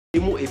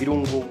Limu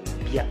ebirungo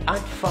bya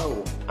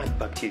antifungal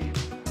antibacterial.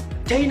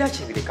 Taina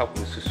kibireka ku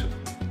lususu.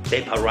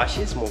 Diaper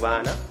rashes mu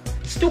baana,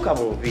 situka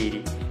mu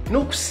mubiri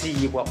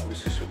n'okusiiyibwa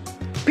olususu.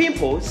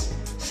 Pimples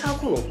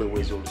saako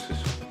n'okweweza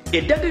olususu.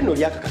 Eddagala lino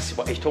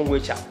lyakakasibwa ekitongole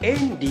kya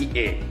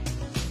NDA.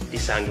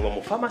 Lisangibwa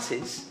mu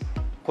pharmacies,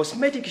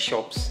 cosmetic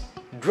shops,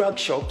 drug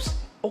shops,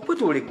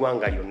 okwetooloola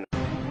eggwanga lyonna.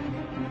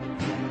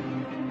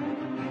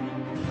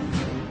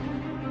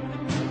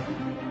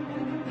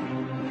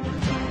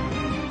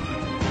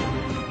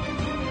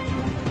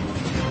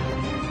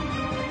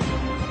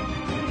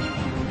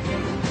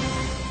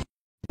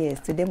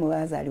 Yes, today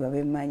Mwazaliwa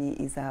Bemanyi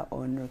is our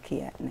own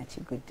Rukia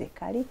Nachigudde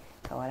Kali,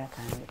 Kawara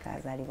Kangi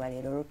Kazaliwa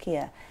Lero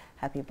Rukia.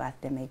 Happy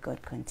birthday, may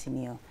God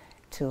continue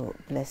to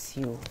bless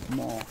you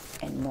more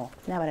and more.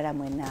 Nabalala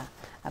mwena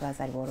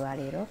abazaliwa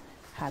lero,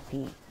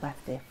 happy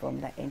birthday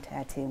from the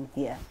entire team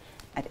here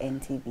at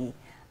NTV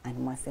and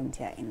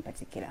Mwasemtia in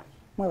particular.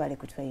 Mwebale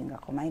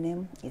kutweyingako. My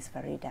name is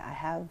Faridah. I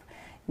have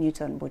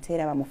Newton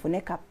Buteraba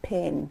mufuneka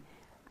pen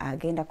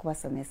agenda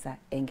kubasomesa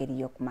engeri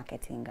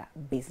y'okumarketinga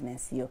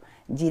business yo.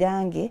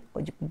 Girange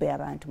ogikube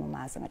abantu mu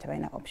maaso nga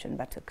tebalina option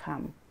but to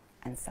come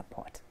and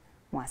support.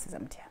 Mwasiza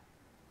mutya.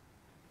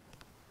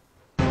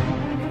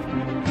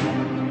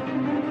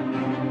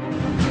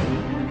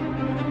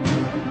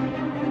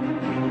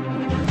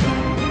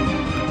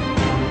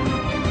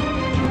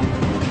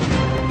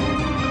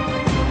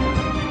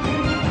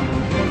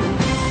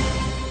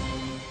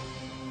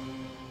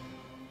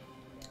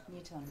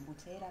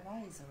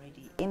 Buteraba is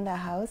already in the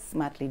house,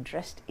 smartly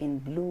dressed in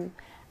blue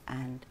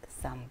and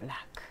some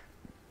black.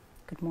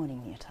 Good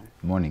morning, Newton.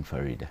 Morning,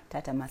 Farida.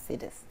 Tata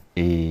Mercedes.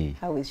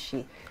 How is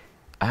she?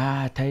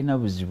 Taina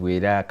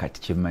buzibuera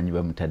kati kyemanyi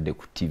bamutadde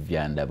ku TV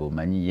andabo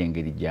manyi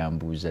yengeri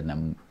jambuza na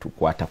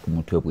tukwata ku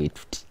mutwe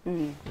bwetuti.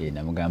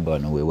 Namugamba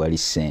wano we wali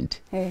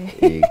sente.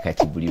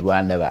 Kati buli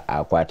lwanda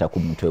akwata ku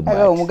mutwe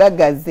bwati.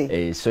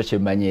 Omugaggaze. So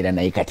kyemanyi era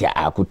naye kati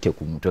akutte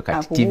ku mutwe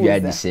kati TV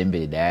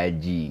adisembere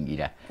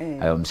dayajingira.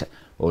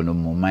 Ono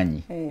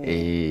mumanyi.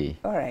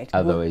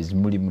 Otherwise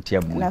muli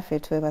mutya mwe. Naffe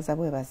twebaza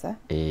bwebaza.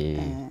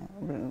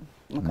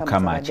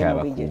 Mukama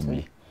akyaba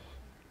kumbi.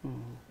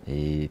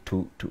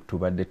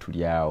 Tubadde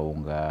tuli awo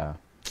nga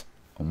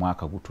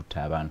omwaka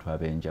gututa abantu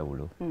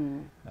ab'enjawulo.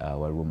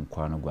 Waliwo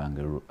mukwano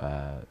gwange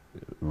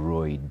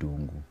Roy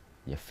Dungu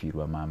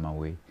yafiirwa maama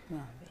we.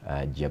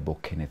 Jabo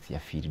Kenneth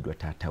yafiiridwa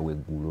taata we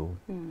eggulo.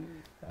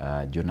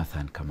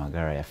 Jonathan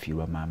Kamagara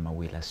yafiirwa maama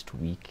we last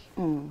week.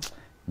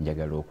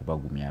 Njagala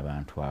okubagumya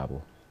abantu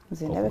abo.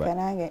 Nze ndabika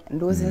nange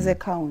nduuzinze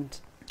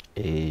count.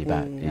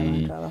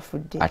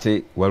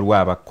 Ate waliwo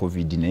aba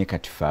COVID naye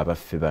kati ffe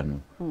abaffe bano.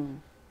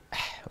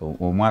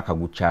 Omwaka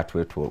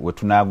gukyatwetwo we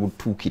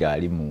tunagutuukira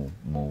ali mu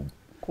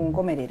ku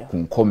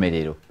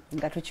nkomerero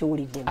nga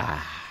tukiwuliddemu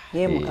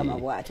ye mukama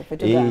bw'ate ffe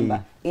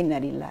tugamba inna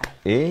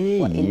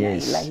lillahi wa inna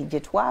ilaihi gye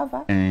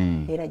twava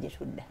era gye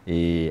tudda.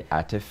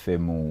 Ate ffe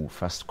mu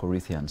 1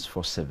 Corinthians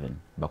 4:7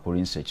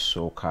 Bakolinso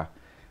ekisooka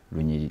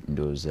lunyiri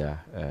ndooza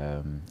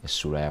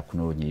essula ya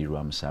kuno lunyiri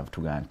lwa 7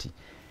 tuga nti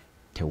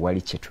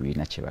tewali kye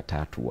tulina kye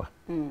bataatuwa.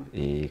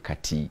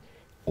 Kati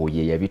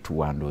oye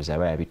yabituwa ndooza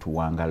aba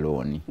yabituwanga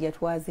looni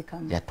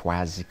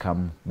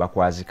yatwazikamu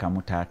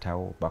bakwazikamu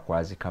taatawo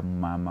bakwazikamu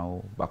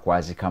maamawo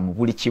bakwazikamu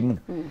buli kimu.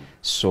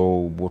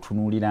 So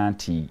bw'otunuulira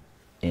nti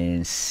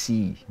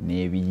ensi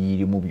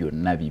n'ebiyirimu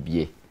byonna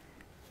bibye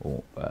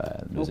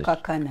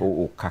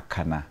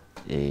okakkana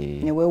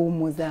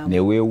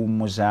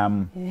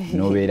neweewummuzaamu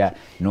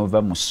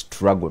nova mu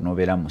struggle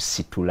nobeera mu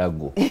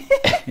situlago.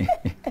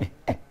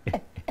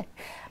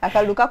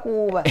 Akalulu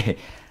kakuuba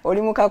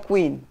oli mu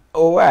kakwini.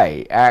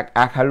 Owai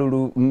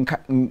akalulu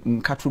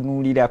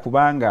nkatunuulira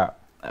kubanga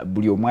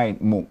buli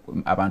omu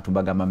abantu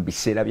bagamba mu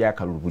biseera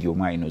by'akalulu buli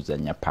omu alina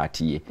ozannya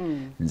paati ye.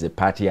 Nze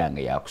paati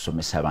yange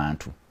yakusomesa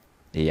abantu.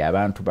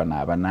 Abantu bano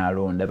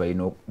abanaalonda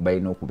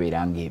balina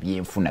okubeera nga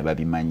ebyenfuna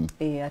babimanyi.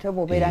 Ate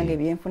bw'obeera nga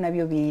ebyenfuna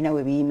byo birina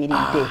we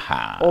biyimiridde.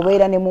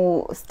 Obeera ne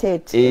mu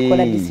state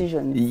ekola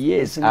decisions.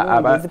 Yes.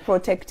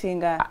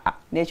 Protectinga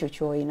n'ekyo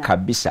ky'olina.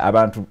 Kabisa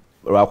abantu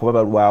lwakuba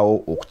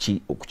balwawo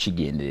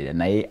okukigenderera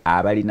naye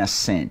abalina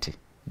ssente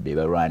be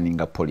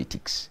balwaninga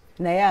politics.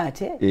 Naye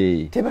ate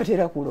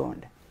tebatera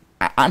kulonda.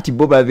 Anti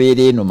bo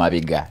babeera eno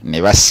mabega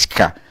ne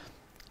basika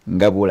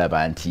nga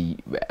bwolaba nti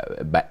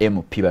ba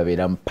MP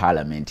babeera mu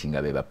parliament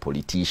nga be ba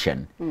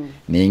politician.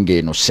 Naye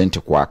ng'eno ssente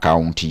ku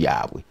akawunti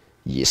yaabwe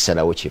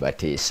yesalawo kye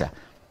bateesa.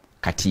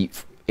 Kati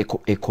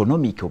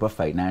economic oba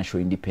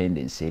financial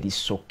independence eri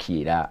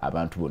sokera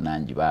abantu bonna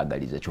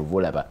ngibaagaliza kyova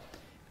olaba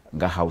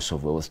nga House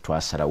of Wealth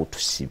twasalawo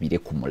tusibire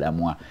ku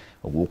mulamwa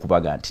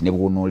ogw'okubaga nti ne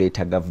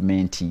bw'onooleeta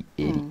gavumenti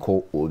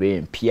eriko oba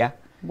empya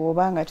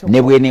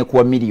ne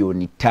bw'eneekuwa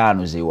miliyoni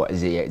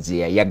 5 ze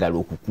yayagala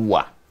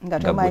okukuwa nga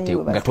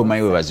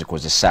tomanyi we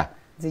bazikozesa.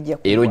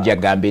 Era ojja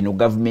gamba eno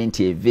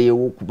gavumenti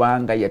eveewo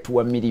kubanga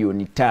yatuwa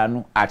miliyoni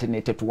 5 ate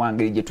netetuwa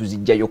ngeri gye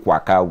tuzijjayo ku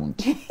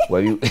akawunti.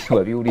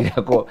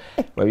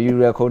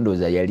 Wabiwulirako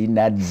ndooza yali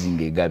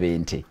nadzinga egaba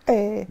ente.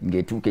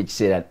 Ng'etuuka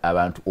ekiseera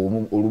abantu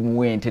olumu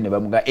w'ente ne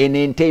bamuga eno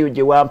ente eyo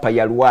gye wampa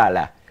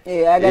yalwala.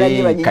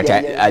 kati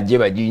ajje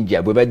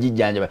bajinja bwe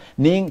bajijjanja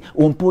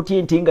ompoti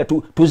enti nga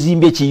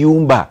tuzimba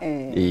ekiyumba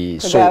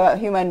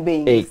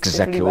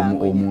exactly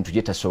omuntu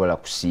gye tasobola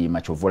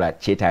kusiima kyovula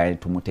kyetaaga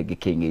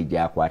tumutegeka engeri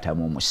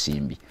gyakwatamu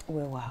omusimbi.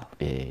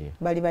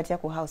 Bali batya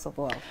ku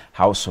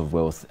House of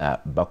Wealth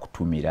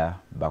bakutumira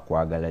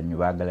bakwagala nnyo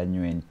baagala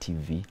nnyo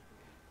NTV.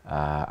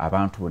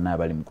 Abantu bonna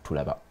abali mu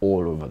kutulaba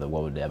all over the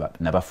world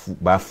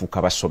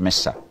bafuuka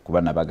basomesa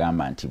kuba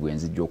nabagamba nti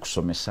bwenzijja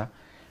okusomesa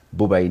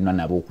bo balina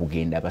nabo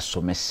okugenda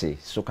basomese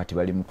so kati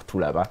bali mu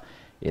kutulaba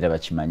era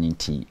bakimanyi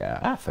nti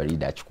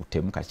Faridah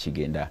akikuttemu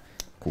kakigenda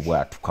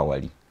kubwatuka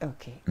wali.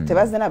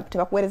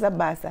 Tebakuweereza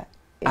baasa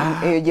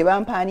eyo gye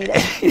bampaanira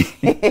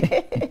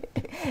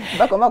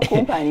bakoma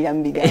kumpaanira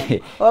mu bigambo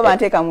oba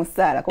banteeka mu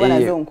ssaala kuba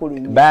nazo nkulu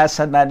nnyo.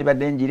 Baasa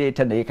nandibadde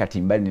ngireeta naye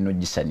kati mbali nino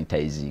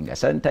gisanitizinga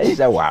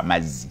sanitizer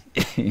w'amazzi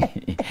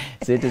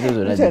sente zo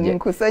zonna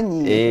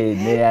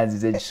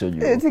neyanziza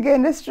ekisonyiwo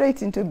tugende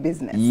straight into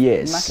business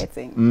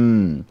marketing.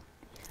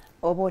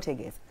 Oba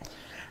otegeeza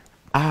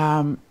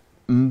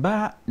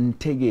mba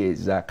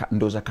ntegeeza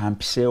ndooza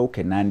kampiseewo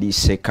ke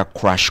nandiise ka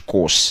crash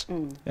course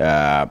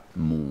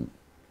mu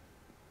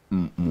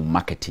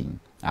marketing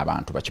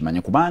abantu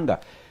bakimanye kubanga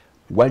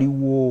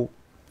waliwo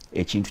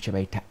ekintu kye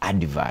bayita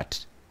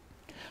advert,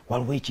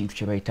 waliwo ekintu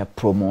kye bayita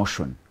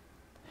promotion,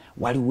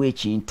 waliwo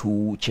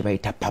ekintu kye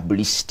bayita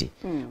publicity,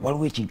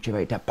 waliwo ekintu kye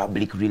bayita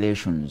public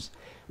relations,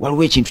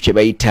 waliwo ekintu kye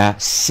bayita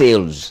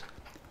sales,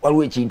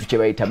 waliwo ekintu kye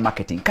bayita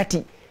marketing.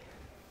 Kati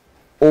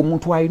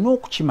omuntu alina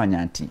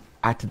okukimanya nti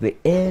at the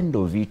end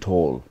of it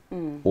all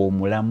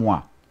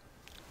omulamwa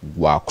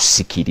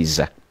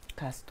gwakusikiriza.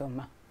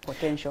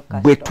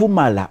 Bwe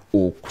tumala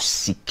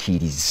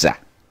okusikiriza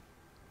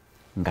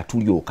nga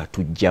tulyoka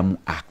tujjamu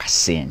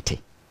akasente.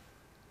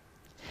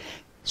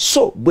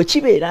 So bwe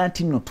kibeera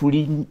nti no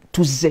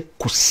tuze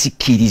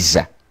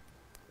kusikiriza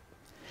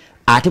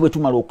ate bwe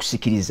tumala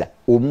okusikiriza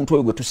omuntu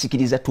oyo gwe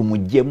tusikiriza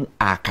tumuggyemu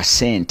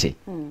akasente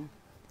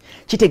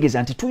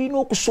kitegeeza nti tulina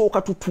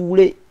okusooka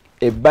tutuule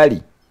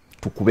ebbali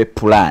tukube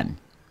pulaani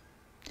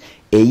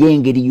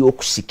ey'engeri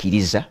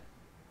y'okusikiriza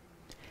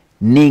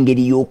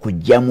n'engeri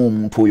y'okugyamu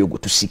omuntu oyo gwe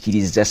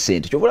tusikiriza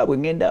sente. Kyobula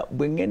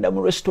bwe ngenda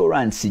mu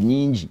restaurants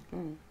nyingi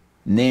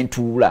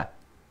nentuula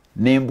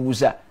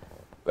nembuuza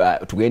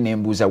tugende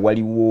nembuuza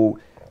waliwo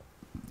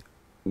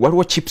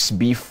chips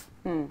beef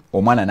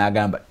omwana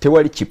n'agamba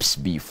tewali chips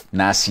beef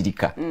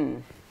n'asirika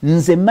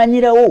nze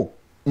mmanyirawo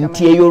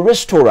nti eyo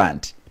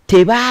restaurant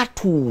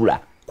tebaatuula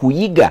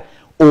kuyiga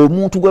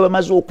omuntu gwe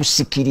bamaze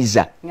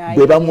okusikiriza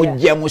bwe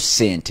bamugyamu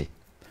sente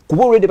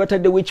kuba olwedde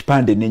bataddewo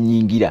ekipande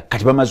nenyingira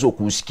kati bamaze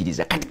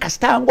okunsikiriza kati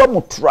kasitangwa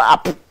mu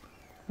trap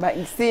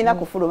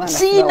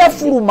siina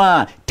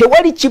fuluma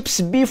tewali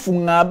chips beef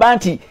ngamba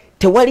nti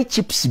tewali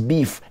chips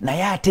beef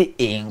naye ate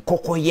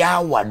enkoko ya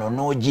wano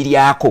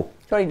n'ogiryako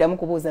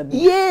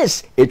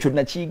yes ekyo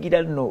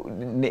nakiyigira nno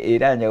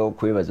era njagala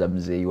okwebaza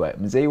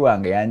muzeeyi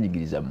wange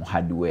yanjigiriza mu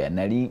hardware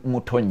nali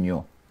muto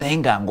nnyo naye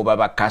nga ngoba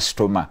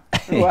bakasitoma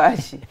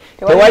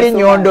tewali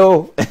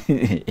nyondo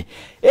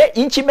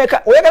inchi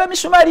meka oyagala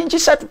misumari inchi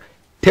 3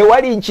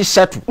 tewali inchi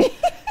 3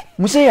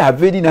 muzeeyi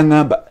ava eri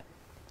n'angamba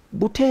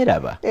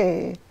buteraba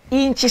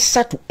inchi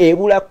 3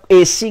 ebula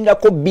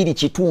esingako 2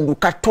 kitundu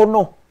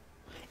katono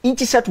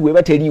inchi 3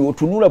 weba teriyo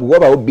otunula bwe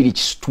wabawo 2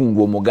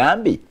 kitundu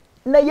omugambe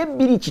naye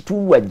 2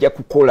 kitundu ajja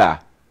kukola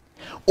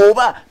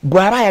oba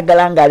bw'aba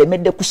ayagala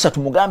ng'alemedde ku 3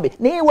 mugambe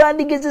naye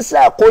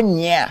wandigezesaako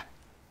 4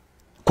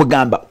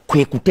 kugamba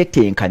kwe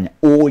kutetenkanya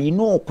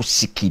oyina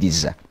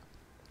okusikiriza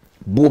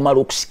bw'omala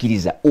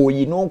okusikiriza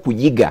oyina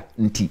okuyiga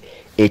nti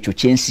ekyo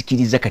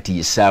kyensikiriza kati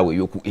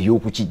yesaawe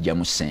ey'okukijja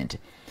mu ssente.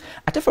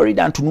 Ate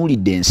Faridah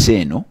ntunuulidde ensi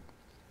eno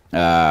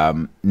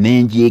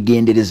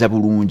nenjegendereza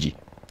bulungi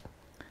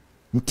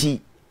nti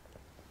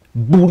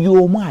buli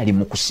omu ali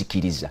mu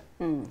kusikiriza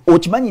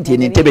okimanyi nti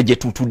entebe gye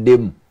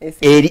tutuddemu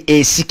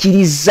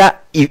esikiriza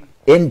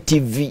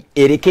NTV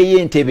erekeyo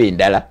entebe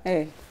endala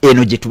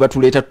eno gye tuba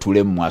tuleeta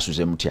tutulemu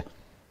mwasuze mutya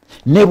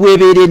ne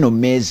bwebeera eno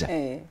mmeeza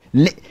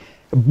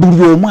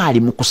buli omu ali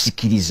mu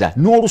kusikiriza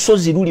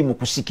n'olusozi luli mu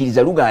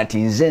kusikiriza luga nti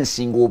nze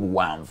nsinga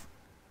obuwanvu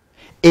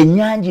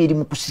ennyanja eri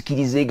mu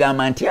kusikiriza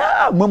egamba nti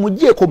mwe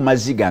mugjeeko mu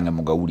mazzi gange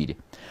mugawulire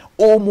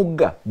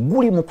omugga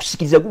guli mu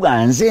kusikiriza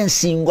guga nze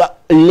nsinga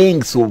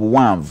length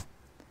obuwanvu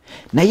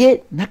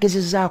naye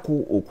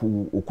nagezezaako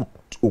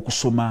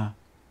okusoma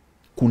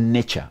ku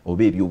nature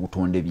oba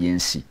ebyobutonde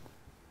by'ensi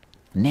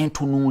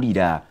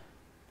nentunuulira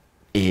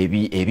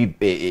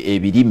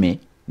ebirime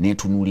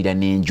nentunuulira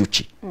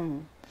n'enjuki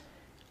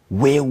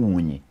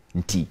weewuunye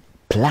nti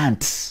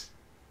plants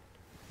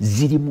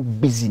ziri mu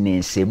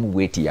bizinensi emu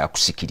bweti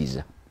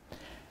yakusikiriza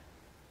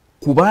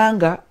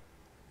kubanga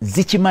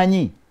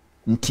zikimanyi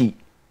nti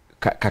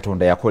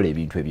Katonda yakola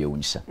ebintu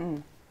ebyewunyisa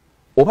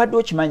obadde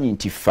okimanyi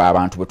nti ffe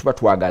abantu bwe tuba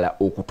twagala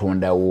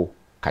okutondawo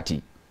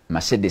kati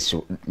Mercedes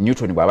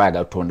Newton bw'aba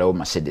ayagala kutondawo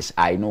Mercedes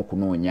alina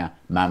okunoonya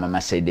maama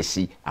Mercedes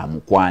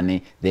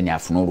amukwane then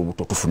afune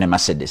olubuto tufune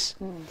Mercedes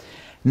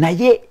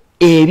naye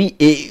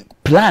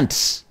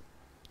plants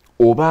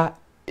oba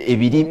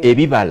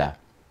ebibala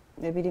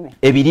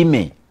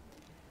ebirime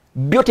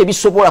byo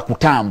tebisobola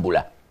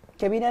kutambula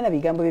tebirana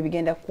bigambo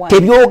bigenda kwa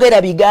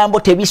tebyogera bigambo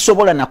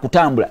tebisobola na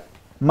kutambula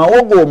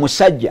mawogo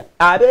omusajja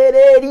abeera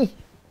eri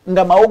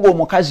nga mawogo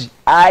omukazi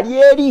ali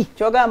eri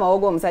kyoga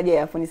mawogo omusajja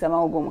yafunisa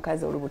mawogo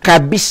omukazi olubuto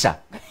kabisa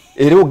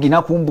era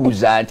ogina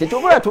kumbuuza nti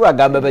tobula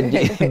tubagamba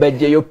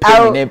bajjeyo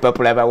peni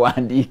n'empapula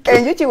bawandiike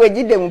enjuki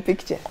wejjidde mu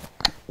picture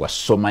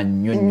wasoma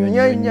nnyo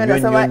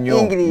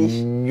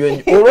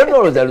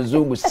olwonooza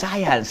luzungu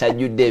sayansi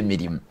ajjudde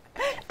emirimu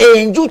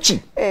enjuki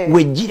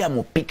wejjira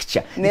mu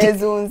picture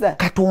nezunza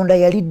katonda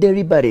yali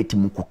deliberate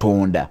mu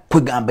kutonda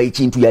kwegamba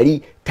ekintu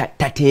yali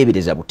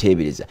tateebereza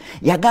buteebereza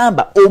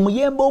yagamba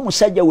omuyembe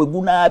omusajja we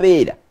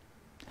gunaabeera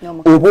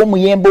oba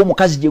omuyembe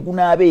omukazi gye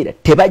gunaabeera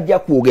tebajja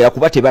kwogera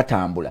kuba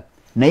tebatambula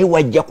naye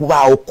wajja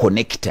kubaawo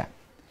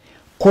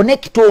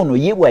connector ono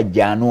ye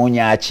wajja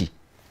anoonya ki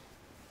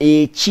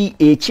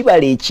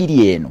ekibala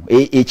ekiri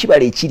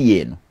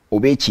eno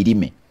oba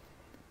ekirime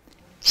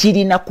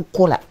kirina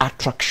kukola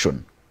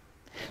attraction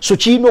so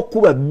kirina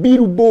okuba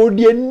billboard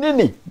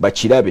ennene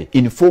bakirabe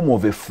in form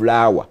of a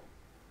flower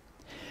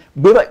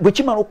bwe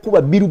kimala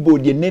okuba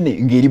billboard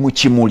ennene ng'eri mu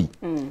kimuli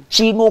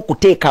kirina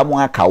okuteekamu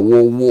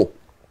akawoowo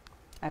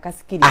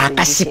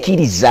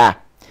akasikiriza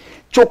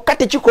kyokka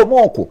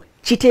tekikoma okwo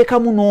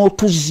kiteekamu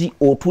n'otuzzi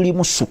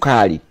otulimu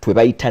sukaali twe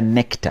bayita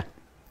nectar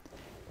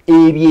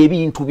ebyo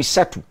ebintu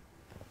bisatu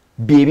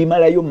bye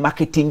bimalayo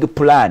marketing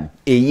plan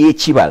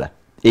ey'ekibala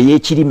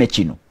ey'ekirime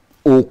kino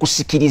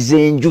okusikiriza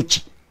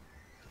enjuki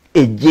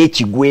ejja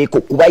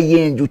ekigweko kuba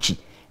y'enjuki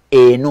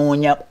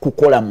enoonya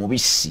kukola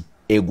mubisi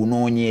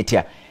egunoonya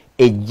etya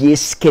ejja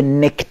esika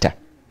nectar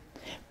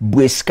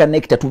bwesika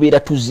nectar tubeera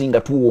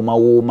tuzinga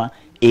tuwoomawooma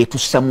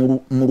etussa mu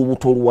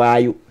lubuto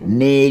lwayo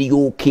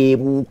n'eryoka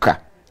ebuuka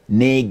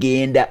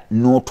n'egenda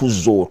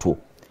n'otuzzi otwo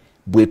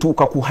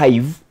bwetuuka ku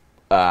hive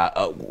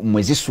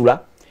mwezisula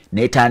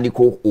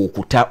netandika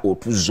okuta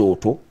otuzzi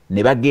otwo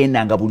ne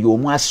bagenda nga buli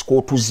omu asika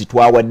otuzzi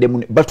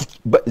twawaddemu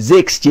ze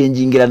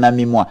exchangingera na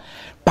mimwa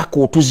paka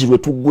otuzzi lwe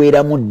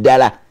tuggweramu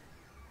ddala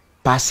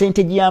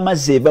percentage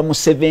y'amazzi eva mu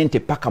 70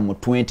 paka mu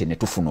 20 ne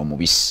tufuna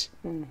omubisi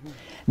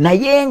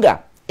naye nga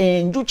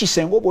enjuki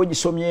senga oba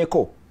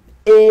ogisomyeko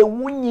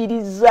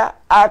ewunyiriza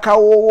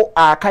akawoowo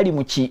akali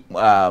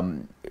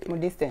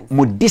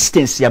mu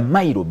distance ya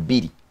mailo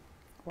 2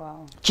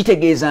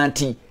 kitegeeza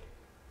nti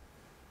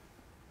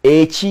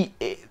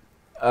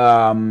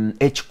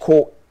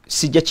ekiko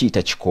sijja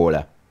kiyita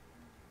kikoola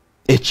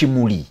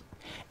ekimuli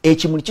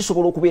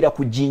kisobola okubeera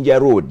ku Jinja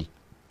Road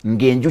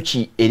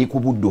ng'enjuki eri ku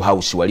Buddu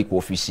House wali ku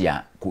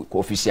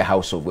office ya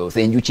House of Wealth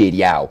enjuki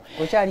eri awo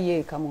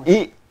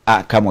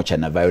Kamwokya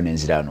navayo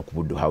nenzirano ku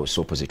Buddu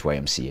House opposite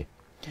YMCA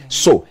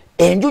so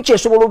enjuki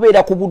esobola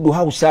obeera ku Buddu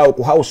House awo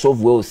ku House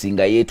of Wealth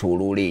nga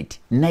yeetooloola eti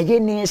naye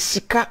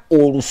neesika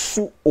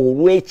olusu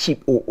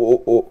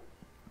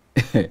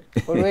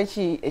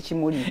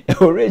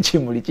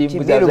olw'ekimuli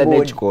kimbuzaza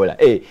n'ekikoola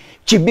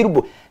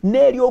kibirbo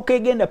n'eryoka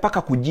egenda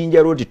paka ku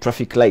Jinja Road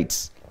traffic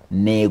lights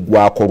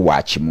n'egwako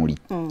lwa kimuli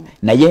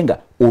naye nga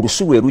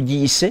olusu lwe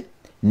rugiyise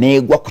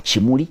n'egwa ku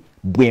kimuli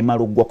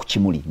bwemala ogwa ku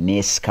kimuli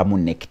n'esikamu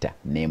nectar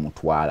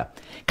n'emutwala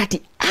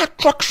kati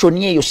attraction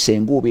eyo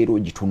senga obeera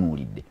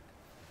ogitunuulidde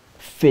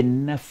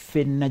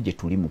ffenna gye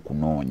tuli mu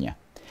kunoonya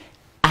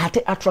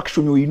ate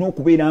attraction olina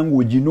okubeera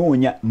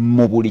ng'oginoonya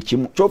mu buli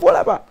kimu kyova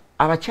olaba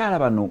abakyala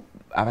bano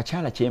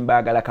abakyala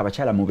kyembaagalako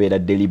abakyala mubeera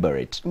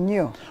deliberate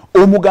nnyo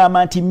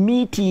omugamba nti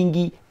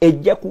meeting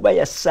ejja kuba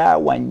ya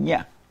ssaawa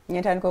 4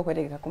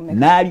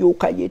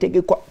 n'alyoka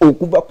yeetegekwa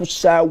okuva ku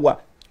ssaawa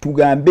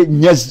tugambe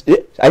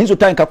ayinza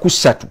otandika ku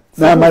 3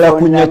 n'amala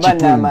ku 4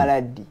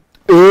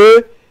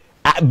 kitundu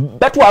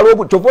batwala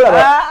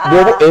obutovolaba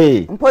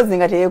mpozi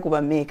nga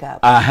teyekuba makeup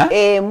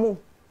emu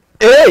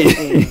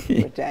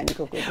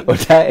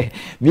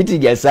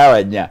meeting ya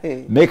ssaawa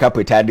 4 makeup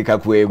etandika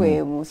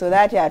kwemu so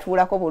that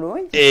atuulako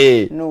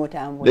bulungi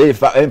n'otambula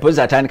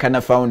mpozi atandika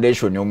na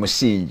foundation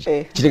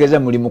omusingi kitegeeza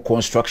muli mu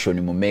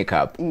construction mu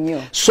makeup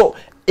so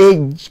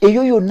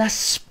eyo yonna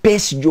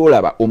space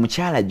gy'olaba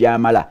omukyala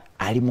gy'amala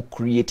ali mu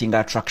creating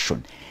attraction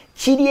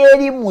kiri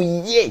eri mu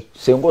ye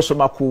senga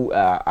osoma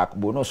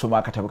bw'ona osoma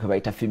akatabo ke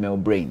bayita female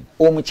brain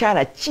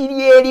omukyala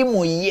kiri eri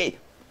mu ye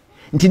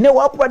nti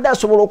newakubadde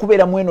asobola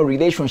okubeera mu eno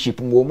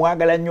relationship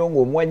ng'omwagala nnyo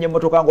ng'omuwanya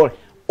emmotoka nga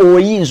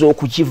oyinza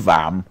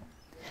okukivaamu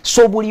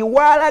so buli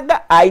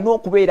waalaga alina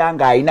okubeera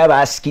ng'alina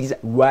baasikiriza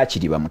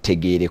lwakiri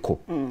bamutegeereko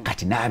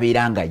kati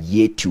n'abeera nga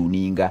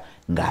yeetuninga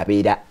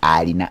ng'abeera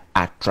alina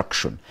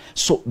attraction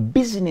so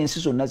bizinensi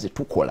zonna ze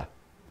tukola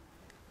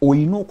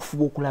olina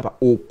okufuba okulaba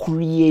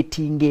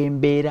ocreating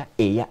embeera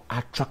eya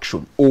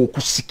attraction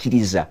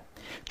okusikiriza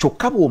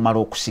kyokka bw'omala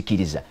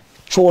okusikiriza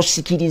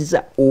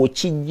kyosikiriza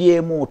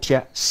okijjeemu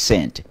otya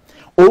ssente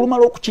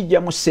olumala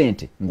okukijjamu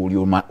ssente ng'oli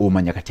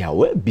omanya kati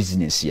awo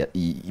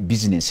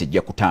bizinensi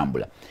ejja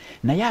kutambula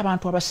naye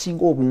abantu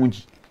abasinga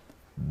obungi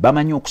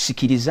bamanyi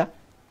okusikiriza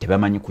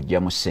tebamanyi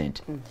kujjamu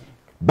ssente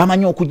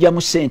bamanyi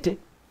okujjamu ssente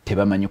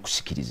tebamanyi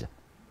kusikiriza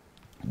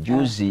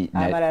juzi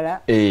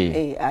amalala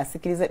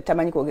asikiriza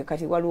tamanyi kwogera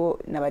kati waliwo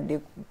nabadde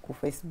ku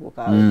Facebook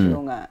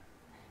awo nga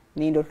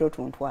nindo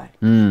tuntwale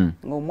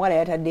ng'omuwala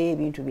yataddeyo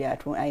ebintu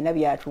alina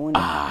byatunda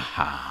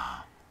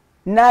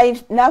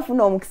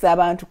n'afuna omukisa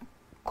abantu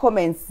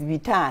comments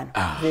 5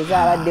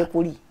 zezabadde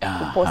kuli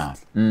ku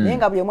post naye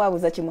nga buli omu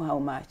abuuza kimu how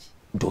much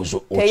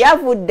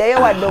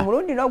teyavuddeyo wadde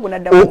omulundi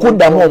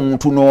okuddamu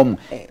omuntu n'omu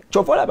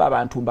kyova olaba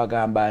abantu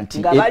mbagamba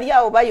nti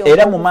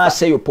era mu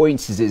maaso eyo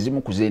points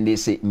zezimu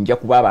kuzendeese nja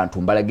kuba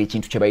abantu mbalaga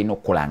ekintu kye balina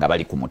okukola nga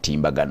bali ku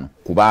mutimbagano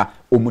kuba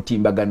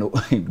omutimbagano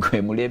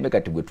gwe mulembe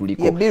kati gwe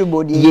tuliko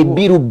ye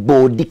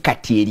billboard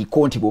kati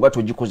eriko nti bw'oba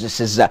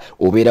togikozesezza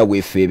obeera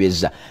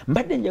weefeebeza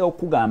mbadde njaga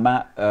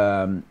okugamba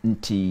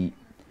nti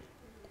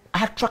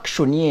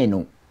attraction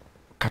eno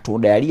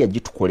Katonda yali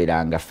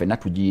yagitukoleranga ffenna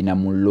tugiyina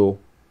mu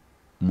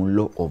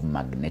law of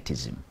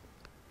magnetism.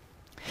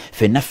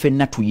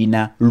 Fenna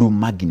tuyina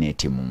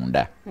lumagnet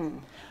munda.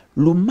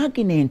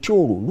 Lumagnet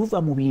olwo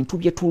luva mu bintu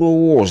bye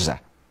tulowooza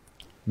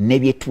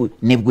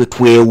ne bwe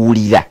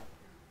twewulira.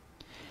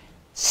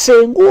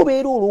 Senga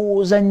obeera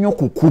olowooza nnyo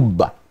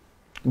kukubba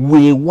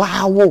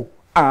weewaawo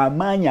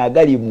amaanyi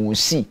agali mu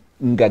nsi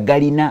nga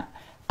galina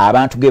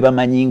abantu ge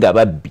bamanyi nga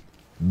babbi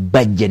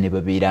bajja ne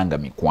babeeranga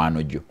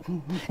mikwano gyo.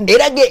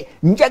 Era ge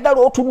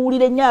njagala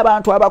otunuulire nnyo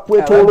abantu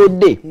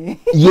abakwetoolodde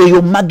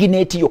yeeyo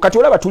magnet yo. Kati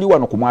olaba tuli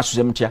wano ku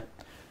mwasuze mutya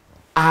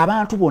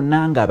abantu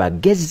bonna nga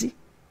bagezi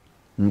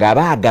nga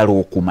baagala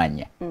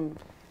okumanya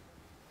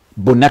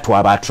bonna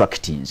twaba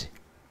attractings.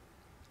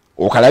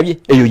 Okalabye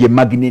eyo ye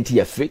magnet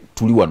yaffe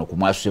tuli wano ku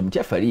mwasuze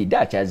mutya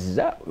Faridah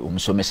akyaziza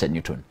omusomesa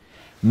Newton.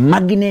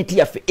 Magnet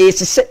yaffe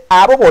esise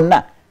abo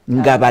bonna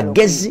nga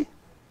bagezi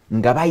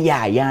nga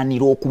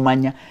bayaayaanira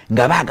okumanya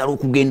nga baagala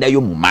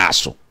okugendayo mu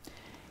maaso.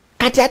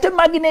 Kati ate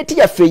magnet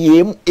yaffe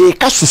yemu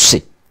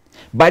ekasuse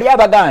bali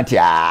abagamba nti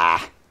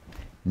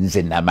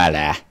nze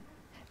namala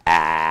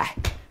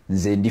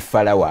nze ndi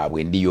fala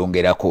waabwe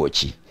ndiyongerako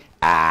ki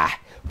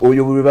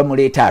oyo bwe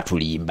bamuleeta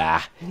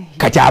atulimba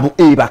kati abo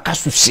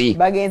bakasuse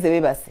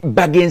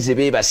bagenze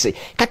beebase.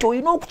 Kati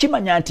olina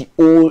okukimanya nti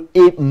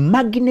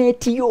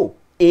magnet yo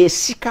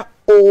esika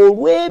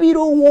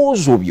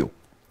olw'ebirowoozo byo.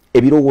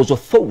 Ebirowoozo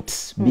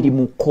thoughts biri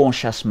mu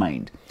conscious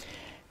mind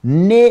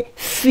ne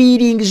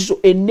feelings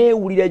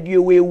eneewulira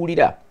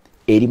gyeweewulira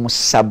eri mu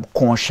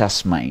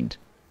subconscious mind.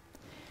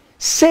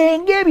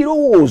 Senga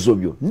ebirowoozo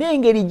byo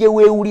n'engeri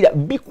gyeweewulira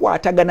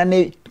bikwatagana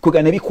ne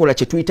bikola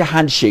kye tuyita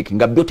handshake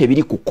nga byo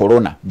tebiri ku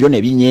corona byo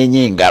ne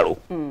binyeenya engalo.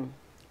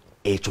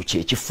 Ekyo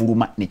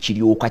kyekifuluma ne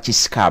kiryoka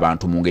kisika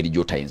abantu mu ngeri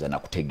gy'otayinza na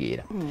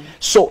kutegeera.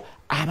 So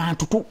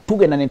abantu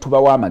tugenda ne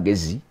tubawa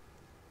amagezi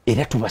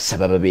era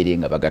tubasaba babeere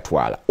nga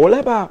bagatwala.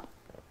 Olaba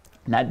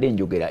nadde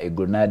njogera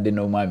egronade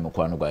n'omwami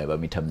mukwano gwawe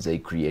bamita Mzee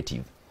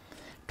Creative.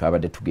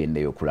 Twabadde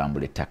tugendeyo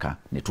okulambula ettaka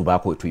ne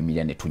tubaako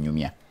wetuyimirira ne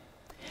tunyumya.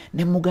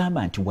 Ne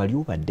mugamba nti wali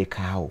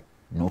obaddekaawo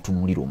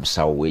n'otunuulira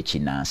omusawo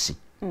w'ekinansi.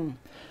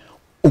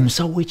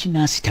 Omusawo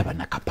w'ekinansi taba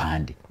na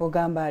kapande.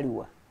 Ogamba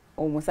aliwa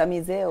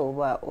omusamize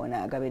oba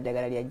ona agaba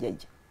eddagala lya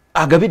jjajja?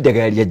 Agaba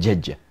eddagala lya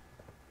jjajja.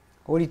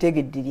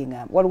 Olitegeddiri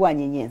nga waliwo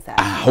anyeenya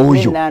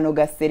oyo nano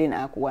gassere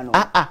n'akuwano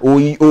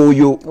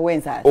oyo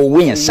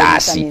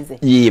ow'ensaasi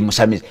ye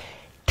musamize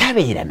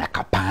tabeera na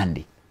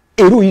kapande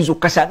era oyinza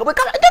okukasanga bwe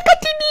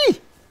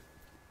katini.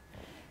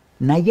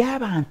 Naye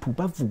abantu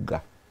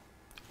bavuga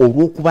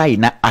olw'okuba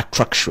alina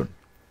attraction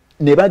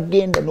ne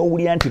bagenda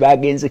n'owulira nti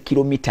bagenze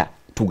kilomita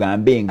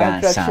tugambe nga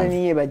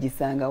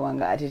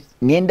 7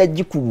 ngenda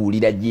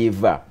gikubuulira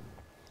gyeva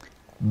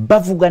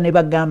bavuga ne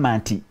bagamba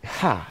nti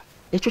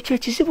ekyo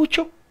kyekizibu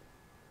kyo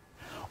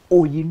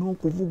oyina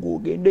okuvuga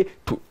ogende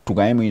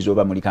tugaye muyinza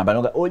oba muli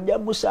Kampala ojja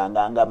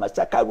musanga nga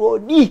Masaka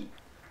Road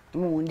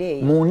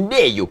munde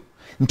eyo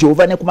nti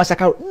ova ne ku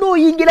Masaka Road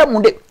n'oyingira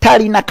munde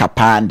talina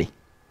kapande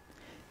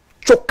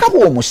kyokka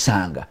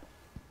bw'omusanga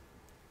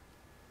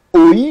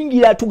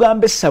oyingira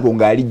tugambe essabo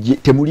ng'ali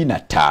temuli na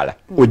ttaala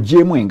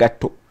oggyemu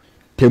engatto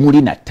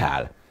temuli na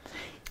ttaala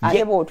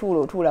ate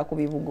bw'otuula ku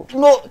bibugo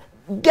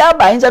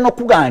gamba ayinza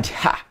n'okugamba nti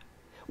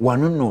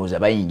wano nnooza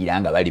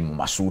bayingira nga bali mu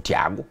masuuti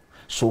ago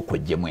sooka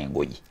oggyemu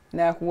engoye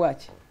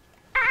n'akuwaki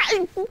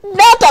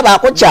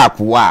n'atabaako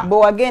kyakuwa bwe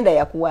wagenda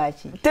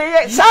yakuwaki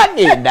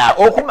saagenda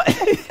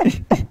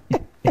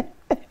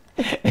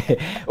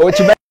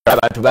okimanyi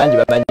abantu bangi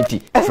bamanyi nti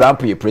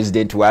Trump ye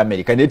president wa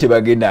America naye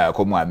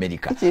tebagendako mu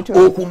America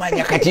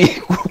okumanya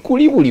kati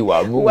kuli buli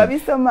wamu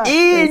nabisoma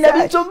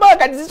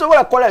kati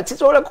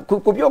sisobola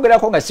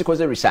kubyogerako nga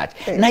sikoze research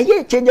naye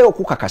ekyenjala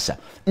okukakasa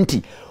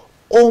nti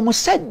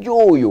omusajja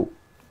oyo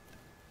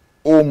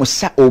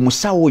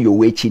omusawo oyo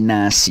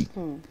w'ekinansi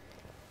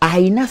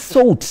ayina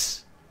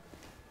thoughts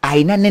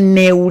ayina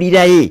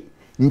neneewuliraye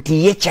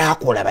nti ye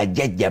kyakola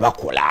bajjajja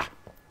bakola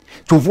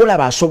kyova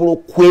olaba asobola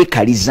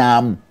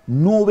okwekalizaamu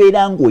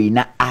n'obeera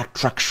ng'olina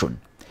attraction.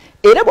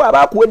 Era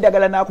bw'aba akuwa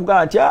eddagala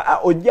n'akugamba nti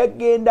ojja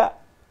genda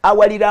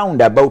awali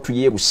round about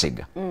ye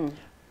Busega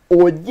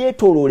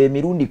ogyetooloola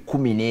emirundi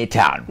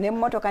 15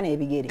 n'emmotoka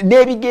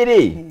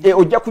n'ebigere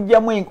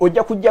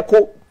ojja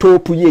kujjako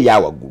toopu ye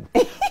eyawaggulu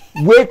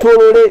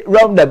weetooloole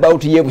round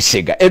about ye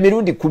Busega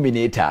emirundi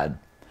 15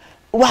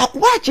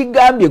 lwakuba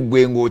akigambye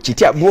ggwe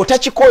ng'okitya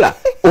bw'otakikola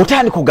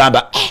otandika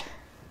kugamba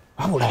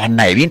wabula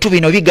bannaye ebintu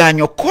bino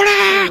biganya okukola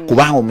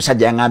kubanga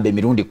omusajja yangamba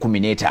emirundi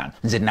 15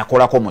 nze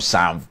nakolako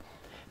 7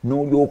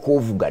 n'olyoka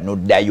ovuga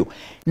n'oddayo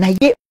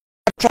naye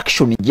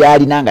attraction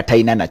gy'alina nga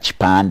talina na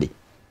kipande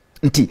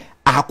nti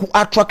aku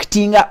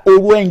attractinga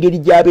olw'engeri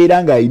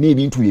gy'abeera ng'alina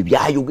ebintu bye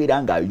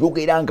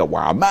byayogera nga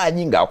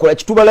w'amaanyi ng'akola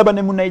kitubalaba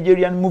ne mu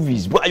Nigerian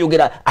movies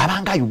bw'ayogera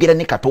abanga ayogera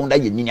ne Katonda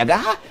yennyini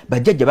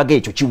bajjajja baga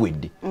ekyo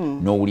kiwedde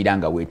n'owulira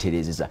nga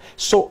weeterezeza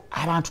so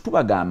abantu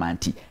tubagamba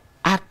nti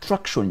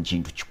attraction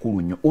kintu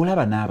kikulu nnyo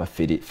olaba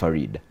n'abafere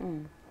Faridah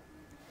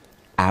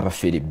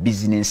abafere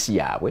bizinensi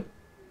yaabwe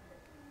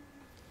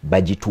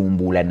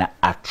bagitumbula na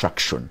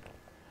attraction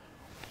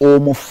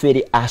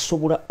omufere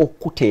asobola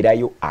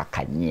okuteerayo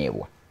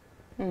akanyeebwa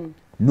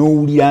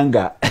n'owulira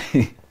nga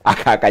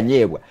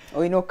akanyeebwa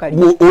oyina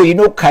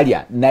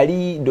okukalya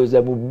nali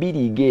ndoza mu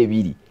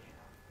 2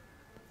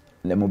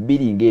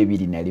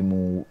 ng'ebiri nali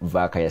mu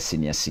vaaka ya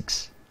senior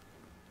 6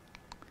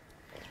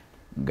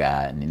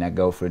 nga nina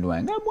girlfriend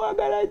wange nga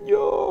mwagala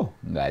nnyo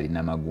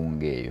ng'alina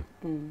magunga eyo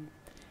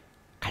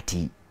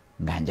kati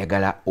nga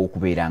njagala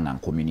okubeera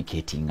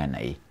ngancommunicatinga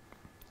naye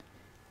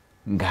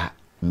nga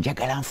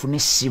njagala nfune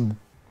essimu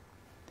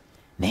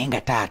naye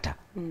nga taata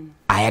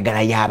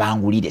ayagala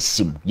yabangulira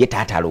essimu ye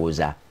taata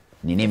alowooza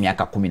nina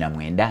emyaka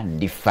 19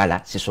 ndi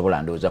fala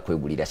sisobola ndowooza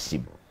kwegulira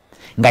essimu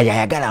nga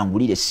yayagala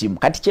angulira essimu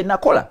kati kye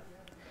nakola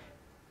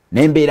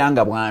nembeera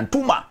nga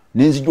bwantuma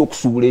nenzija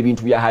okusuubula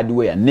ebintu bya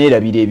hardware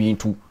neerabira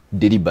ebintu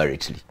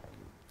deliberately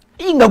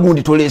inga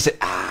gundi toleese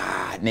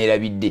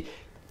neerabidde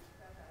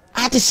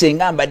ati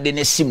senga mbadde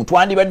n'essimu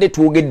twandibadde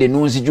twogedde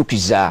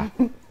nonzijukiza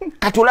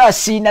katola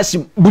siina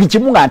simu buli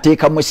kimu nga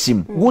nteekamu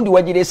essimu gundi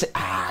wagireese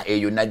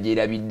eyo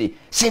nagyerabidde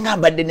senga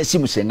mbadde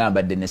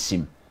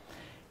n'essimu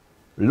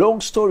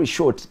long story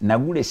short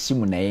nagula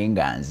essimu naye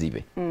nga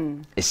nzibe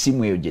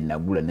essimu eyo gye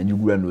nagula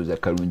nagigula ndowooza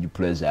Kalungi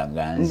Plaza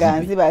nga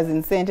nzibe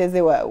nsente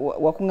ze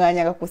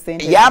wakuŋŋaanyaga ku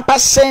ssente yampa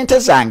ssente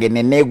zange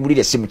ne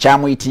neegulira essimu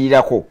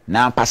kyamuyitirirako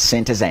nampa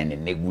ssente zange ne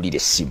neegulira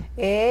essimu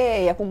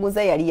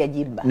yakuguza yali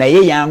yagibba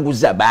naye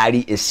yanguza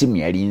baali essimu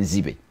yali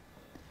nzibe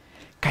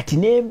kati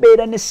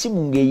nembeera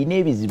n'essimu ng'eyina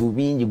ebizibu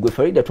bingi gwe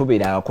Faridah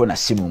tobeerangako na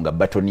ssimu nga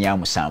batoni ya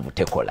 7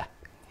 tekola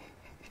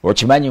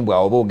okimanyi mbwa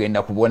oba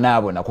ogenda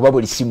kubonaabona kuba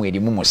buli ssimu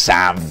erimu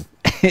 7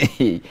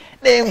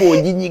 naye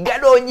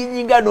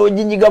ng'oginyiga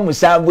n'oginyiga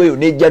 7 eyo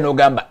nejja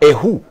n'ogamba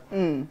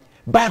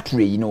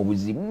battery eyina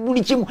obuzibu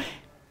buli kimu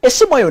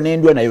essimu eyo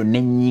nendwa nayo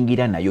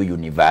nenyingira nayo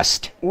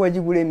university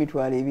wagigula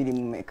emitwalo 2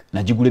 mu meka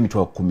nagigula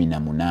emitwalo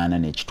 18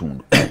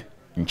 n'ekitundu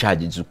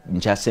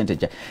ncha sente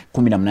cha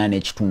 18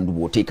 n'ekitundu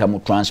bw'oteeka mu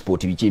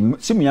transport biki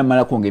simu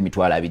yamalako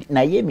ng'emitwalo 2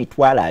 naye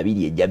emitwalo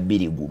 2 ejja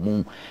 2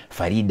 gumu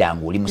Faridah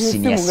ng'oli mu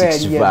senior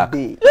 6 vac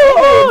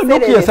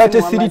Nokia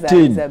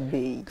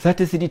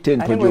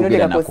 3310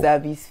 twejogera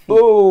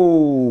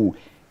nako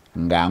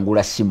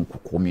ng'angula simu ku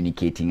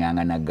communicating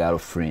anga na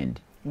girlfriend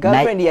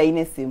yayina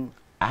essimu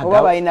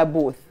oba balina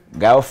booth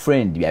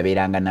girlfriend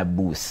yabeeranga na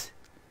booth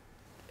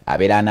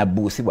abeera na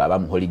booth bw'aba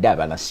mu holiday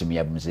aba na simu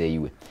ya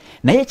muzeeyiwe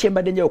naye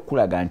kyembadde nja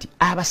okulaga nti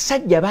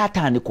abasajja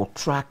baatandika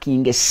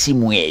tracking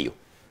essimu eyo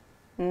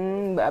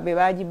be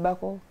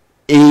bagibbako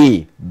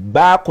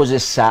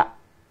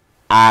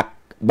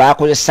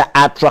bakozesa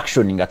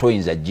attraction nga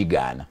toyinza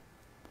gigaana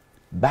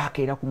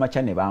bakeera ku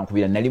makya ne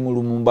bankubira nali mu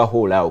Lumumba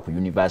Hall awo ku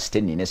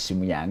university nina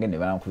essimu yange ne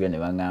bankubira ne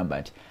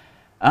bangamba nti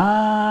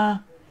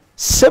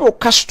sebo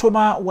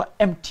customer wa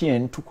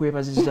MTN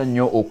tukwebaziza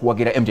nnyo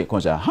okuwagira MTN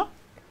konza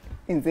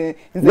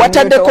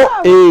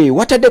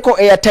wataddeko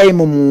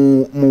airtime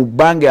mu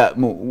banga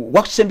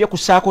wakusembya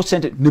kusaako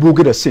sente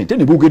nebogera sente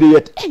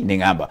nebogera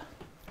nengamba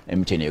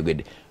MTN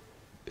yogedde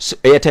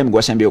airtime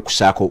gwasembya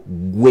okusaako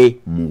gwe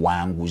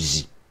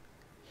muwanguzi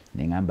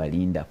nengamba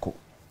lindako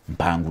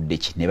mpangudde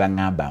ki ne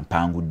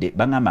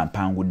bangamba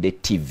mpangudde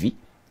TV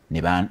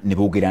ne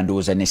boogera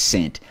ndowooza ne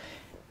sente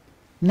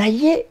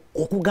naye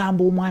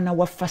okugamba omwana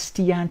wa first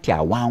year nti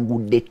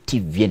awangudde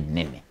TV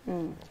ennene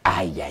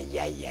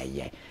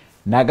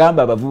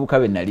nagamba abavubuka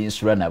be nali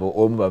nsula nabo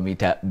omu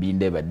bamuyita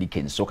Bindeba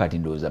Dickens so kati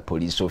ndowooza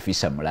police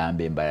officer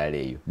Mulambe Mbalala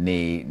eyo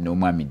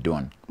n'omwami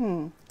Don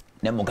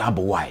ne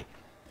mugamba why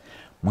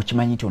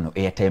mukimanyi nti ono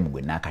airtime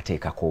gwe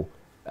naakateekako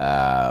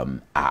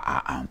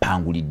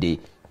mpangulidde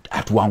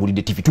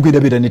atuwangulidde TV tugenda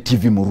beera ne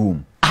TV mu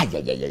room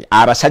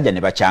abasajja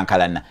ne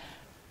bakyankalana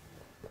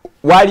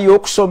waliyo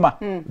okusoma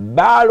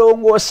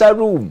balongoosa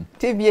room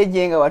TV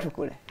ejenga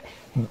watukula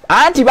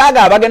anti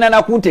baga bagenda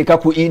nakunteeka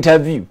ku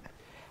interview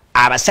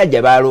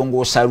abasajja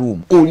balongoosa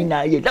room oli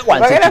naye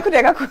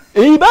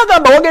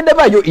bagamba wagenda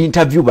bayo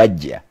interview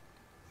bajja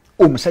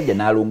omusajja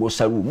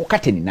n'alongoosa room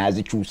kateni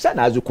n'azikyusa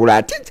n'azikola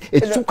ati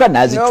ekituuka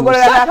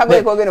n'azikyusa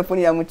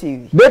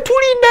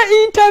betulinda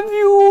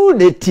interview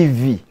ne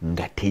TV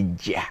nga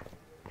tejja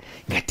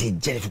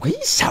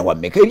sawa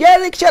meka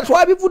ebyalekisa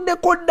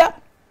twabivuddeko dda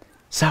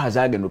saawa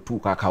zagenda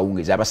otuuka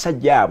akawungezi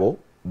abasajja abo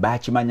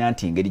bakimanya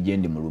nti engeri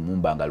gyendi mu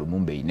Lumumba nga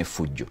Lumumba eyina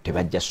effujjo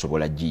tebajja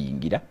sobola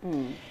giyingira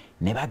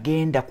ne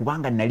bagenda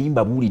kubanga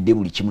nalimba buulidde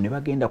buli kimu ne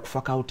bagenda ku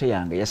faculty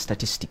yange ya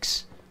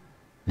statistics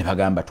ne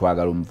bagamba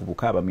twagala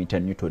omuvubuka abamuyita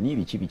Newton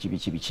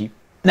biki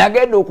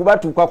nagenda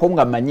okubatuukako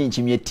nga mmanyi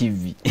nkimye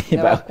TV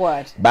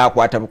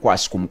bakwata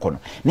bukwasi ku mukono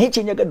naye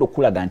kyenyagadde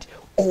okulaga nti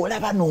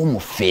olaba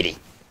n'omufere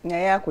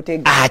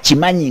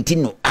akimanyi nti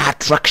no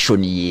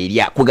attraction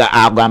yerya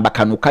agamba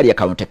kano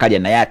tekalya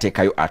naye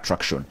ateekayo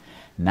attraction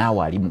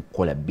naawe ali mu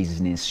kukola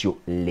business yo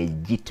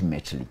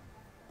legitimately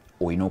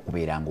oyina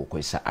okubeera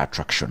ng'okozesa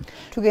attraction.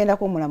 Tugenda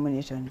kumulamu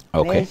Newton.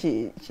 Naye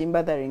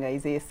kimbatharinga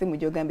ize esimu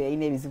gy'ogamba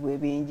yalina ebizibu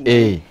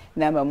ebingi.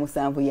 Namba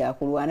 7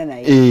 yakulwana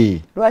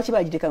naye. Lwaki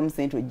bagiteeka mu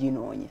sente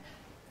ginoonya?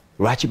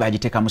 Lwaki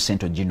bagiteeka mu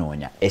sente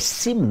ginoonya?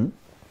 Esimu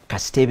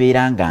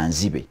kasitebeera nga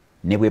nzibe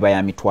ne bwe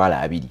baya mitwalo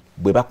 2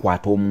 bwe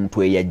bakwata omuntu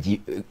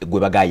gwe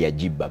bagaya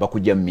yajibba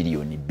bakujja mu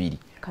miliyoni 2.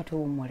 Kati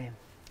umulemu.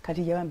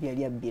 Kati yabambi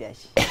yali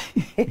abbiraki.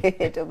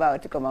 Tobawo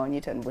tukoma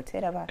Newton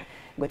buteraba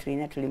gwe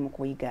tulina tuli mu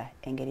kuyiga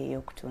engeri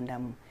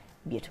ey'okutundamu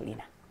bye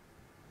tulina.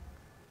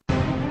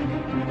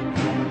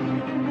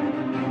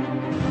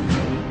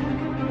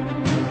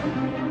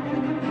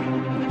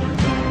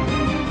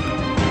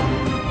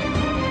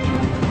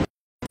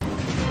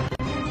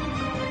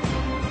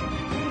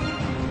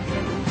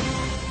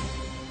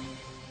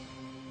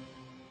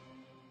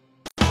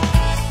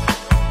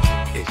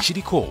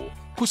 Ekiriko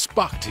ku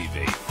Spark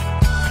TV.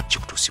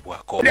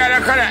 Chikutusibwako.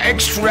 Darakala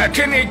extra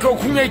tene iko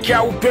kunya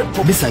kya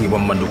upepo. Bisangibwa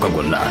mu maduka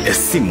gonna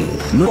essimu.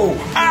 No.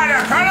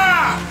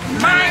 Darakala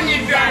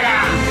manyi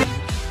dala.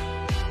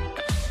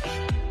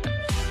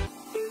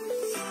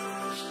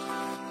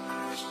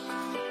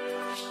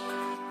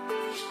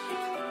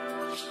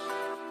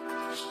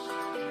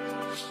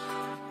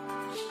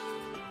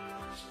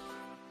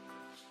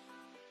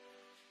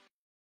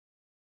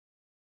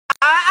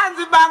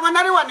 Bango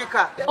nali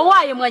wanika.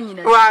 Owaye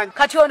mwanyina.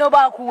 Kati ono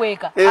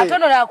bakuweka.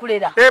 Atono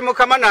nakulera.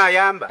 Mukama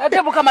nayamba.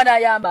 Ate mukama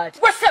nayamba ati.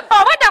 Wese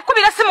obadde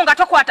kubira simu nga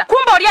tokwata.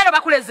 Kumba oli ano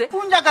bakuleze.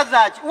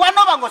 Kunjagazaaki.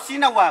 Wanoba ngo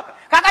sina waka.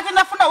 Kakati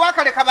nafuna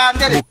waka leka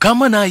bandere.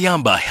 Mukama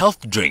nayamba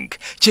health drink.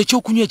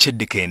 Kyekyokunywa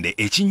ekyeddekende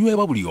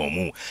ekinywebwa buli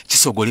omu.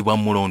 Kisogolebwa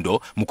mu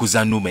mulondo,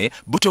 mukuzanume,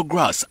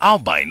 buttergrass,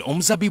 albine,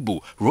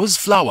 omuzabibu, rose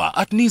flower,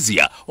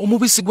 artemisia,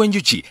 omubisi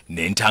gw'enjuki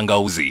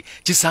n'entangawuzi.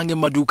 Kisange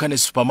mu maduuka ne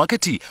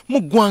supermarket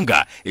mu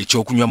ggwanga.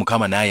 Ekyokunywa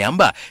Mukama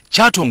nayamba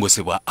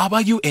kyatongosebwa aba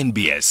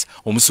UNBS.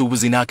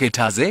 Omusuubuzi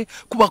n'akeetaaze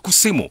kuba ku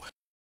ssimu.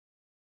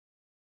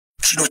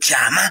 Kino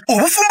kyama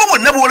obufumbo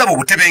bwonna bwolaba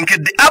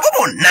obutebenkedde abo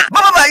bonna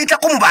baba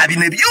bayitako mu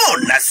baabine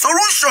byonna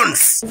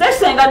solutions.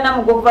 Zesenga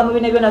namugo kuva mu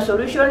bine byonna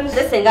solutions.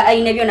 Zesenga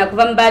ayine byonna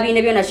kuva mu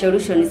baabine byonna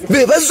solutions.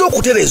 Be bazze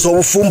okutereeza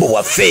obufumbo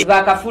bwaffe.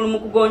 Bakafulu mu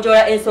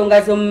kugonjoola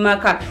ensonga z'omu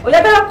maka.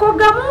 Oyagala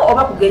kukogamu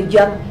oba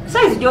kugejja.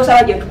 Saizi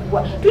gy'osaba gye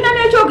tukugwa. Tulina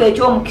n'ekyogo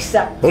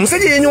eky'omukisa.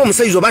 Omusajja yennywa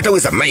omusaizi oba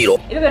ataweza mayiro.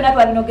 Ebyo byonna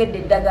twabinogedde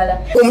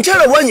eddagala.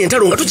 Omukyala bwanya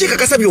entalo nga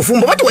tukyekakasa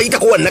byofumbo bati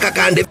wayitako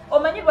wannakakande.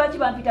 Omanyi lwaki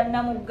bampita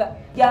Namugga?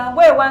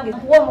 Jangu ewange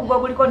kuwa omuggo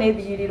guliko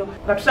n'ebiyiriro.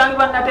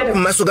 Batusangibwa Nateete.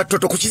 Mu maaso ga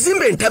Toto ku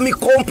kizimbe Entami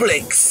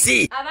Complex.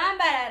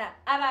 Abambalala,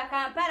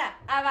 Abakampala,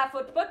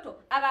 Abafotopoto,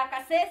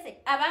 Abakasese,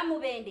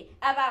 Abamubende,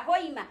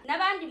 Abahoima,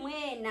 n'abandi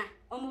mwena.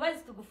 Omubazi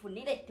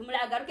tugufunire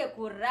tumulagaruke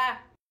kurra.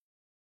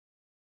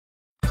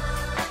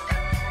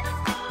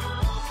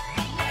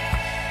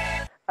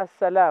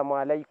 Assalamu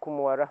alaikum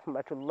wa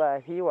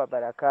rahmatullahi wa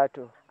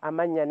barakatuh.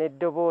 Amanya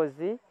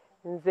n'eddoboozi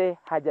nze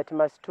Hajati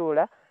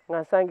Masitula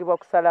nga nsangibwa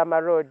ku Salama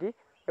Road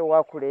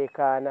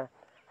ewakuleekaana.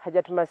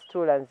 Hajati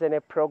Masitula nze ne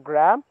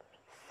program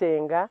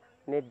Senga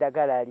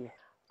n'eddagala lye.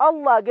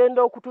 Allah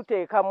agenda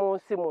okututeeka mu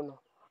nsi muno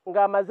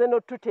ng'amaze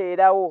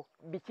n'otuteerawo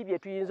biki bye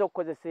tuyinza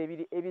okukozesa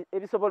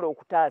ebisobola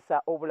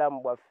okutaasa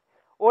obulamu bwaffe.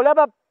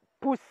 Olaba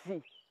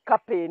pusi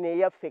kapeeni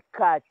eyaffe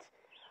kati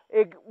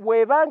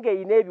bw'ebanga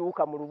eyina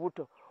ebiwuka mu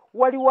lubuto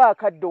waliwo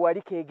akaddo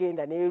wali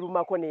kegenda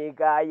n'erumako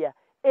n'egaaya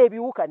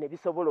ebiwuka ne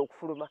bisobola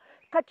okufuluma.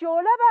 Kati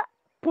olaba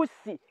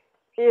pusi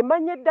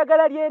emanya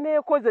eddagala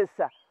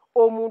ly'eneekozesa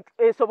omuntu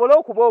esobole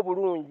okuba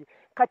obulungi.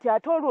 Kati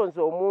ate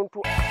olwonza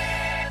omuntu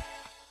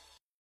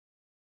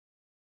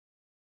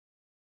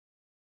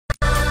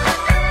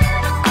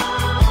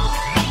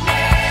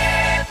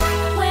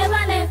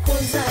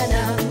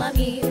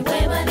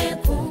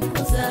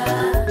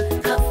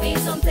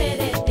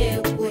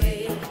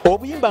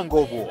obuyimba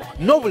ng'obwo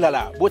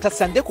n'obulala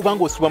bw'otasande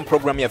kubanga osubwa mu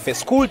programu yaffe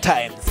School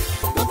Times.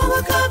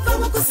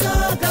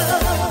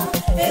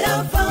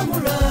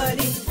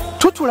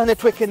 Tutula ne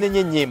twekenenya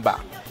ennyimba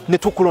ne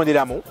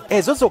tukulonderamu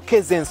ezo zokka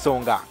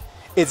ez'ensonga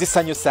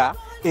ezisanyusa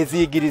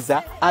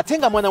eziyigiriza ate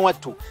nga mwana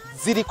wattu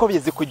ziriko bye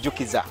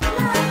zikujjukiza.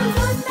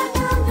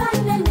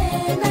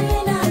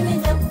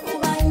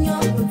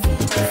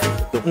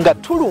 Nga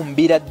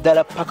tulumbira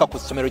ddala paka ku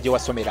ssomero gye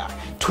wasomera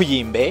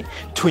tuyimbe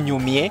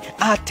tunyumye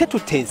ate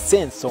tuteese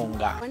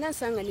ensonga.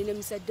 Wanasanga nile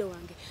muzadde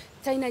wange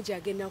talina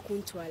gy'agenda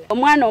kuntwala.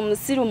 Omwana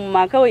omusiru mu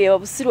maka we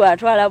obusiru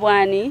atwala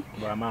bwani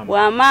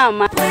bwa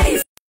maama.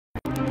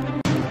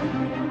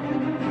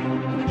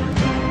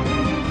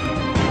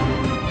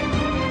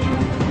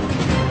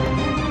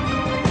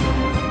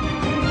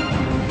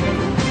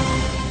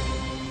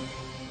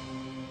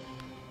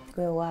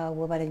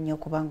 wabale nnyo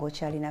kubanga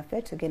okyali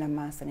naffe tugenda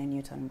maaso ne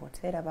Newton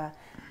Buteraba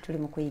tuli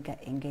mu kuyiga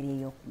engeri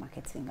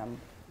ey'okumaketingamu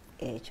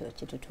ekyo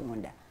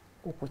kitutunda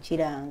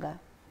okukiranga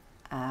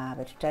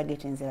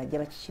betutagetinze bajja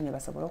bakikime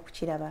basobola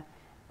okukiraba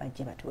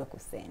bajje batuwe ku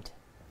ssente.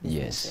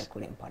 Yes.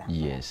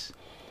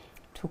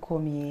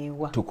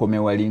 Tukomye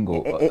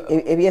walingo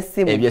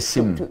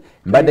ebyessimu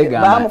mbadde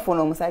gamba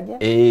bamufuna omusajja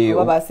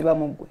oba basiba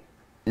muggwe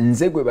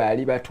nze gwe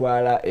baali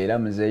batwala era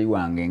muzeeyi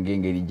wange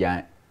ng'engeri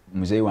gya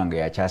muzeeyi wange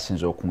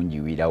yakyasinza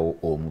okunjiwirawo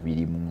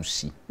omubiri mu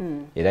nsi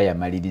era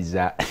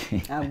yamaliriza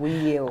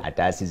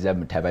ataasiza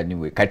mutabani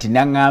we kati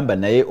naŋŋamba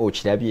naye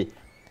okirabye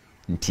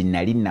nti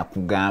nali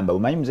nakugamba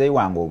bumanyi muzeeyi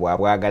wange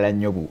obwabwagala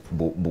nnyo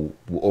bu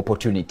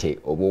opportunity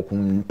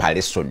obw'okumpa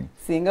lesson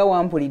singa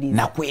wampuliriza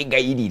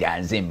nakwegayirira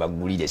nze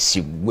mbagulire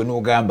essimu gwe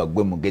n'ogamba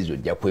gwe mugezi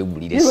ojja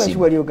kwegulira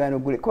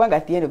essimu kubanga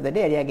at the end of the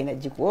day yali agenda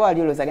gikuwa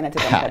wali olowooza agenda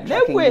teeka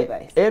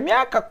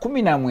emyaka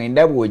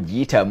 19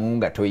 bw'ogiyitamu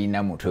nga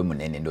toyina mutwe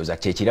munene ndowooza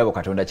kyekirabo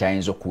Katonda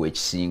kyayinza okuwa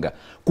ekisinga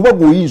kuba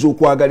gweoyinza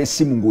okwagala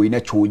essimu ng'olina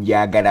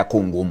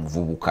ky'ogyagalako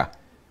ng'omuvubuka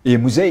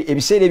muzeeyi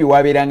ebiseera ebyo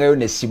wabeerangayo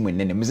n'essimu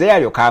ennene muzeeyi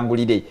alyoka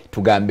angulire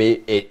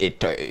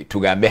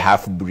tugambe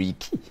half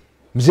brick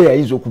muzeeyi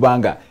ayinza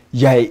okubanga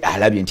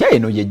alabye nti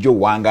eno yejjo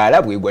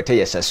wangaala bwegwa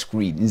teyasa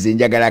screen nze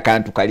njagala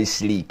kantu kali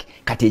slick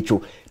kati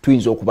ekyo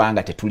tuyinza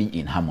okubanga tetuli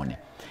in harmony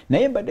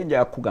naye mbadde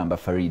njagala kugamba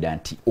Faridah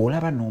nti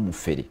olaba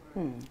n'omufere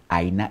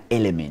ayina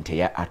element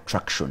eya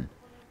attraction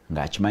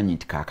ng'akimanyi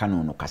nti kaakano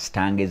ono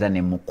kasitangeza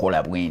ne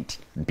mukola bwenti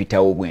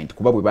mpitawo bwenti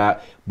kuba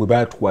bwe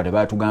batwala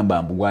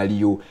batugamba mbu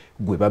waliyo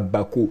gwe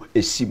babbako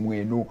essimu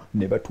eno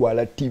ne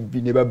batwala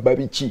TV ne babba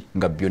biki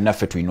nga byonna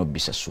ffe tulina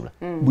obbisasula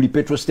buli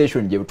petrol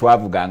station gye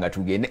twavuganga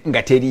tugende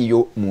nga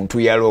teriiyo muntu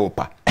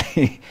yaloopa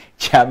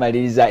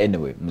kyamaliriza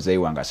anyway muzeeyi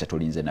wange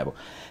asetolinze nabo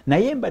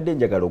naye mbadde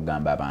njagala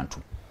okugamba abantu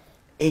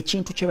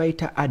ekintu kye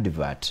bayita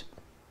advert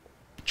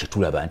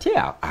kyetulaba nti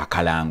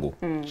akalango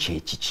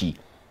kyekiki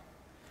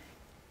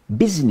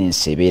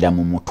business ebeera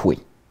mu mutwe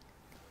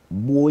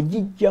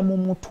bw'ogijja mu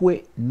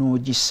mutwe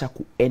n'ogissa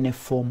ku any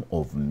form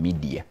of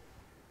media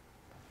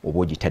oba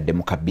ogitadde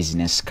mu ka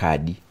business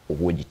card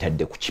oba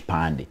ogitadde ku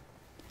kipande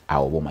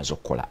awo oba omaze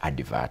okukola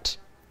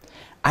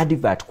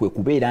advert kwe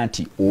kubeera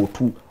nti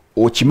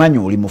okimanyi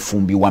oli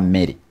mufumbi wa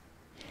mmere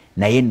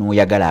naye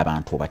n'oyagala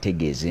abantu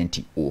obategeeze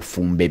nti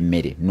ofumba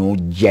emmere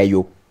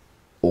n'ojjayo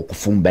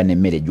okufumba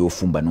n'emmere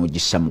gy'ofumba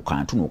n'ogissa mu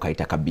kantu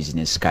n'okayita ka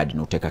business card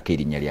n'oteekako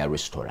erinnya lya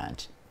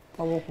restaurant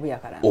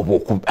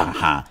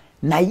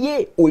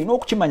naye olina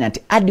okukimanya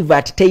nti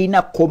advert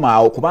teyina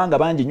kukomaawo kubanga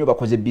bangi nnyo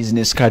bakoze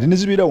business card ne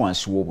zibeera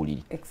wansi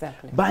w'obuliri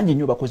bangi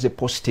nnyo bakoze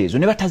posta ezo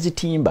ne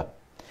batazitimba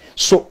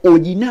so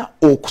olina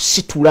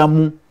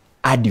okusitulamu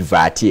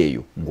advert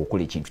eyo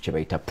ng'okola ekintu kye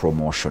bayita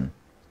promotion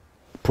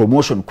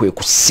kwe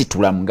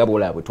kusitulamu nga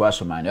bwolaba bwe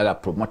twasoma yaga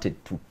promoted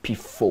to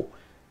P4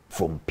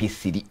 from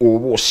P3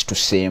 oba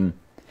osituseemu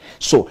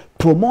so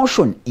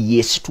promotion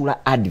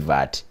yesitula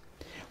advert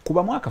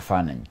kubamu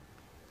akafaananyi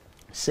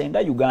senga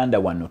Uganda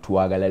wano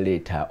tuwagala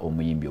leeta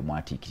omuyimbi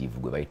omwatiikirivu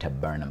gwe bayita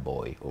Burna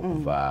Boy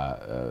okuva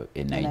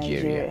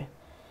Nigeria.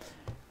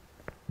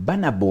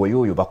 Burna Boy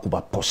oyo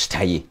bakuba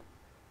posta ye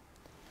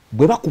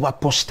bwe bakuba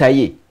posta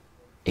ye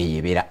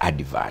eyebeera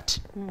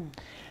advert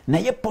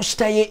naye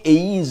posta ye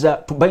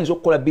eyinza bayinza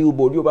okukola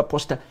billboard oba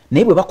posta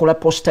naye bwe bakola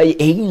posta ye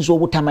eyinza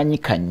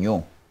obutamanyika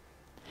nnyo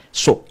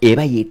so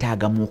eba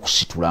yeetaagamu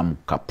okusitulamu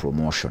ka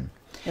promotion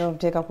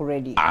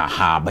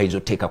bayinza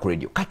oteeka ku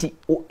radio kati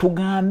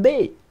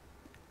tugambe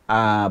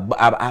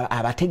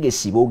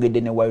abategesi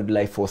boogedde ne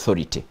Wildlife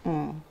Authority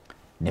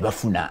ne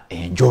bafuna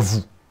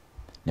enjovu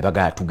ne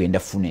bagala tugenda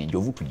funa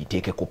enjovu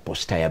tugiteekeko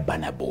posta ya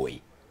Burna Boy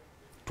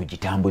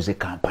tugitambuze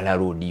Kampala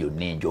road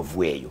yonna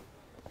enjovu eyo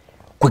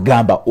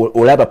kwegamba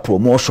olaba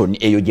promotion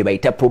eyo gye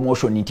bayita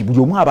promotion nti buli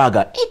omu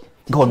abaaga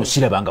nga wano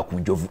sirabanga ku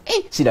njovu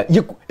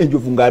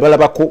enjovu nga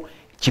balabako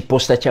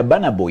kiposta kya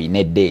Burna Boy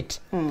ne date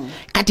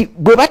kati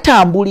bwe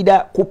batambulira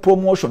ku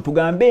promotion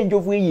tugambe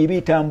enjovu eyo eba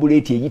etambula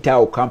eti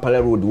eyitaawo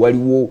Kampala road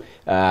waliwo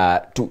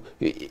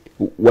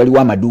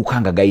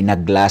amaduuka nga galina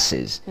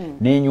glasses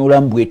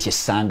n'enyoolamu bweti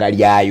essanga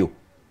lyayo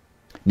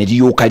ne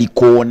liryoka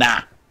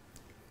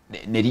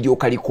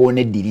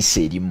likoona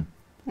eddirisa erimu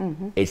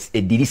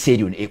eddirisa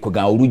eryo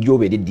kwegamba olujja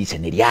obeera eddirisa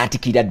ne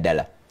lyatikira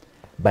ddala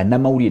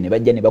bannamawulire ne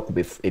bajja ne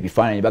bakuba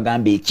ebifaananyi ne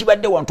bagamba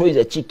ekibadde wantu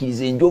oyinza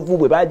kikkiriza enjovu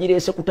bwe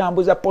bagireese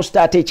kutambuza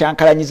posta ate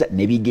ekyankalanyiza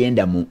ne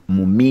bigenda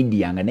mu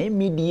media nga naye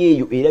media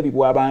eyo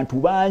erabibwa abantu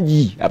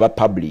bangi aba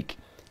public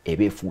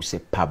eba efuuse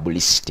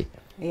publicity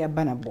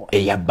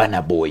eya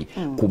Burna Boy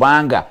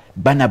kubanga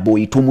Burna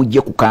Boy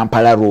tumugye ku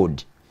Kampala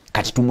road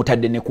kati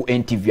tumutadde ne ku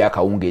NTV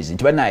akawungeezi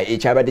nti bana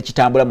ekyabadde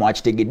kitambula mu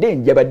akitegedde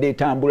njabadde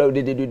etambula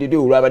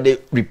olwabadde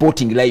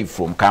reporting live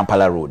from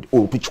Kampala road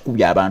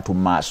tukikubya abantu mu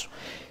maaso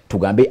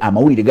tugambe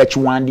amawulire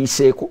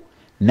gakiwandiiseeko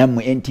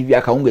nammwe NTV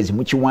akawungeezi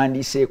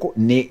mukiwandiiseeko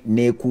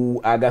ne ku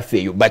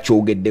agafeeyo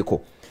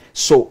bakyogeddeko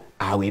so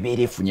awo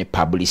ebeera efunye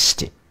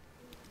publicity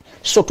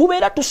so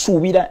tubeera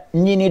tusuubira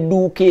nnyini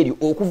edduuka eryo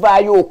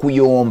okuvaayo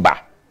okuyomba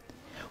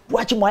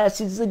lwaki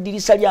mwayasizza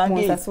eddirisa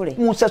lyange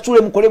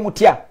munsasule mukole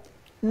mutya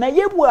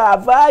naye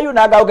bw'avaayo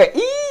n'agamba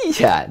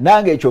iya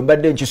nange ekyo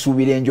mbadde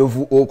nkisuubira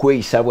enjovu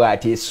okweyisa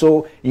bw'ati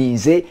so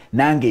nze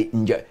nange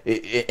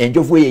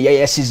enjovu eyo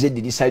yayasizza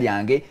eddirisa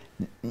lyange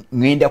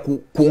ngenda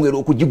kwongera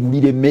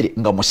okugigulira emmere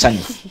nga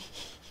musanyufu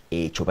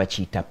ekyo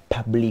bakiyita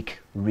public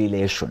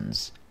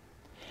relations.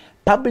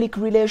 Public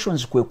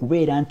relations kwe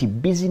kubeera nti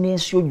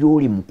bizinensi yo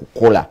gy'oli mu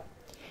kukola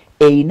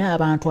erina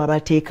abantu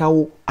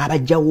abateekawo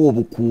abajjawo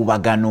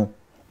obukuubagano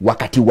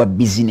wakati wa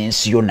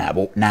bizinensi yo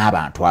nabo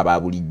n'abantu aba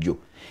bulijjo.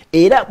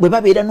 Era bwe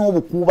babeera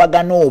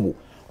n'obukuubagano obwo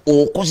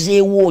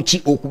okozeewo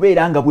ki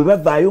okubeera nga bwe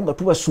bavaayo nga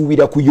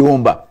tubasuubira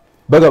kuyomba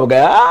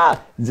bagabaga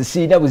nze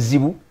sirina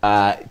buzibu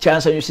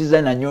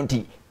kyansanyusiza nanyo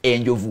nti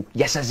enjovu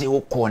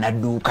yasazeewo koona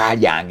dduuka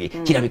lyange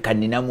kirabika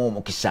nninamu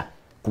omukisa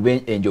kuba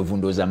enjovu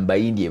ndooza mu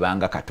bayindi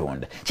ebanga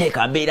Katonda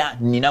kyeka mbeera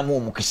nninamu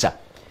omukisa.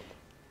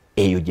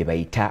 Eyo gye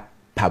bayita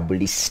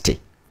publicity,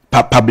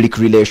 public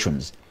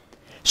relations.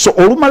 So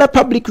olumala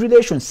public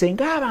relations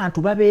senga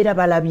abantu babeera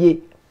balabye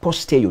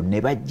post eyo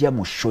ne bajja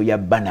mu show ya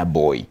Banner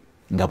Boy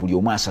nga buli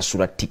omu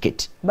asasula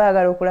ticket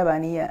baagala okulaba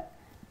ani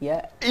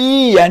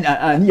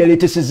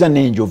yaleetesezza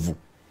n'enjovu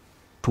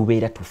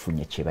tubeera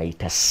tufunye kye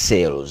bayita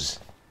sales.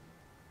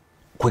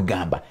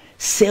 Kwegamba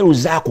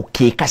sales ako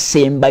ke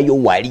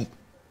kasembayo wali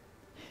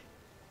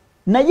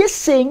naye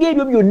senga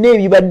ebyo byonna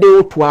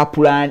ebibaddewo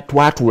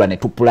twatuula ne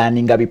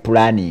tupulaninga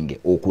bipulaninge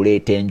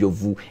okuleeta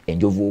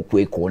enjovu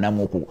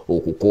okwekoonamu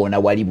okukoona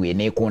wali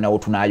bweneekoonawo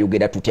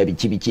tunaayogera tutya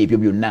biki ebyo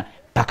byonna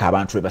paka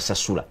abantu lwe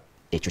basasula.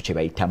 Ekyo kye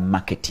bayita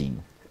marketing.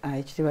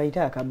 Ekyo kye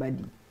bayita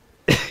akabadi.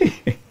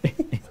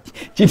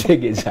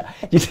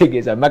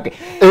 kitegeeza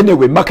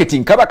anyway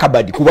marketing kaba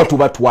kabadi kuba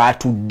tuba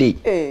twatudde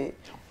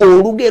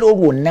olugero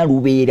lwonna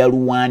lubeera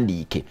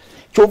luwandiike.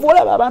 Kyova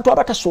olaba abantu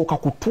abatasooka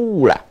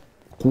kutuula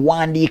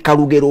kuwandiika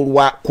lugero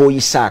lwa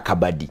koyisa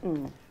akabadi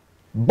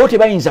bo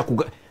tebayinza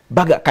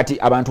baga kati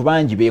abantu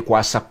bangi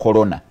beekwasa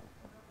corona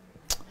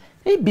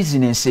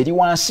bizinensi eri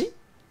wansi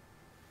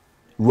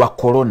lwa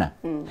corona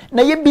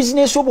naye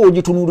bizinensi oba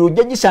ogitunuulira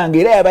ojja gisanga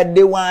era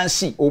yabadde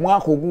wansi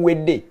omwaka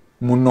oguwedde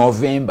mu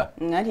November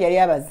nti yali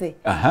abaze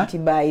nti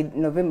by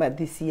November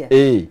this year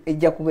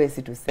ejja kuba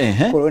esituse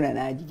corona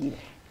n'agigira.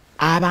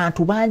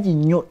 Abantu bangi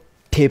nnyo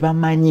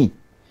tebamanyi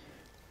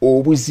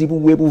obuzibu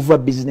bwe buva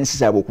bizinensi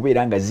zaabwe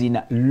okubeera nga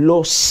zina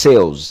low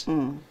sales.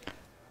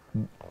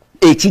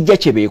 Ekijja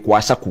kye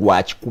beekwasa ku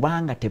lwaki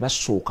kubanga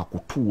tebasooka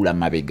kutuula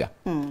mabega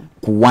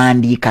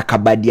kuwandiika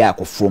kabadi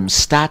ako from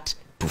start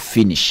to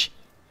finish.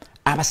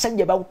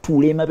 Abasajja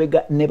batuula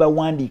emabega ne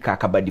bawandiika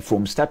akabadi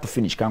from start to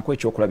finish. Kankuwa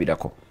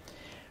ekyokulabirako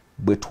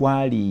bwe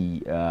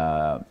twali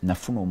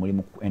nafuna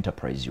omulimu ku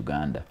Enterprise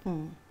Uganda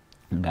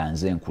nga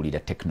nze nkulira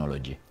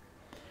technology.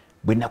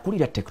 Bwe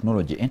nakulira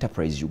technology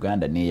Enterprise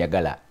Uganda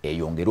neeyagala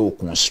eyongere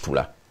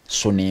okunsitula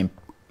so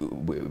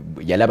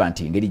yalaba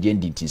nti engeri gye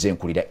ndi nti nze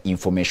nkulira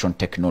information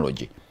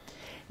technology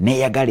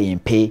neeyagala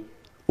empe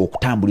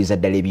okutambuliza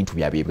ddala ebintu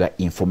byabwe bya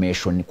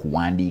information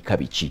kuwandiika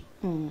biki.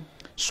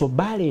 So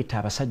baleeta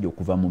abasajja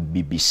okuva mu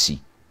BBC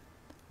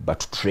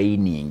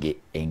batutraining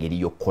engeri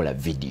y'okukola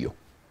video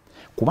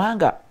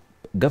kubanga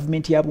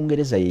gavumenti ya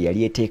Bungereza ye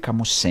yali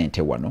eteekamu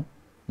ssente wano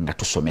nga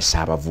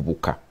tusomesa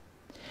abavubuka.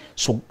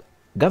 So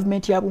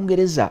gavumenti ya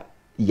Bungereza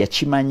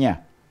yakimanya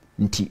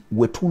nti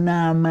we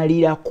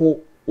tunaamalirako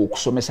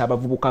okusomesa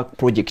abavubuka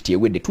project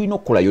ewedde tulina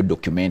okukolayo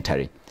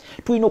documentary,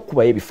 tulina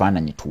okubayo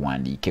ebifaananyi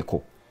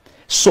tuwandiikeko.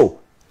 So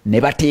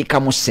ne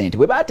bateekamu ssente.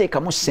 Bwe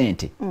baateekamu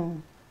ssente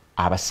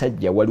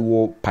abasajja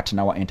waliwo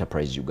partner wa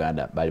Enterprise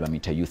Uganda bali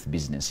bamuyita Youth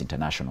Business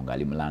International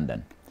ngali mu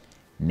London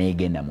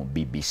negenda mu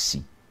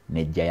BBC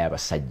nejjayo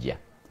abasajja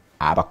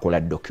abakola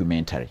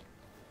documentary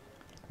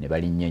ne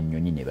balinnya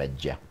ennyonyi ne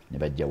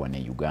bajja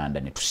wane Uganda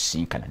ne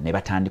tusinkana ne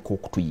batandika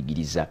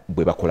okutuyigiriza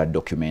bwe bakola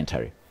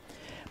documentary.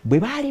 Bwe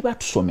baali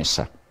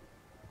batusomesa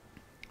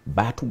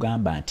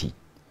baatugamba nti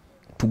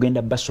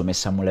tugenda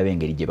basomesa mulabe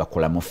engeri gye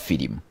bakolamu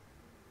firimu.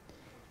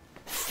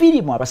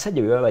 Firimu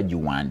abasajja bwe baba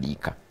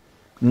bagiwandiika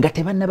nga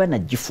tebannaba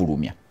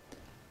nagifulumya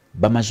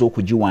bamaze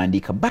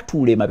okugiwandiika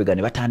batuula emabega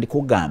ne batandika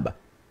okugamba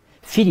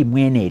firimu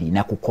eno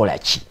erina kukola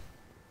ki.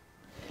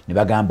 Ne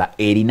bagamba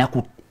erina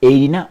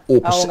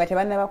nga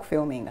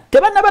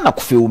tebannaba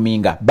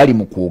nakufilminga bali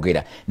mu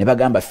kwogera. Ne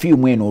bagamba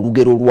firimu eno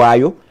olugero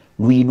lwayo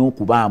lwina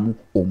okubaamu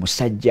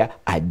omusajja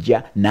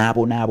ajja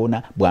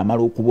n'abonaabona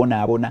bw'amala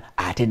okubonaabona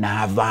ate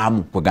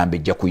n'avaamu kwegamba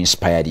ejja ku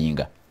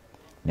inspiringa.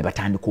 Ne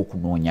batandika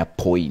okunoonya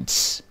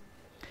points.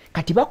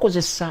 Kati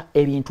bakozesa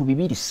ebintu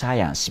bibiri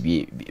science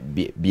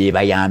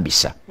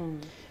byebayambisa.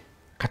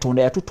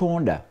 Katonda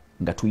yatutonda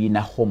nga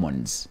tuyina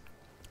hormones.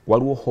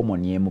 Waliwo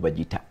hormone emu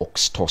bagiyita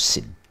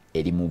oxytocin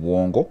eri mu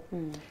bwongo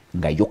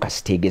nga yo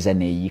kasiteegeza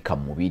neeyiika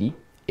mu mubiri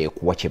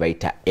ekuwa kye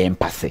bayita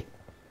empathy.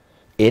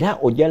 Era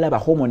ojalaba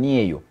hormone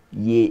eyo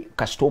ye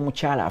kasita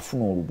omukyala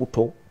afuna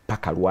olubuto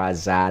paka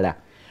lwazaala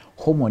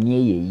hormone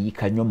eyo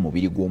eyiika nnyo mu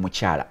mubiri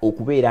gw'omukyala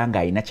okubeera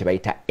ng'alina kye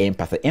bayita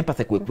empathy.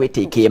 Empathy kwe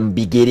kweteeka mu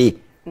bigere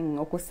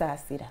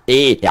okusaasira.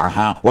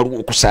 Waliwo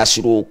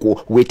okusaasira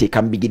okwo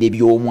weeteeka mu bigere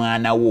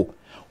by'omwana wo.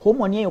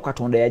 Hormone eyo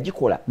Katonda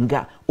yagikola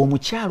nga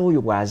omukyalo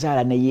oyo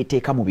bw'azaala ne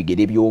yeeteeka mu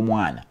bigere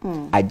by'omwana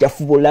ajja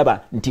fuba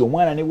olaba nti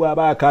omwana ne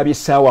bw'aba akaabye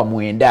essaawa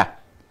 9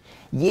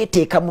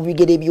 yeeteeka mu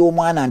bigere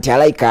by'omwana nti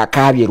alayika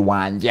akaabye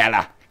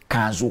lwanjala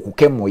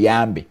kanzuukuke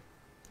muyambe.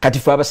 Kati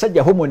fe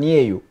abasajja hormone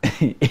eyo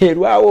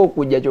erwawo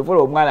okujja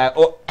kyovola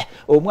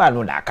omwana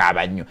ono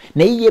akaaba nnyo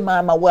naye ye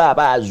maama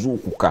waaba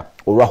azuukuka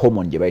olwa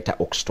hormone gye bayita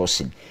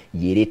oxytocin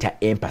yereeta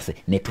empathy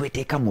ne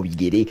tweteeka mu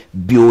bigere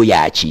by'oyo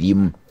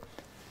akirimu.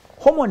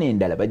 Hormone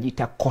endala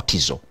bagiyita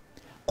cortisol.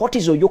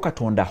 Cortisol yo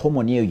Katonda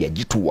hormone eyo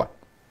yagituwa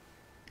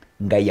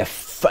nga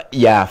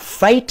ya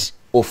fight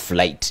or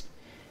flight.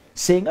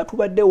 Senga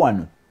tubadde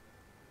wano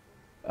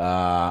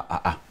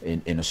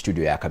eno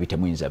studio yakabite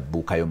muyinza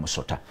buukayo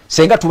musota.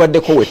 Senga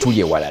tubaddeko we tuli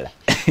ewalala.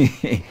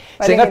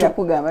 Senga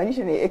tukugamba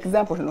nisho ne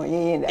example no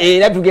yeyenda.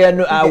 Era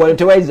tugera wano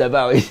tewaiza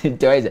bawe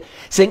tewaiza.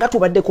 Senga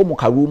tubaddeko mu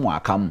karumu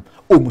akamu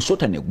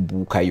omusota ne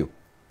buukayo.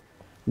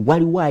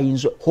 Waliwo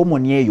ayinza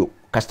hormone eyo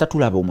kasita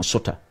tulaba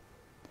omusota.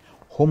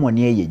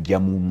 Hormone eyo ejja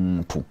mu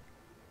muntu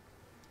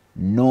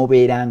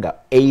nobeera nga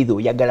either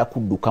oyagala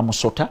kudduka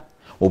musota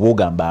oba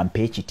ogamba mpa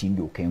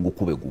ekitindi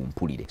okengukube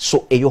gumpulire.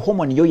 So eyo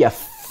hormone yo ya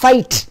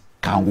fight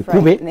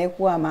kangukube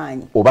nekuwa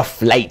amaanyi oba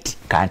flight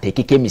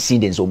kanteekeko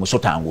emisinde nze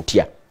omusota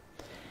angutya.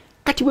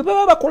 Kati bwe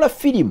baba bakola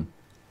firimu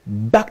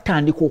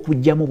batandika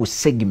okugyamu bu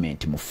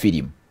segment mu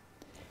firimu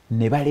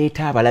ne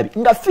baleeta abalabi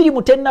nga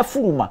firimu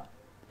tennafuluma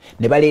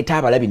ne baleeta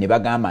abalabi ne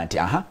bagamba nti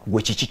aha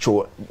gwe kiki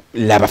kyo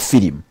laba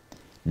firimu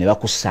ne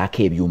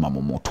bakussaako ebyuma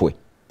mu mutwe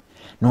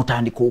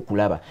n'otandika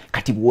okulaba.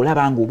 Kati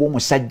bw'olaba nga oba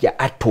omusajja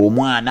atta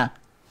omwana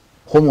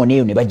hormone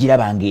eyo ne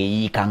bagiraba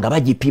ng'eyiika nga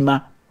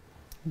bagipima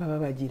baba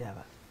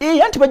bagiraba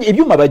anti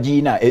ebyuma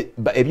bagiina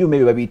ebyuma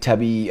ebyo babiyita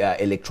bi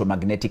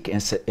electromagnetic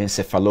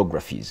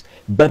encephalographies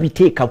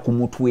babiteeka ku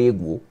mutwe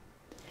gwo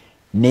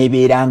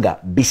nebeera nga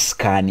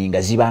bisikani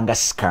nga zibanga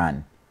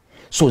scan.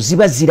 So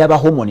ziba ziraba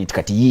hormone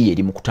kati yiye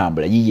eri mu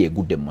kutambula yiye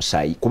egudde mu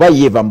musaayi kuba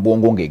yeva mu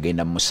bwongo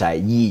ng'egenda mu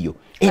musaayi yiyo.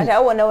 Kati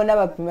awo wona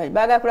bapima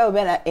baga kulaba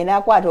bena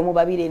enakwata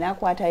omubabire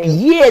enakwata yo.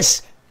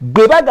 Yes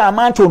gwe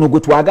bagamba nti ono gwe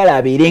twagala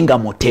abeere nga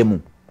mutemu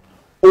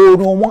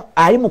ono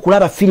ali mu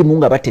kulaba firimu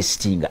nga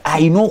batestinga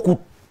ayina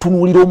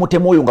okutunuulira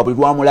omutemu oyo nga buli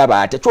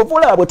lwamulaba ate kyova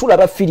olaba bwe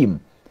tulaba firimu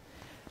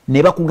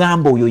ne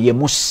bakugamba oyo ye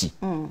mussi.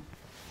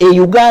 E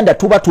Uganda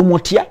tuba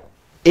tumutya,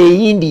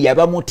 e India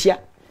bamutya,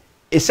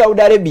 e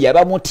Saudi Arabia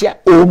bamutya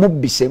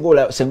omubbi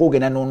senga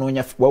ogenda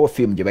n'onoonya wawo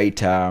firimu gye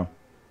bayita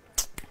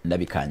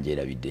ndabikanje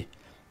erabidde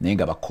naye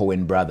nga ba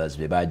Coen brothers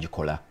be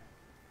bagikola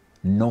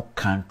No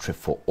Country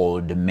for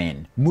Old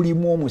Men.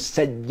 Mulimu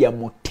omusajja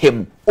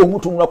mutemu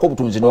omutunulako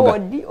obutunzi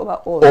noga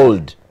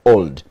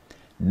old.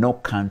 No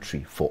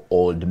Country for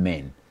Old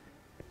Men.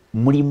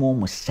 Mulimu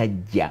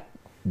omusajja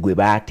gwe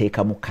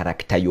baateeka mu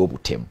karakita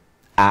y'obutemu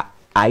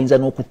ayinza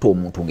n'okutta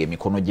omuntu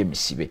ng'emikono gye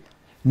misibe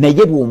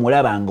naye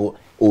bw'omulaba nga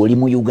oli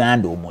mu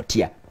Uganda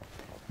omutya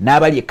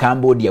n'abali e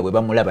Cambodia bwe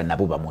bamulaba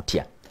nabo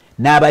bamutya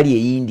n'abali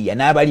e India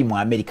n'abali mu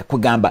America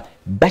kugamba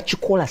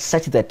bakikola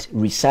such that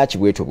research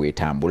bwetyo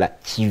bwetambula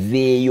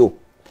kiveeyo.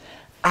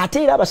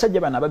 Ate era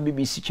abasajja bano aba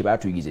BBC kye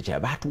baatuyigize kya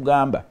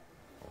batugamba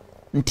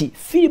nti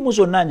firimu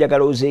zonna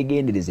njagala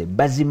ozeegendereze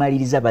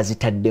bazimaliriza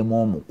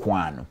bazitaddemu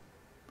omukwano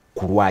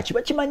ku lwaki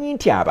bakimanyi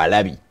nti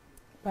abalabi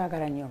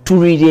baagala nnyo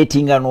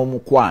tuliratinga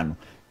n'omukwano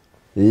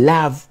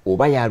love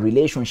oba ya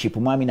relationship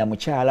mwami na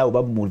mukyala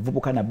oba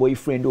muvubuka na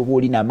boyfriend oba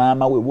oli na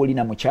maama we oba oli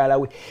na mukyala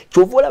we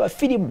kyova olaba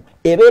firimu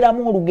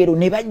ebeeramu olugero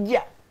ne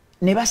bajja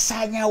ne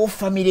basaanyaawo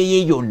famire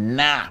ye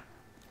yonna.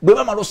 Bwe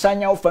bamala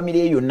osaanyaawo famire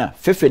ye yonna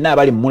ffe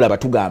n'abali mulaba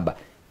tugamba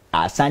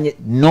asaanye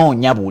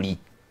noonya buli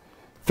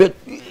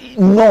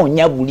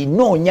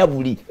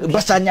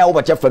basaanyaawo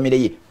batya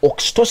famire ye.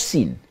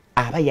 Oxytocin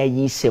aba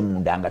yayiise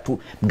munda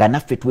nga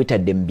naffe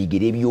twetadde mu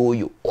bigere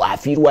by'oyo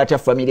afiirwa atya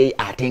famire ye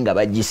ate nga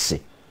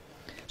bagisse.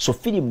 So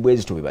firimu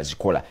bwezi to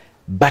bezikola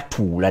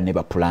batuula ne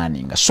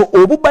bapulaninga. So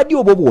obubadi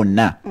obwo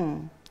bwonna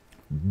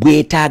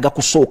bwetaaga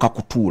kusooka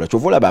kutuula.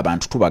 Kyova olaba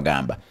abantu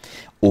tubagamba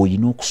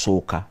oyina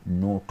okusooka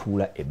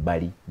n'otuula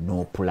ebbali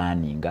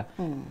n'opulaninga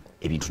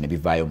ebintu ne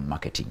bivaayo mu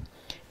marketing.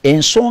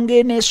 Ensonga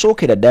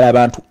eneesookera ddala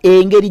abantu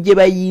engeri gye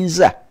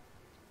bayinza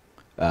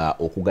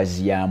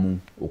okugaziyaamu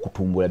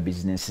okutumbula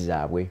bizinensi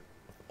zaabwe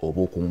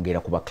oba okwongera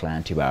ku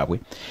baklayanti baabwe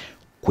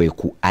kwe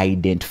ku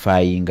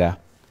identifyinga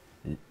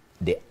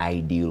the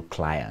ideal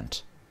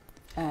client.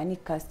 Ani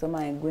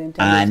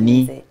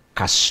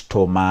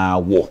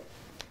customer wo.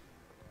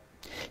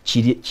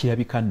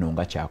 Kirabika nno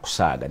nga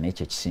kyakusaaga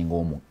n'ekyo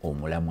ekisinga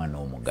omulamwa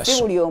n'omugaso.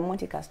 Si buli omu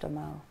nti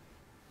customer wo.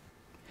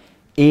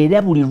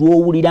 Era buli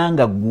lw'owulira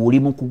nga gw'oli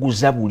mu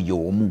kuguza buli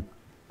omu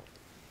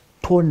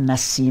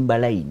tonnasimba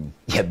layini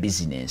ya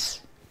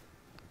bizinensi.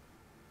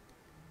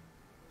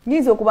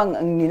 Nyiza okuba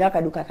nina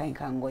akaduka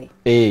kankangoye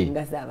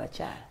nga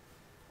z'abakyala.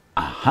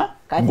 Aha.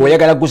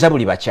 Ng'oyagala kuguza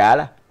buli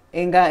bakyala?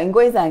 Nga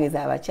engoye zange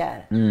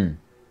z'abakyala.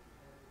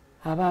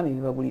 Abaami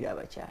bebagulira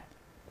abakyala.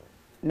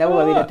 Nabo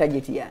babeera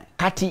tageti yange.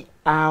 Kati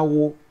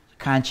awo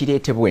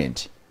kankireete bwe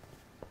nti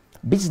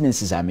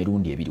bizinensi za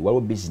mirundi ebiri.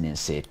 Waliwo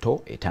bizinensi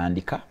eto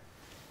etandika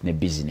ne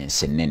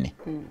bizinensi ennene.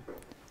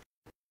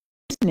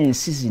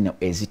 business zino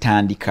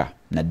ezitandika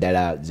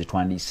naddala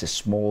zetwandise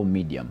small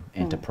medium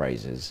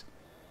enterprises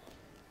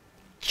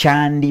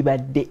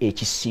kyandibadde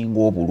ekisinga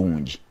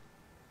obulungi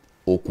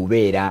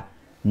okubeera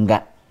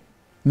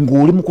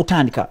ng'oli mu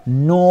kutandika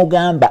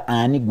n'ogamba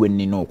ani gwe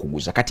nnina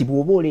okuguza. Kati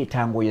bw'oba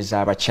oleeta ngoye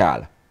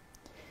z'abakyala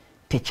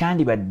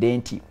tekyandibadde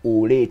nti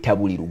oleeta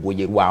buli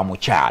lugoye lwa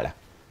mukyala.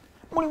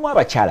 Mulimu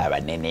abakyala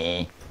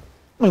abanene,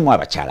 mulimu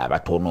abakyala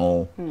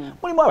abatono,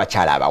 mulimu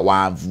abakyala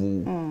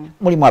abawanvu,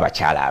 mulimu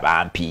abakyala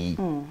abampi,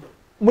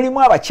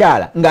 mulimu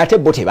abakyala ng'ate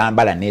bo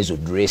tebambala n'ezo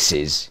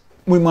dresses,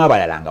 mulimu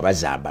abalala nga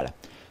bazambala.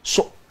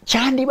 So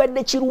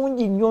kyandibadde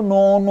kirungi nnyo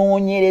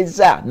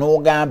n'onoonyereza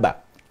n'ogamba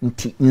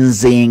nti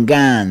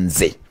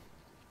nze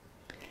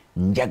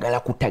njagala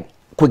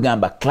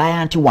kwegamba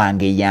client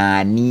wange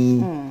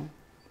yaani.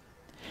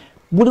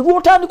 Buli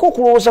lw'otandika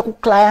okulowooza ku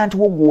client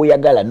wo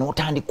gw'oyagala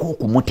n'otandika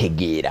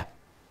okumutegeera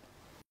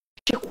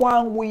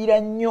kikwanguyira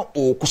nnyo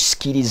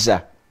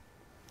okusikiriza.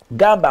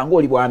 Gamba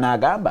ng'oli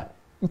bw'anaagamba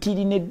nti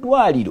lino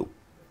eddwaliro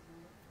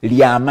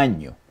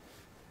ly'amannyo.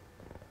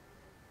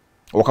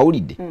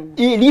 Okawulidde?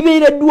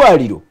 Libeera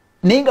eddwaliro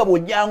naye nga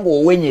bw'ojja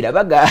ng'owenyera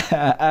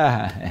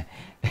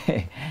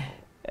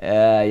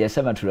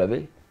yasama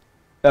tulabe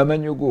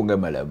amannyo go nga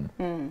malamu.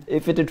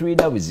 Effe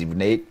tetulina buzibu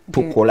naye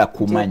tukola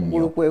ku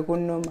mannyo.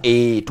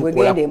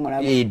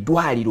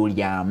 Eddwaliro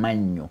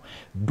ly'amannyo,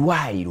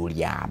 ddwaliro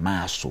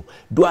ly'amaaso,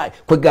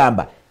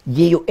 kwegamba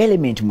yeeyo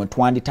element mwe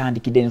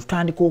twanditandikidde ne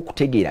tutandika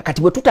okutegeera.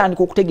 Kati bwe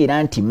tutandika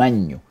okutegeera nti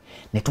mannyo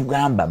ne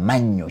tugamba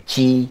mannyo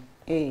ki?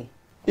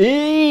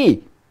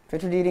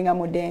 Fetudiringa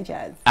mu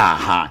dangers.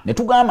 Ne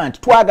tugamba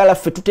nti twagala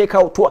ffe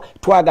tuteekawo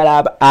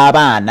twagala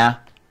abaana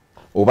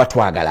oba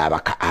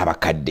twagala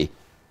abakadde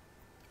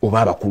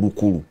oba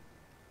abakulukulu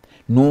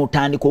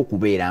n'otandika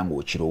okubeera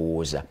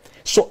ng'okirowooza.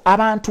 So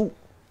abantu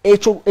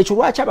ekyo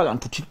lwaki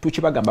abantu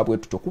tukibagamba bwe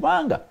tutyo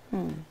kubanga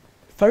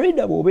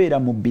Faridah bw'obeera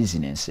mu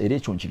business era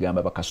ekyo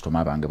nkigamba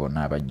bakasitoma bange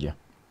bonna abajja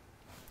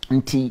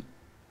nti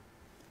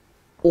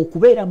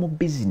okubeera mu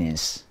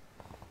business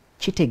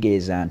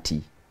kitegeeza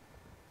nti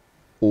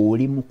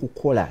oli mu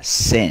kukola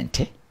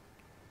ssente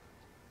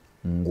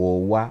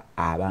ng'owa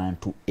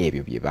abantu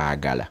ebyo bye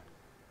baagala.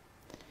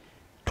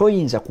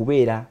 Toyinza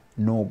kubeera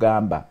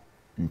n'ogamba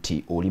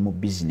nti oli mu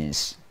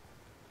business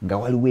nga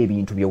waliwo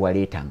ebintu bye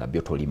waleeta nga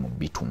byo toli mu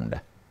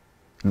bitunda,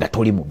 nga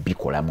toli mu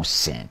bikolamu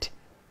ssente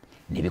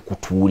ne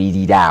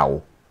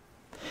bikutuuliriraawo.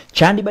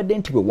 Kyandibadde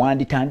nti bwe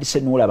wanditandise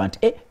n'olaba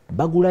nti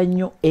bagula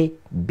nnyo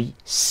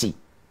ABC,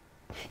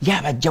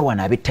 yabajja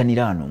wano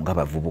abettanira wano nga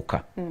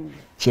bavubuka.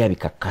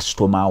 Kirabika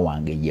kasitoma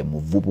wange ye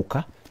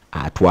muvubuka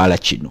atwala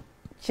kino.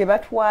 Kye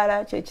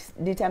batwala kye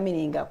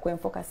determininga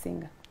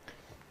kwenfokasinga.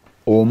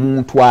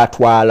 Omuntu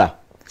atwala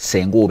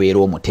senga obeera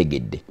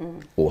omutegedde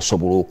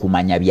osobola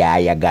okumanya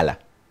by'ayagala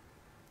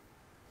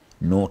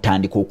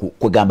n'otandika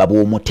kwegamba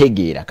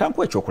bw'omutegeera.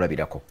 Kankuwa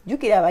ekyokulabirako.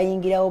 Jjukira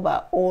abayingirawo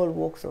ba all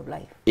walks of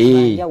life.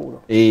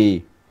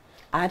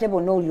 Ate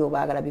bonna owulira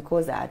obaagala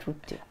because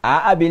atutte.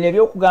 Bino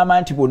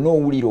ebyokugamba nti bonna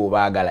owulira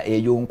obaagala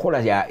eyo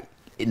nkola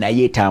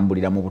naye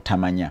etambulira mu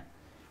butamanya.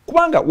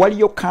 Kubanga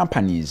waliyo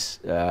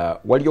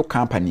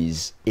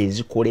companies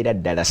ezikolera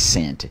ddala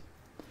ssente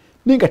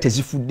naye nga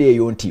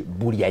tezifuddeeyo nti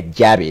buli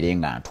ajja abeere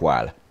nga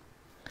ntwala.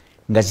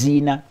 Nga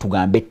ziina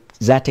tugambe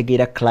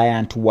zategeera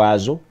client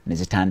waazo ne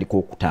zitandika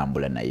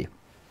okutambula naye.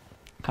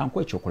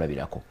 Kankuwa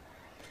ekyokulabirako.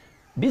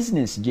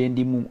 Business gye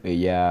ndimu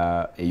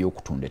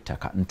ey'okutunda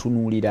ettaka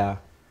ntunuulira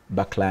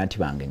baklayanti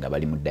bange nga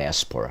bali mu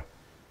diaspora.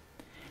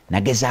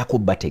 Nagezaako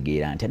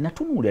bategeera nti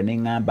natunuulira ne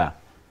ŋŋamba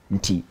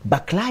nti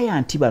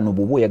baklayanti bano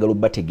bw'oba oyagala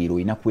obbategeera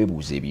olina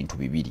kwebuuza ebintu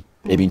bibiri,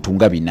 ebintu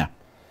nga bina.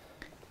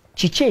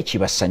 Kiki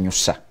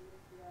ekibasanyusa?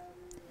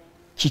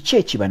 Kiki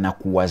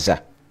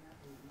ekibanakuwaza?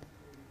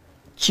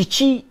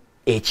 Kiki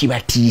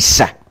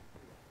ekibatiisa?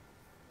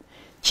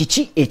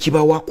 Kiki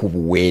ekibawa ku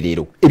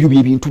buweerero? Ebyo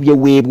bye bintu bye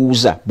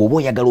weebuuza bw'oba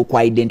oyagala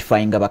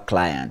okwidentifyinga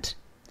baklayant.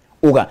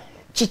 Oga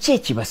kiki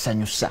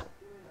ekibasanyusa?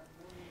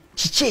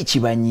 Kiki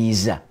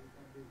ekibanyiiza?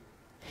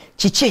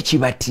 Kiki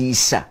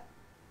ekibatiisa?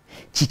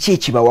 Kiki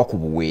ekibawa ku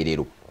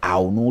buweerero?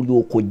 Awo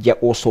n'olyoka ojja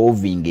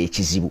osovinga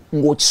ekizibu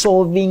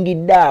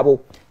ng'okisolvingidde abo.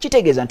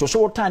 Kitegeeza nti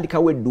osobola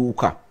otandikawo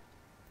edduuka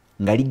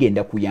nga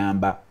ligenda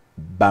kuyamba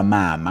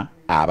bamaama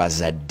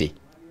abazadde.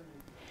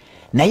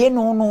 Naye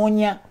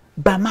n'onoonya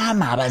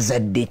bamaama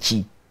abazadde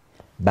ki?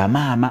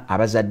 Bamaama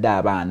abazadde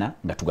abaana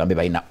nga tugambe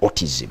balina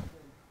autism.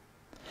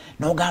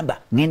 N'ogamba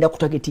ngenda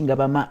kutagetinga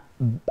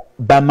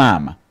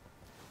bamaama.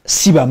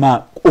 Si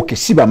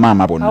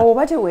bamaama bonna. Awo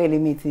oba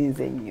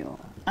teweerimitinze nnyo.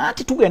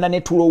 Ati tugenda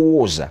ne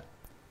tulowooza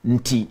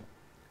nti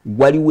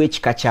waliwo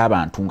ekika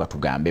ky'abantu nga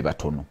tugambe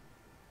batono.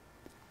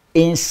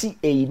 Ensi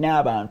erina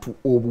abantu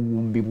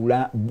obuwumbi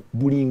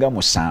bulinga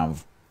 7.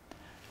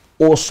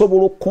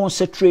 Osobola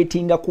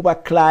okonsentratinga ku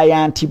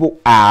baklayanti bo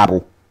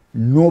abo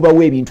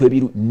n'obawa ebintu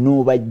ebiru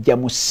n'obajja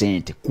mu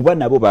ssente kuba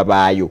nabo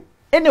babaayo.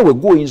 Enewe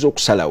gw'oyinza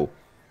okusalawo.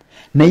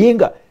 Naye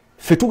nga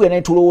ffe tugenda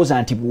ne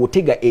tulowooza nti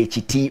bw'otega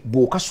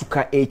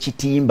bw'okasuka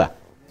ekitimba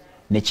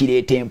ne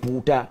kireeta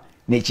empuuta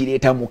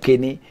nekireeta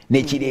mukene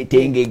nekireeta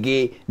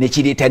engege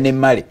nekireeta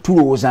nemmale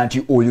tulowooza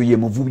nti oyo ye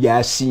muvubi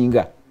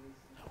asinga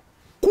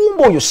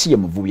kumba oyo si ye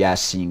muvubi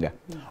asinga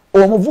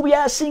omuvubi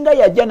asinga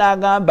yajja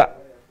n'agamba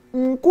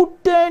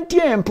nkutte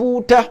ntya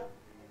empuuta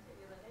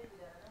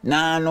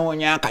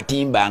n'anoonya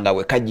akatimba nga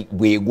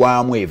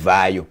bwegwamu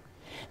evaayo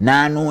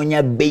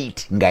n'anoonya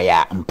bait nga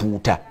ya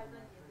mpuuta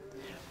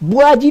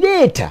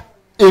bw'agireeta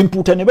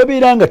empuuta ne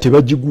babeera nga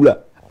tebagigula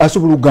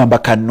asobola okugamba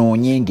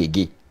kanoonye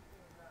engege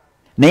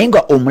naye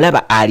nga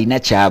omulaba alina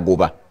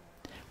kyagoba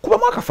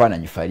kubamu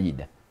akafaananyi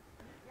Farida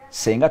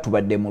senga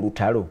tubadde mu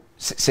lutalo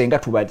senga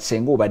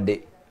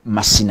obadde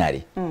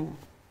masinale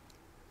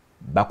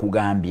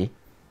bakugambye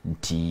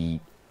nti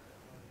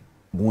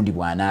gundi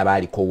bw'anaaba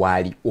aliko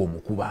waali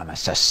omukuba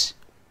amasasi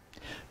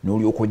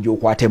n'olyoka ojja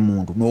okwata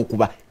emundu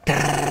n'okuba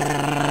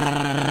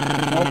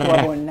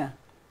bonna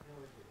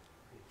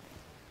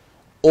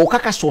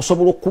okakasa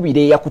osobola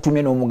okukubira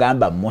eyakutumye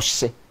n'omugamba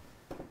mosse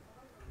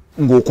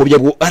ng'okobya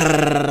bwo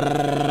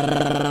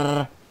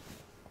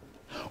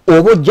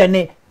oba ojja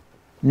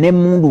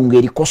n'emundu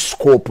ng'eriko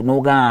scope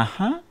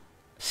n'ogamba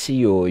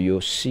si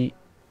yoyo si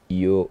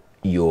yo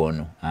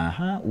yono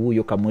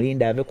wuuyo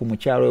kamulinda ave ku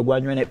mukyalo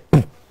egwanywe ne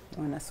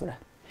onasula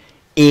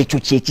ekyo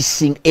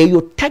kyekisinga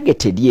eyo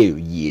targeted eyo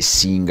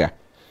yesinga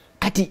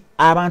kati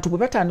abantu bwe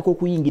batandika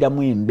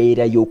okuyingiramu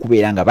embeera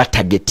y'okubeera nga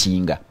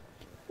batagetinga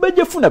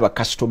bajjafuna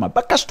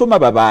bakasitoma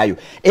babaayo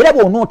era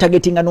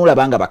bw'onootagetinga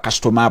n'olaba nga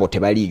bakasitoma abo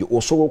tebaliiyo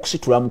osobola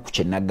okusitulamu ku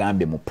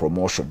kyenagambye mu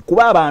promotion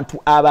kuba abantu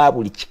aba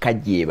buli kika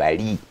gye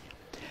bali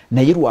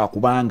naye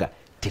lwakubanga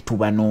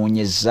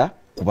tetubanoonyeza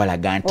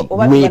kubalaga nti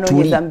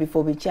wetuli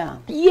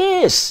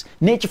yes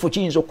n'ekifo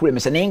kiyinza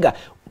okulemesa naye nga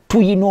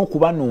tuyina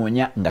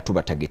okubanoonya nga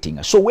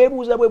tubatagetinga so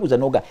weebuuza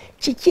noga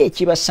kiki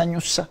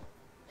ekibasanyusa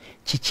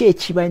kiki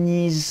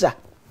ekibanyiiza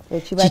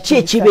kiki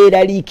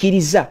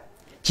ekibeeraliikiriza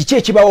kiki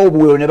ekibawa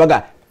obuweero ne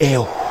baga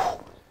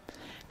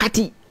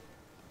kati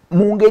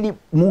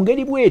mu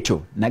ngeri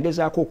bwetyo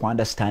nagezaako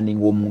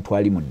okuunderstanding omuntu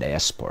ali mu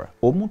diaspora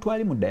omuntu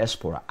ali mu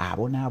diaspora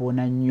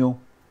abonaabona nnyo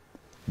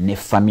ne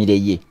famire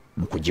ye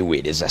mu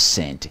kugiweereza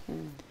ssente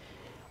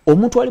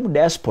omuntu ali mu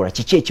diaspora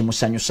kiki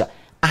ekimusanyusa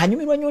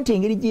anyumirwa nnyo nti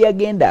engeri gye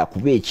yagenda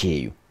akuba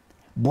ekyeyo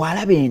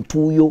bw'alaba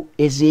entuuyo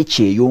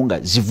ez'ekyeyo nga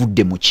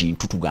zivudde mu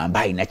kintu tugamba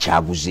alina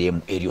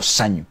kyaguzeemu eryo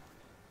ssanyu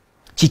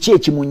kiki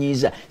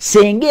ekimunyiiza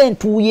senga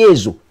entuuyo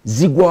ezo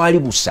zigwa wali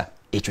busa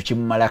ekyo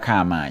kimumalako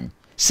amaanyi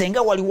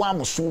senga waliwo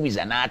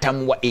amusuubiza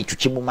n'atamuwa ekyo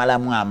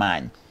kimumalamu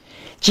amaanyi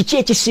kiki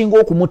ekisinga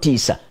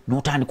okumutiisa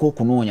n'otandika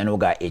okunoonya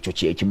n'oga ekyo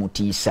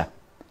kyekimutiisa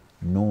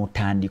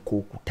n'otandika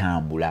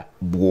okutambula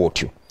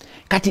bw'otyo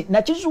kati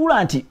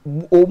nakizuula nti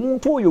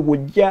omuntu oyo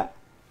bw'ojja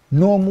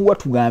n'omuwa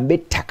tugambe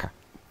ettaka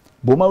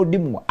bw'omala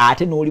oddimuwa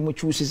ate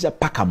n'olimukyusiza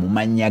paka mu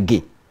mannya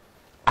ge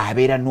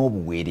abeera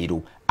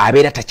n'obuweerero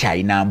abeera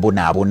takyalina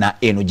mbonaabona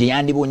eno gye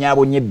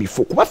yandibonyaabonye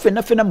bifo kuba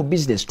ffenna mu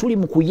bizinesi tuli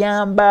mu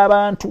kuyamba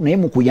abantu naye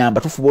mu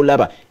kuyamba tufuba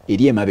olaba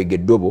eri emabega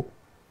eddobo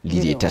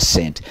lireeta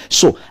ssente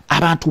so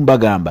abantu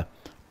mbagamba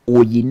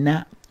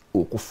oyina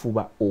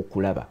okufuba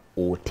okulaba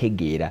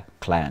otegeera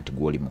client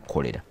gw'oli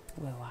mukukolera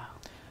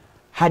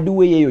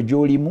hardware eyo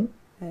gy'olimu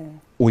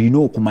oyina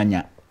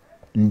okumanya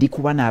ndi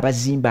kuba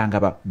n'abazimba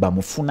nga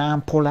bamufuna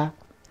mpola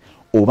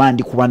oba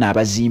ndi kuba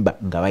n'abazimba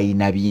nga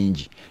balina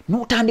bingi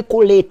n'otandika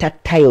oleeta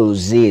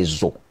tiles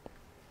ezo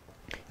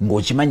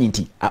ng'okimanyi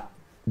nti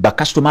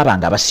bakasitoma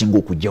bange abasinga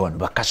okujja wano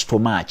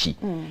bakasitoma ki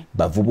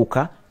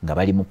bavubuka nga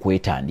bali mu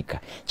kwetandika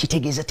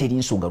kitegeeza teri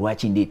nsonga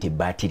lwaki ndeeta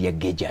ebbaati lya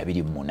geegi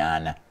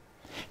 28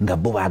 nga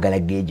bo baagala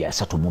geegi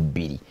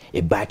 32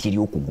 ebbaati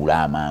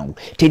ery'okugula amangu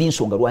teri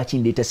nsonga lwaki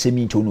ndeeta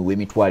seminti ono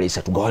ow'emitwalo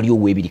 3 nga waliwo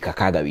ow'ebiri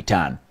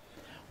 65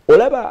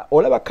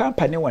 olaba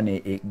kampani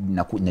wane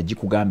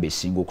nagikugamba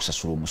esinga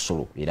okusasula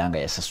omusolo era nga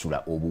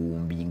yasasula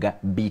obuwumbi nga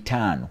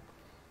 5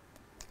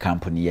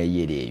 kampuni ya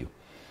yere eyo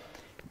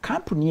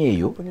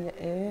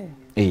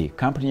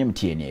kampuni ya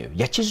MTN eyo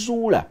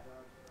yakizuula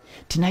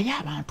tinaye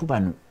abantu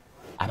bano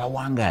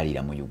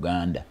abawangaalira mu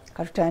Uganda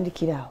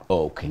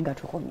katutandikirawo nga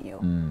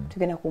tukomyewo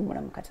tugenda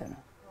kuwumula mu katono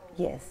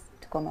yes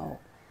tukomawo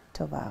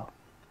tovaawo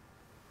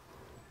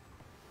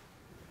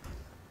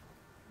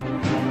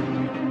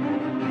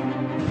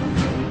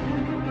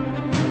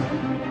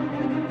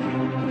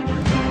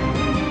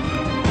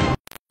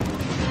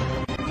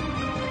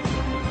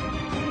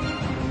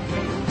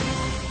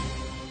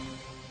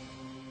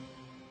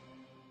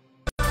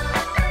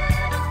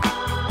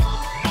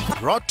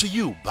Brought to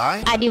you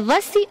by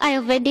Advert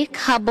Ayurvedic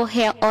Herbal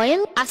Hair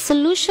Oil, a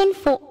solution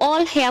for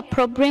all hair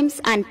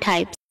problems and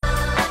types.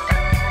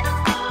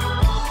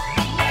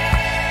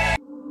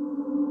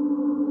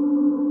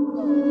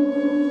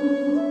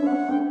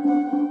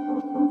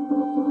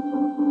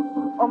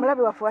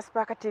 Omulabi waffe wa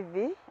Spark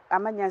TV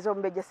amanya nze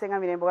Omubeja Ssenga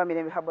Mirembe wa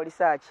Mirembe Herbal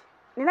Research.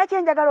 Nina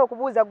kyenjagala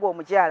okubuuza gwe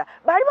omukyala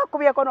baali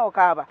bakubyeko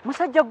n'okaaba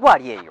musajja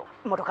gwali eyo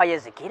motoka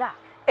yezikira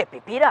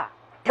epipira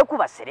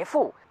tekuba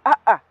serefu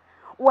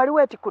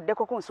waliwo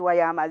etikuddeko ku nsuwa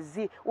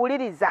y'amazzi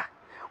wuliriza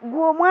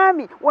gwe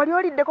omwami wali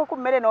oliddeko ku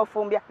mmere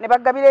n'ofumbya ne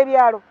baggabira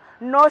ebyalo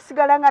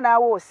n'osigala nga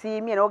naawe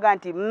osiimye n'oga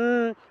nti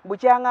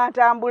bukyanga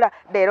ntambula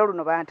leero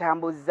luno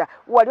bantambuzza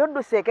wali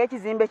odduseeko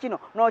ekizimbe kino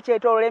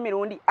n'okyetoolola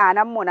emirundi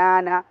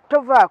 48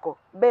 tovaako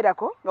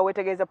beerako nga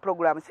weetegeeza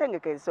pulogulaamu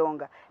Sengeka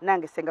Ensonga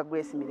nange Senga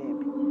Grace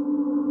Mirembe.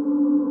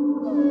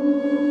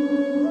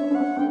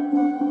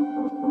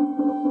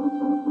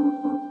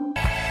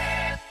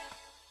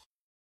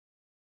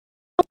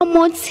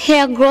 Promotes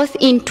hair growth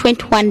in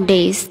 21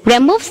 days,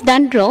 removes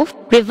dandruff,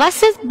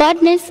 reverses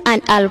baldness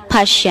and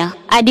alopecia.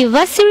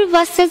 Adversary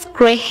reverses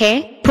gray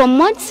hair,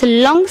 promotes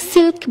long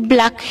silk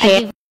black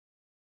hair.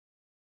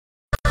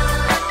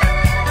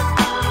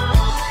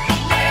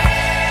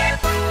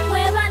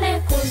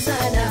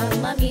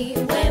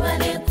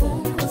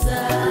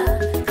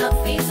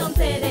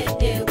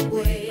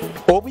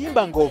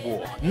 Obuyimba ng'obwo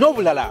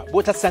n'obulala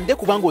bw'otasande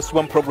kubanga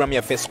osubwa mu programu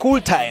yaffe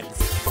School Times.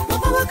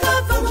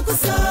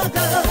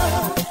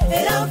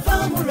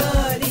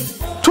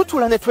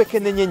 Tutula ne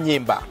twekenenya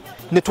ennyimba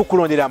ne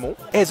tukulonderamu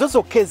ezo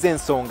zokka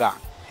ez'ensonga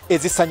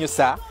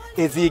ezisanyusa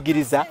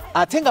eziyigiriza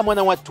ate nga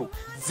mwana wattu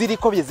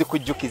ziriko bye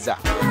zikujjukiza.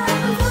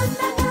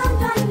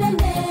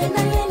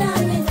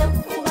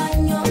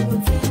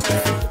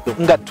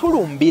 Nga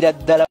tulumbira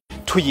ddala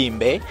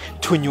tuyimbe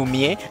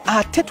tunyumye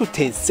ate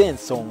tuteeze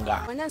ensonga.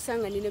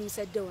 Wanasanga nine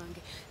musadde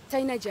wange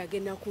talina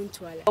gyagenda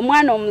kuntwala.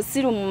 Omwana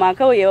omusiru mu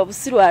maka we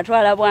obusiru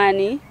atwala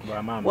bwani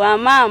bwa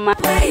maama.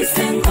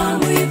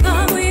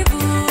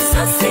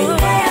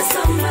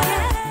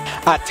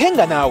 Ate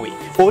nga naawe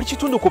oli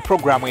kitundu ku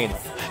programu eno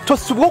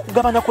tosubwa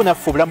okugabanako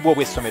naffe obulamu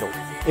bw'obw'essomero.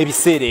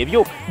 Ebiseera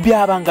ebyo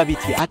byabanga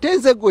bitya. Ate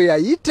nze gwe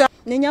yayita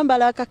ne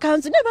nyambala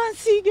akakanzu ne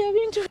bansiiga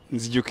ebintu.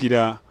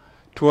 Nzijukira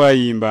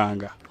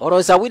twayimbanga.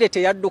 Oroza wire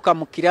teyadduka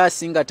mu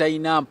kirasi nga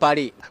talina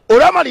mpale.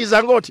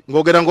 Olamaliza ngoti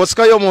ngogera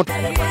ngosikayo omuntu.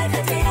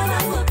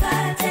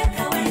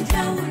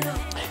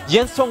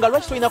 Yensonga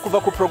lwaki tulina kuva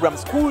ku program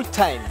School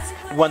Times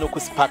wano ku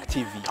Spark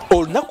TV.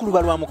 Olunaku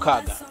luba lwa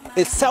mukaaga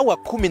essaawa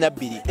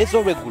 12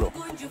 ez'olweggulo.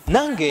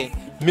 Nange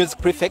Music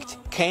Prefect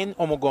Ken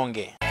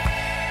Omugonge.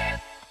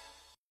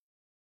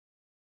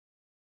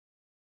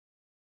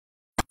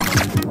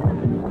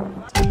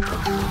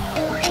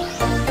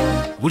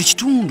 Buli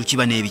kitundu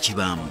kiba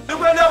n'ebikibaamu.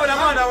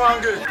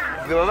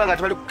 Baba nga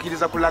tubali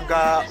kukkiriza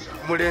kulaga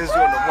mulenzi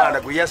ono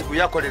mwana gwe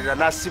yakolerera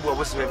n'asibwa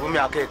obusibe bu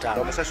myaka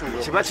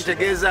 5. Kiba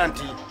kitegeeza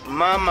nti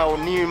maama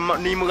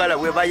ni mugala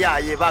we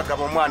bayaye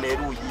bagaba omwana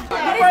eruuyi.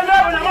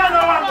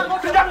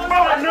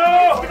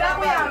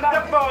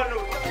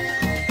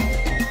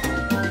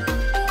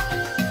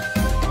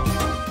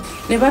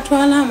 Ne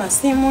batwala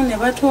amasimu ne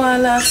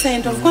batwala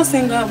sente of course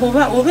nga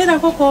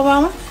obeerako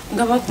kobawa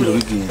nga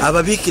bakule.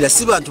 Ababiikira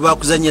si bantu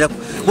bakuzanyirako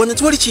bona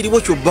tewali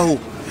kiriwo kyobbawo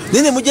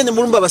nene mujja ne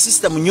mulumba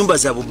abasisita mu nnyumba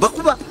zaabwe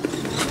bakuba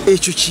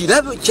ekyo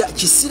kirabo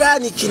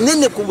kisiraani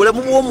kinene ku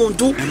bulamu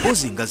bw'omuntu.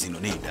 Emboozi nga zino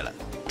n'endala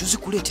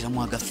tuzikuleetera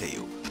mu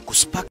agafeeyo ku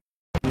Spark.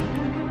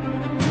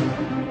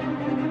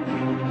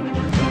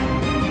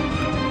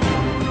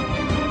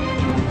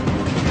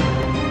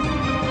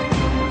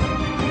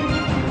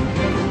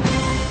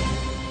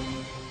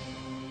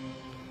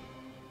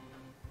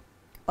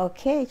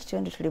 Okay,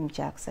 kitundu tuli mu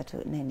kyakusatu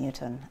ne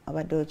Newton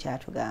obadde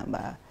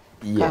okyatugamba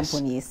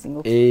kampuni yesinga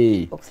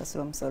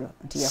okusasula omusolo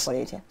nti yakola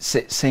etya.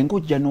 Senga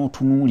ojja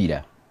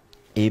n'otunuulira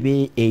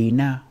ebe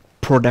eyina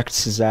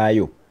products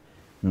zaayo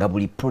nga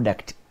buli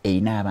product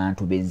eyina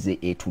abantu bezze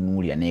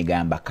etunuulira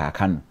n'egamba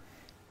kaakano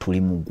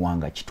tuli mu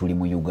ggwanga ki tuli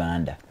mu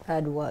Uganda.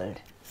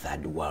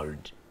 Third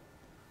world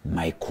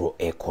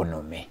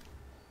microeconomy.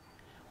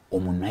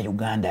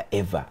 Omunnayuganda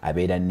eva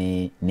abeera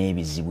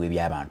n'ebizibu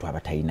eby'abantu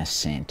abatalina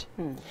ssente.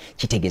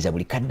 Kitegeeza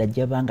buli kadde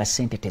ajja banga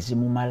ssente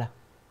tezimumala.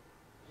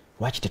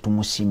 Lwaki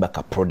tetumusimba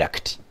ka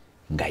product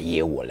nga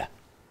yeewola?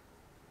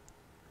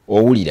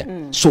 Owulira?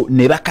 So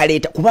ne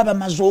bakaleeta kuba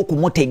bamaze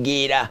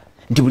okumutegeera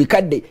nti buli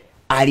kadde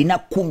alina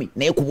 10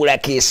 naye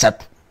kubulako 3.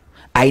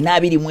 Alina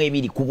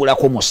 22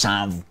 kubulako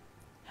 7.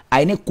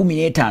 Alina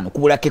 15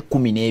 kubulako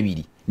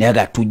 12 naye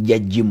aga tujja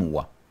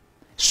jimuwa.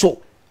 So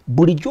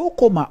buli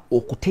gyokoma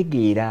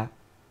okutegeera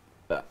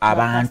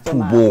abantu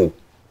bo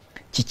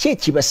kiki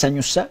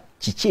ekibasanyusa,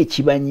 kiki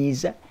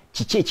ekibanyiiza,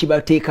 kiki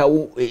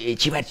ekibateekawo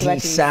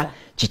ekibatiisa,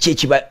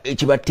 kiki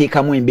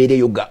ekibateekamu embeera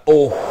eyo ga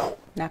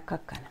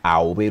nakakkana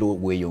awo obeera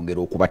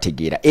weyongera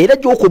okubategeera era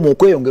gyokoma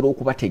okweyongera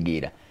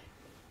okubategeera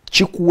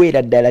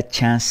kikuweera ddala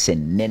chance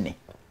ennene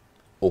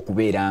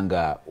okubeera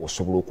nga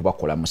osobola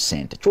okubakolamu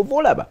ssente. Kyova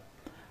olaba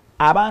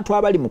abantu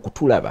abali mu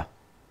kutulaba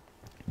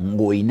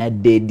ng'olina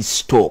dead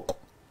stock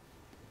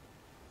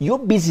yo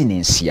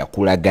business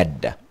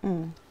yakulagadda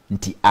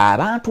nti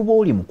abantu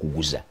boli mu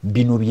kuguza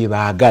bino bye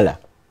baagala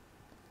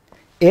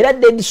era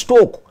dead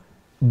stock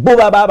bo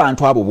baba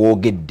abantu abo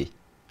boogedde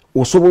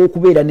osobola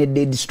okubeera ne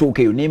dead stock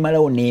eyo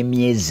nemalawo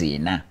n'emyezi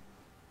 4.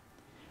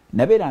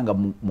 Nabeeranga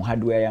mu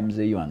hardware ya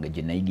muzeeyi wange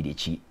gye nayigira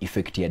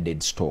effect ya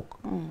dead stock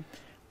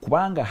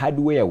kubanga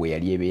hardware we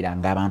yali ebeera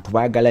ng'abantu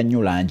baagala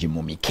nnyo langi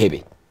mu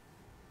mikebe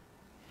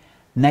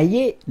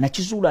naye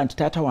nakizuula nti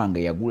taata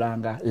wange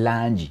yagulanga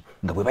langi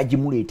nga bwe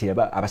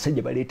bagimuleetera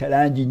abasajja baleeta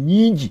langi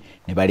nnyingi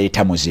ne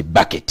baleeta mu zi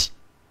bucket.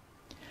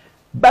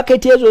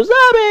 bucket ezo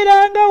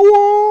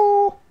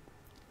zabeerangawo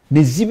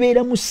ne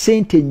zibeera mu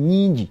ssente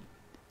nnyingi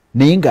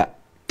naye nga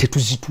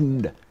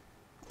tetuzitunda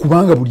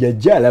kubanga buli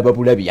ajja alaba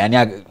bulabi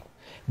yani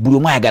buli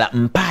omu ayagala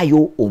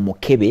mpaayo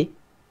omukebe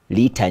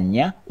liita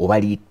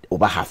 4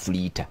 oba half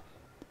liita.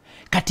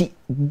 Kati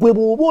gwe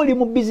bw'oba oli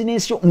mu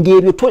bizinensi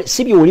ng'ebyo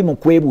si by'oli mu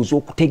kwebuuza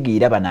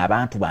okutegeera bano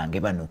abantu bange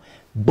bano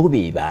bo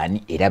be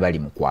baani era bali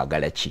mu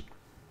kwagala ki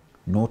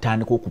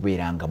n'otandika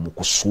okubeeranga mu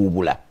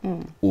kusuubula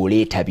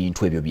oleeta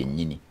bintu ebyo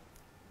byennyini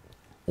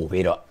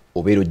obeera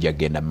ojja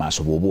kgenda mu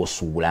maaso bw'oba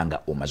osuubula nga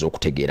omaze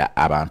okutegeera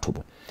abantu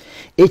bo.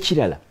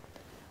 Ekirala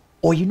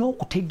olina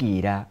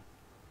okutegeera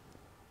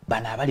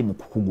bano abali mu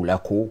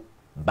kukugulako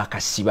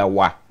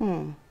bakasibawa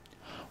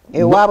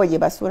ewaabwe gye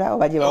basula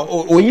oba gye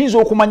oyinza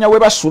okumanya we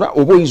basula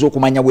oba oyinza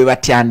okumanya we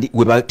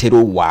batera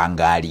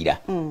owangaalira.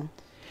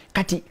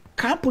 Kati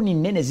kampuni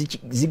nnene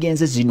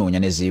zigenze zinoonya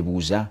ne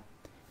zeebuuza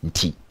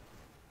nti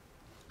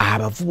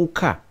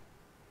abavubuka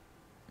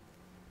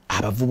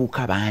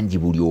bangi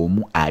buli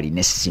omu alina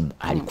essimu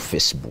ali ku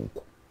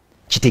Facebook,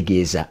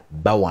 kitegeeza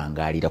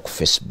bawangaalira ku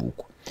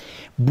Facebook.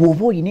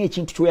 Bw'oba olina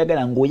ekintu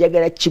ky'oyagala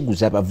ng'oyagala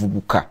kiguza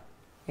abavubuka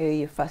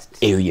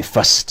eyo ye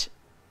first.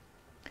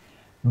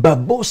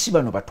 Baboosi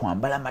bano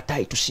batwambala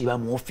matayi tusiba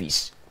mu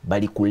office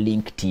bali ku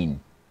LinkedIn.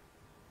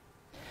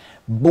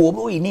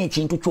 Bw'oba olina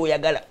ekintu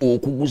ky'oyagala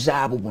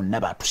okuguza abo bonna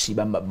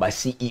batusiba ba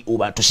CEO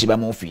batusiba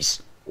mu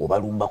office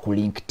obalumba ku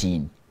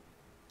LinkedIn.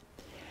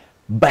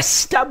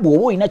 Basita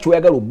bw'oba olina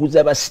ky'oyagala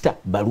okuguza basita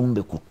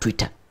balumbe ku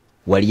Twitter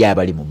wali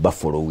abali mu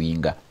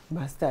bafollowinga.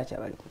 Basita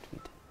kyabali ku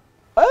Twitter.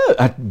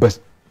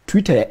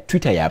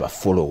 Twitter yaba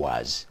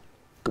followers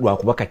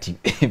lwakuba kati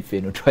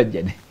feno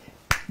twajja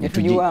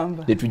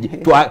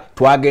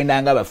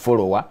twagenda nga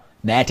bafollower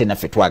naye ate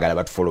naffe twagala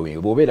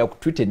batufollowing. Bw'obeera ku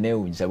Twitter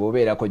neewunyisa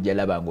bw'obeerako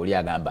jjalaba ng'oli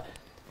agamba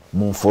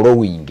mu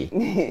following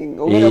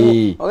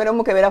ogenda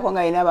omukeberako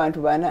ng'alina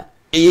abantu 4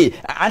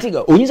 anti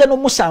oyinza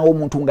n'omusanga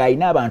omuntu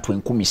ng'alina abantu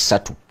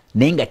 13,000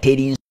 naye nga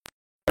teri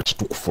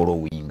kitu ku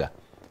followinga.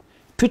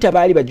 Twitter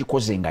baali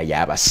bagikoze nga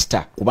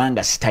yabasita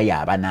kubanga sita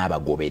yaba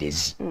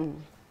n'abagoberezi.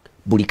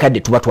 Buli kadde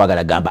tuba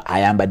twagala gamba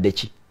ayambadde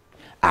ki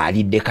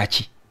alidde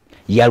kaki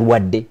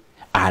yalwadde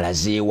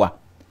alazeewa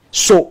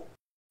so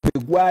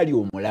gwali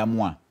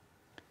omulamwa.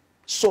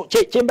 So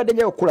kyembadde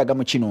njayo okulaga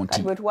mu kino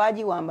nti kati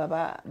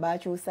twagiwamba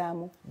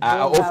bakyusaamu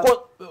of course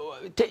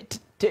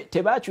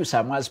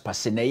tebakyusaamu as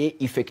pase naye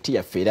effect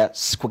yaffe era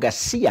sikuga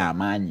si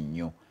y'amaanyi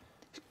nnyo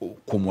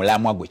ku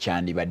mulamwa gwe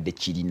kyandibadde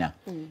kirina.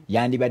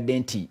 Yandibadde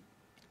nti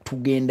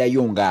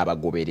tugendayo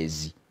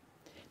ng'abagoberezi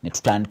ne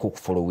tutandika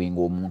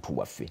okufollowinga omuntu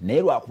waffe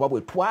naye lwakuba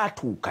bwe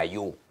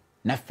twatuukayo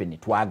naffe ne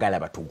twagala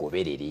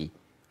batugoberere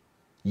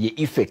ye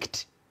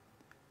effect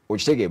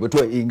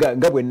okitegeere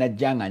nga bwe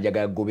najja nga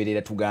njagala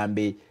kugoberera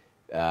tugambe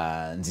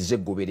nzize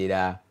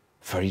kugoberera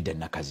Faridah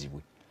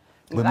nakazibwe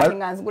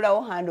nga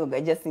nzigulawo hando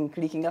nga just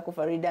clickinga ku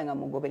Faridah nga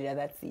mugoberera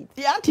that's it.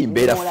 Yanti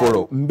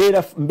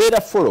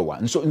mbeera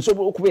follower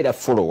nsobola okubeera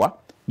follower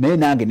naye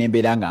nange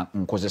nembeera nga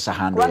nkozesa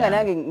hando yange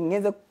nange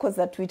ngenze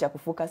kukoza Twitter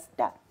kufuuka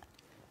star.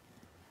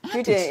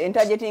 Twitter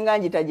entajetinga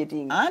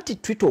njitajetinga anti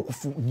Twitter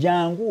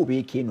jangu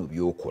obeeko eno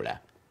byokola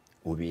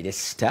obeere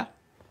star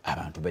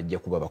abantu bajja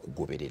kuba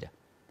bakugoberera.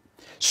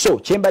 So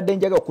kyembadde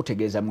njaga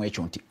okutegeeza mu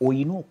ekyo nti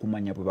oyina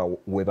okumanya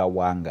bwe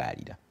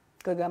bawangaalira.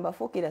 Kagamba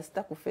fuukira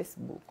star ku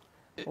Facebook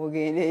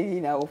ogende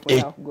eri nawe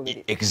ofuna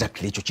okugoberera.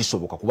 Exactly ekyo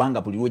kisoboka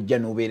kubanga buli lwojja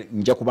n'obeera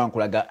nja kuba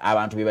nkulaga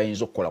abantu be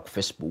bayinza okukola ku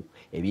Facebook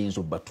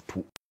ebiyinza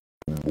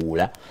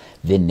obatutumbula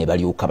then ne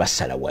balyoka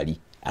basala wali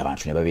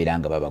abantu ne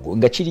babeeranga babago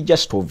nga kiri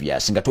just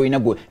obvious nga toyina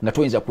gwe nga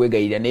toyinza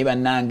kwegayirira naye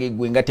bannange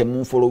gwe nga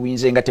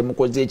temunfollowinze nga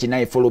temukoze eki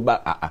naye follow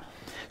back.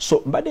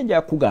 So mbadde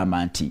nja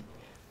kugamba nti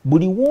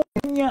buli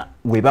wonya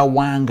we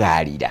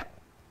bawangaalira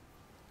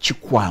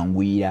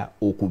kikwanguyira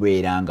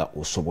okubeera nga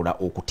osobola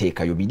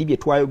okuteekayo biri bye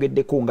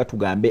twayogeddeko nga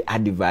tugambe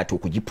advert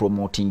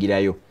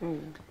okugipromotingirayo.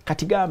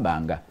 Kati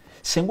gambanga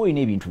senga olina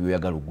ebintu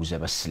byoyagala okuguza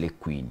ba Slay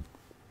Queen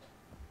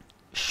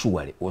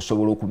surely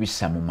osobola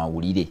okubissa mu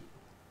mawulire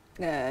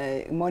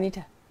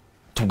monitor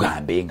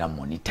tugambe nga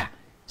monitor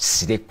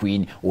Slay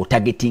Queen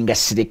otagetinga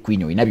Slay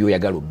Queen olina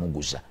byoyagala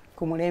omuguza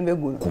ku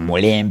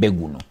mulembe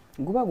guno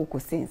guba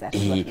gukusinza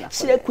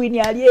Slay Queen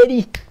ali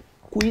eri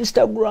ku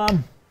Instagram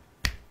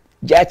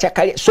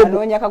jachakale so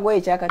anonya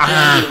kagoye chakati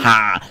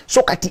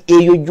so kati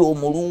eyo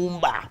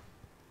gy'omulumba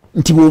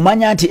nti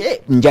bw'omanya nti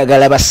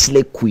njagala ba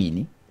Slay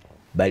Queen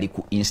bali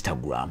ku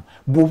Instagram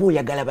bw'oba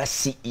oyagala ba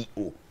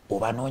CEO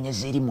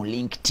obanoonyeza eri mu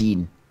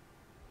LinkedIn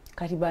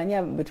kati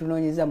banya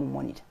betunoonyeza mu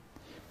monitor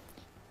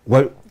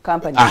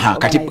company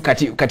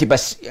kati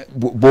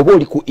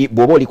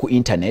bw'oba oli ku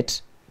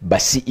internet ba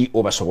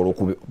CEO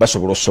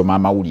basobola osoma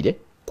amawulire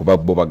kuba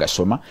bo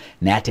bagasoma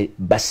naye ate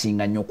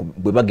basinga nnyo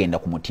bwe bagenda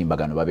ku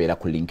mutimbagano babeera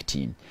ku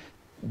LinkedIn.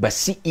 Ba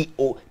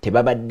CEO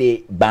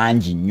tebabadde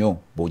bangi nnyo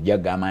bw'ojja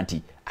gamba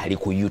nti ali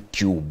ku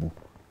YouTube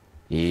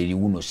eri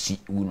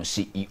uno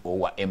CEO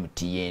wa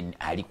MTN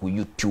ali ku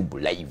YouTube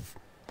live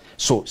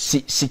so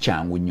si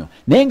kyangu nnyo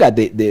naye nga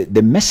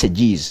the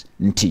message is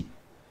nti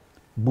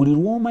buli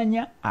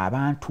lwomanya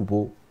abantu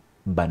bo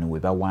bano we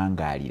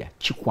bawangaalira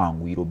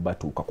kikwanguyira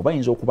obbatuuka kuba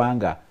yinza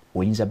okubanga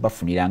oyinza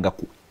bafuniranga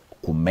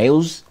ku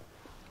mails,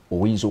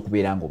 oyinza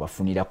okubeera nga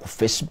obafunira ku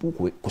Facebook,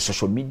 ku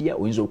social media,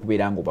 oyinza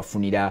okubeera nga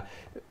obafunira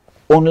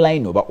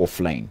online oba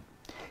offline.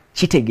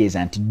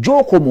 Kitegeeza nti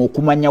gy'okoma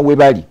okumanya we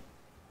bali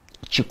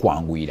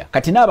kikwanguyira.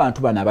 Kati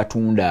n'abantu bano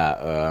abatunda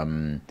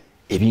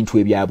ebintu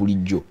ebya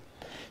bulijjo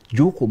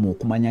gy'okoma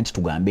okumanya nti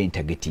tugambe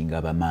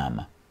ntagatinga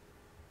bamaama,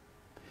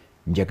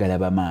 njagala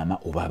bamaama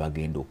oba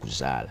abagenda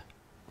okuzaala,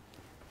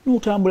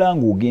 n'otambula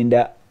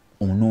ng'ogenda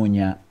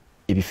onoonya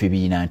ebifo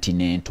ebirina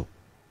antinento.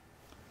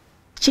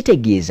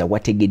 Kitegeeza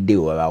wategedde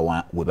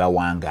we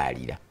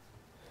bawangaalira.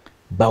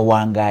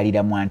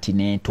 Bawangaalira mu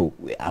antinento,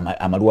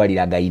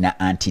 amalwaliro agalina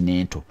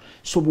antinento.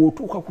 So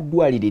bw'otuuka ku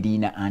ddwaliro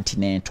erina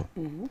antinento,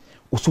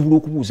 osobola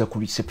okubuuza ku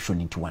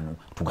reception nti wano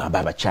tugamba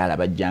abakyala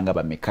bajjanga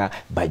bameka,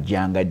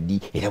 bajjanga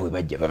ddi, era bwe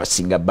bajja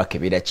babasinga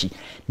bakebera ki.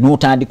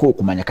 N'otandika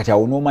okumanya, kati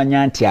awo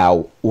n'omanya nti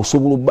awo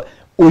osobola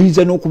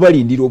oyinza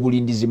n'okubalindira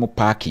obulindizi mu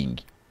parking.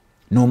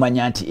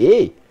 N'omanya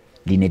nti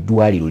lino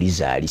eddwaliro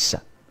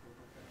lizaalisa.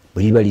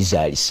 Bwe liba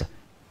lizaalisa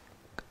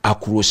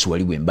across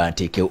waliwo emba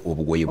nteeke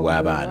obugoye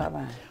bw'abaana.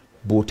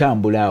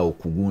 Bw'otambula awo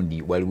ku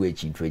gundi waliwo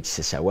ekintu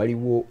ekisesa,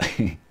 waliwo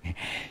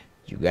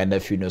Uganda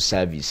Funeral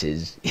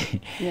Services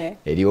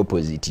eri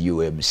opposite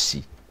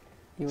UMC.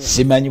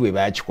 Simanyi bwe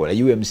bakikola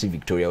UMC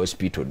Victoria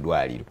Hospital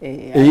ddwaliro.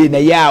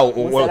 Naye awo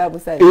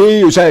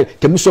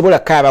temusobola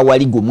kaaba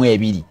wali gumu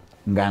ebiri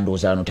nga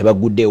ndowooza wano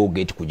tebaguddeewo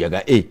gate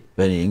kujaga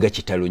nga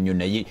kitalo nnyo,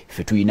 naye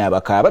ffe tulina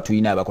abakaaba,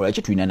 tulina abakola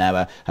ki, tulina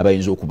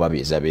n'abayinza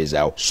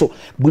okubabeezabeezaawo. So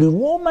buli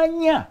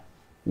lw'omanya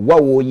wa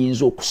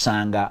w'oyinza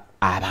okusanga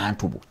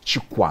abantu bo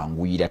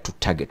kikwanguyira to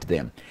target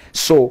them.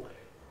 So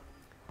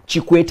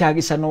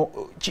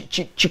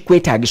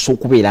kikwetaagisa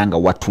okubeera nga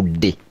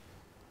watudde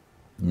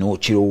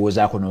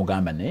n'okirowoozaako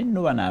n'ogamba naye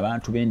nno bano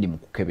abantu bendi mu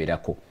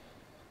kukeberako.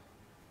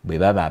 Bwe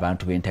baba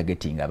abantu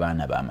b'entagatinga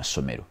abaana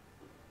b'amasomero,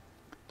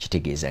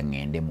 kitegeeza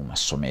ngende mu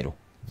masomero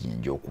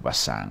jinja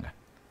okubasanga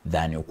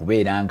than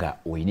okubeera nga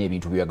olina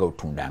ebintu by'oyagala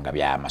otundanga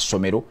bya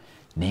masomero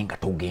naye nga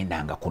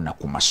togendangako na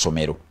ku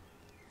masomero.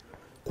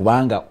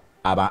 Kubanga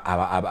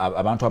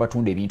abantu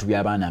abatunda ebintu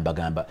by'abaana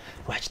mbagamba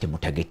lwaki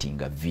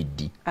temutagatinga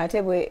vidi.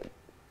 Ate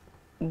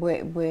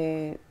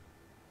bwe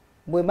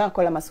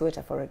bakola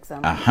masweta for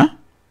example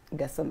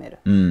gasomero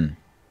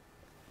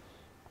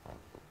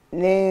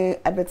ne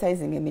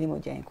advertising emirimu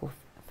gyange ku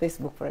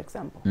Facebook for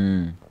example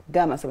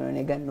g'amasomero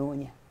ne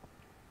ganoonya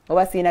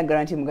oba sirina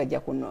guarantee mugajja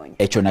kunoonya.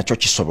 Ekyo nakyo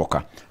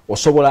kisoboka.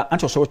 Osobola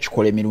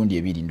kikola emirundi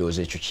ebiri,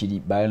 ndowooza ekyo kiri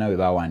balina bwe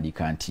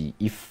bawandiika nti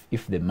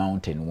if the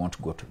mountain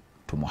won't go to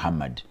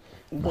Muhammad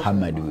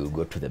will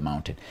go to the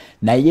mountain.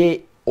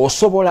 Naye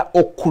osobola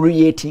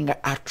creating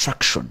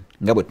attraction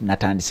nga bwe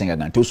natandise nga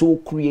nti osobola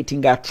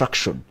creating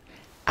attraction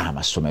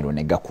amasomero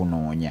ne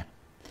gakunoonya.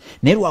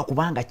 Naye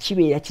lwakubanga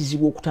kibeera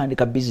kizibu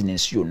okutandika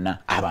business yonna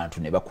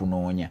abantu ne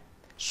bakunoonya,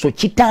 so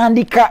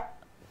kitandika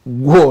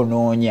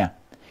gw'onoonya.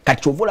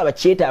 Kati kyova olaba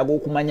kyetaaga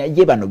okumanya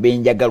ye bano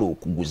benjagala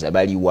okuguza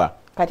baliwa.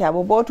 Kati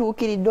abo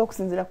bootuukiridde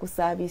okusinziira ku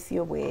saaviisi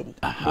yo bweri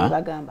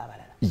bagamba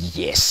abalala.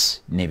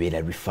 Yes,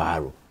 nebeera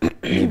referral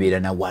nebeera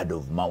na word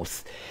of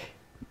mouth.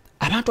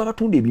 Abantu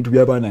abatunda ebintu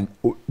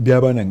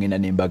by'abaana ngenda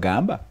ne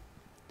mbagamba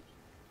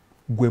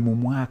gwe mu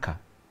mwaka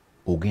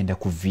ogenda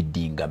ku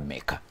vidinga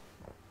mmeka,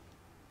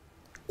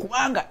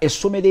 kubanga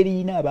essomero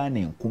eriyina abaana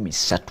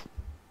 3,000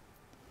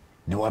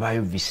 ne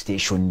wabaayo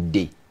visitation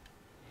day,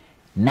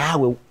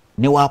 naawe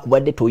ne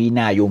wakubadde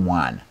toyinaayo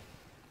mwana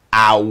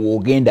awo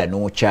ogenda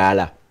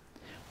n'okyala.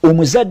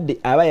 Omuzadde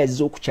aba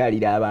yazze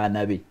okukyalira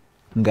abaana be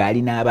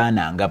ng'ali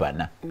n'abaana nga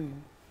 4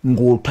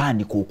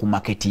 ng'otandika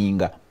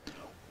okumaketinga,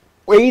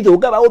 either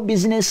ogabawo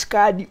business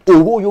card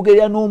oba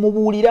oyogerera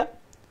n'omubuulira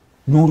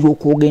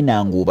n'olyoka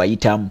ogenda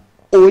ng'obayitamu.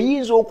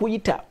 Oyinza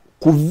okuyita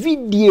ku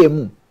vidiyo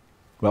emu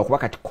lwakuba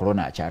kati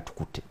corona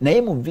akyatukutte,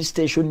 naye mu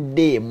visitation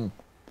day emu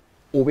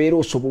obeera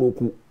osobola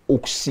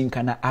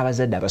okusinkana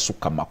abazadde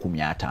abasukka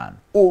 50.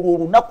 Olwo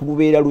olunaku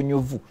lubeera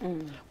lunyuvu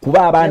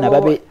kuba abaana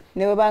babe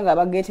ne bwe banga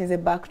bageteze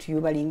back to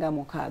you balinga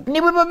 6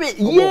 ne bwe babe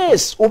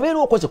yes obeera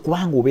okoze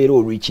kubanga obeera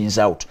reaching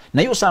out.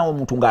 Naye osanga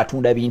omuntu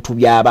ng'atunda bintu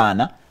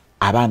by'abaana,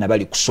 abaana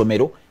bali ku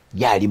ssomero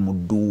yali mu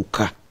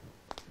dduuka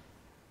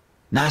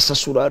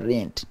n'asasula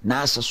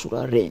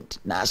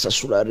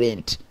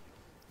rent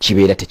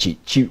kibeera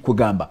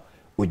tekigamba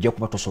ojja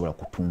kuba tosobola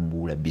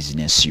kutumbula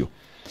bizinesi yo.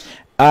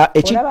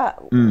 Olaba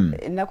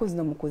ennaku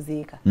zino mu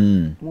kuziika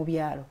mu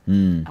byalo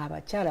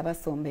abakyala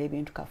basomba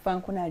ebintu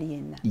kafankunali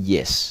yenna.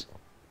 Yes.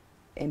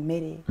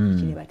 Emmere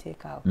kiri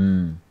bateekaawo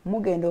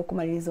mugenda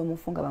okumaliriza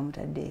omufu nga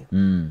bamutaddeeyo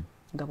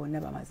nga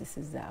bonna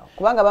bamazisizaawo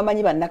kubanga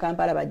bamanyi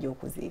bannakampala bajja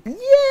okuziika.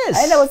 Yes.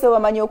 Aye nabo so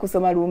bamanyi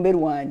okusoma lumbe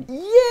lwani.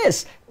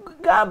 Yes.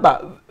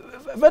 Gamba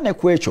vane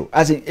kwekyo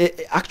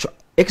actual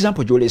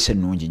example gy'oleese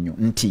ennungi nnyo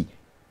nti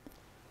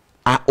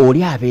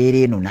oli abeera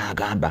eno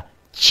n'agamba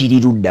kiri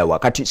ludda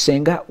wakati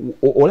senga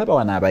olaba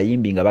wano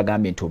abayimbi nga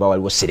bagambye nti oba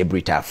waliwo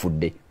celebrity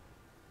afudde,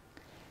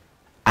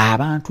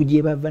 abantu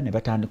gye bava ne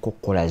batandika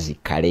okukola zi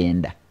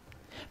kalenda,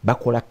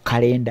 bakola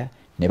kalenda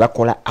ne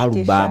bakola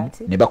album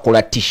ne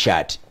bakola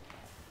t-shirt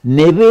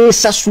ne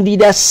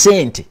beesasulira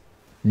ssente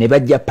ne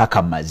bajja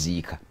paka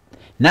maziika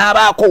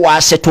n'abaako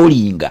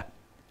waasetolinga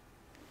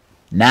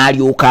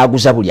n'alyoka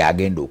aguza buli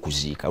agenda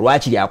okuziika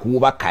lwakiri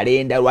akuwa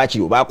kalenda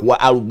lwakiri oba akuwa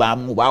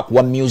album oba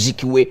akuwa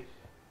music we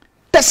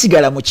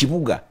tasigala mu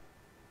kibuga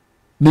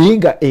naye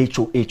nga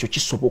ekyo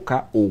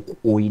kisoboka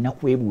olina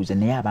kwebuuza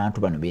naye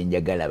abantu bano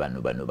benjagala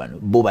bano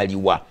bo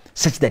baliwa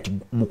such that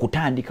mu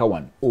kutandika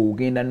wano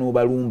ogenda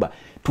n'obalumba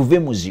tuve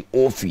mu zi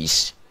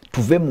office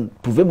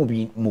tuve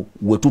mu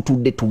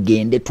wetutudde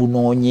tugende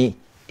tunoonye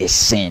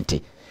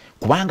essente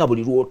kubanga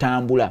buli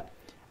lwotambula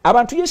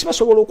abantu yesi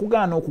basobola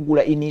okugaana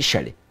okugula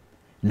initially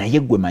naye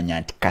gwe manya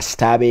nti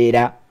kasita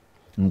abeera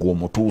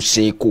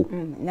ng'omutuuseeko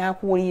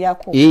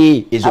n'akuwulirako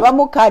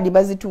abamu kaadi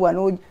bazituwa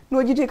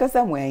n'ogiteeka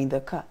somewhere in the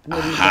car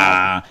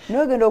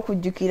n'ogenda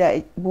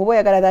okujjukira bw'oba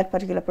oyagala that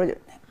particular project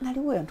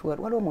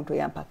waliwo omuntu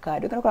oyampa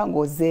kaadi ogenda kola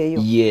ng'ozeeyo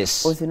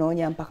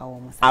ozinoonya mpaka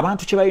w'omusa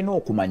abantu kye balina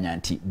okumanya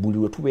nti buli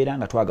lwe tubeera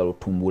nga twagala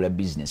otumbula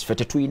business ffe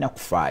tetulina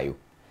kufaayo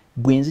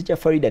bwe nzija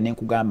farida ne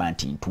nkugamba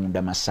nti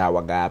ntunda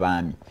masaawa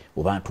g'abaami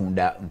oba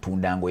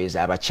ntunda ngoye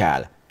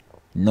z'abakyala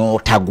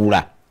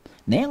n'otagula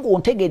naye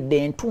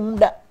ng'ontegedde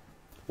ntunda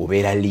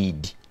obeera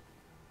lead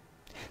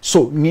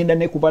so ngenda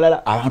ne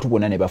kubalala abantu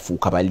bonna ne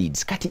bafuuka ba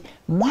leads kati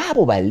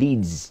mwabo ba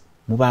leads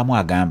mubaamu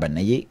agamba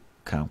naye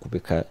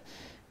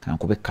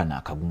kankubeka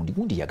n'akagundi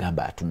gundi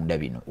yagamba atunda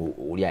bino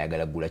oli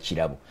ayagala gula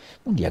kirabo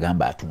gundi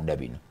yagamba atunda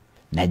bino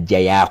najja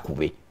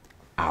yakube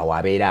awo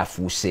abeera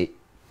afuuse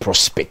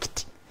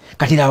prospect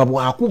kati laba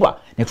bwakuba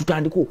ne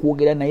tutandika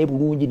okwogera naye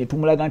bulungi ne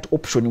tumulaga nti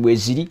option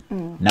weziri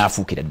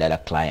n'afuukira ddala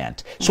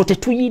client so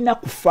tetuyina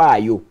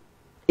kufaayo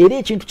era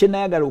ekintu kye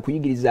nayagala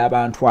okuyigiriza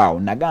abantu awo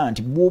nagaa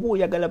nti bw'oba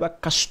oyagala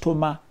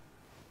bakasitoma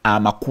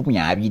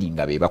 20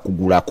 nga be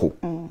bakugulako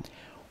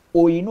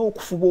oyina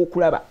okufuba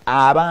okulaba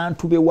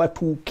abantu be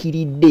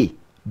watuukiridde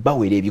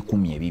bawera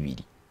 200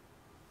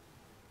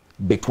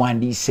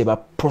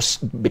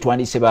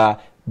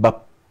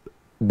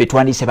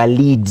 betwandiise ba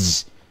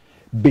leads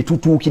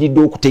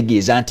betutuukiridde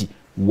okutegeeza nti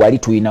wali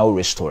tuyinawo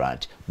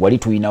restaurant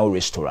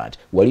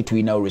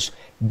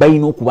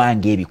balina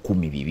okubanga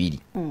 200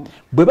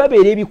 bwe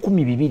babeera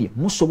 200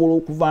 musobola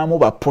okuvaamu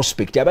ba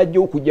prospect abajja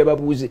okujja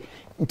babuuze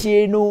nti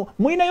eno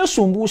mulinayo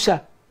sumbuusa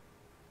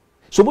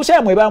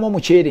yamwe ebaamu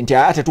omuceere nti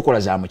ate tukola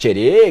za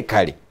muceere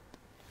kale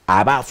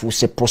aba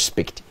afuuse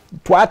prospect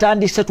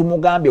twatandise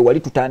tumugambye wali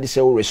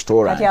tutandisewo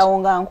restaurant kati awo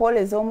nga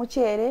nkoleza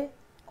omuceere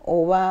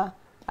oba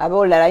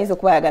abolala ayinza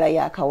okuba ayagala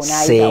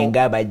yakawona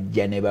senga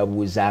bajja ne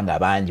babuuza nga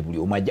bangi buli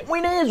omu ajja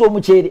mwinayo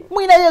ez'omuceere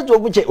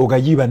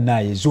ogayiba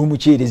naye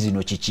ez'omuceere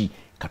zino kiki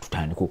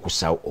katutandika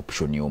okussaawo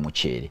option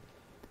y'omuceere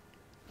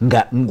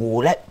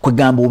ng'ola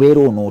kwegamba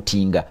obeera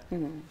onootinga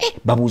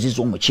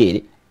babuuziza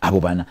omuceere abo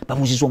bana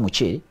babuuziza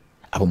omuceere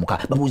abo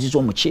mukaaga babuuziza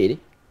omuceere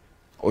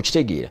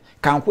okitegeera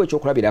kankuwa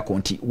ekyokulabirako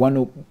nti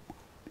wano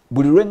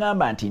buli lwe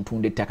ŋŋamba nti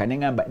ntunda ettaka ne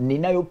ŋŋamba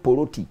ninayo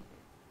poloti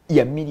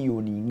ya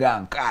miliyoni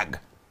nga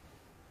 6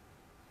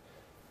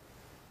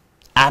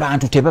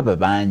 abantu tebaba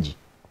bangi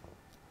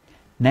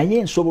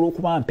naye nsobola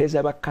okuba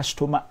mpeza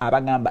bakasitoma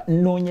abagamba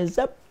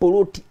noonyeza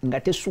poloti nga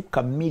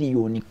tesukka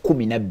miliyoni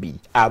 12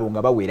 abo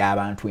nga bawera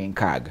abantu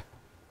 6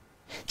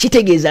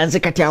 kitegeeza nze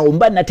kati awo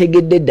mba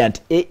nategedde dda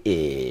nti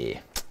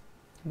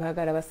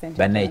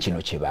bannaye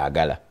kino kye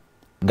baagala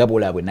nga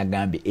bwolaba bwe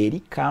nagambye eri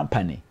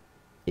kampani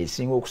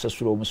esinga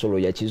okusasula omusolo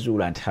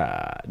yakizuula nti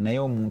naye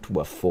omuntu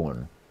bwaffe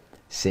ono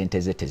sente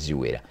ze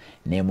teziwera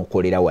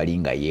nemukolera wali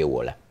nga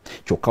yeewola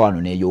kyokka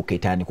wano neeyooka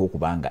etandika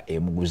okubanga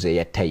emuguze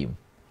ya time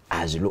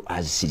as low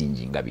as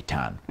siringi nga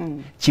 5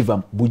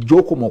 kiva bujja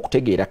okoma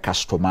okutegeera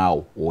kasitoma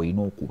awo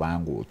olina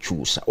okubanga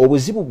okyusa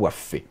obuzibu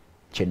bwaffe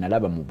kye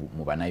nalaba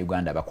mu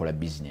bannayuganda abakola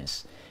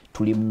business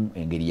tulimu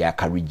engeri ya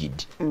ka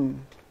rigid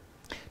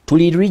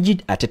tuli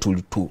rigid ate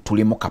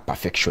tulimu ka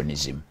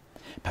perfectionism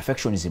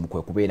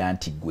kwe kubeera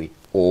nti gwe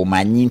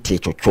omanyi nti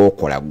ekyo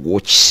kyokola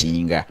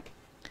gw'okisinga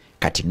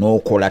kati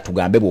n'okola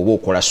tugambe bw'oba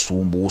okola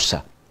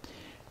sumbuusa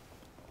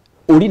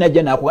oli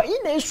najja n'akuba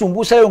naye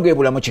sumbuusa yo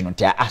ng'ebulamu kino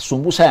nti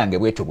sumbuusa yange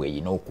bwetyo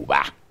bweyina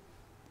okuba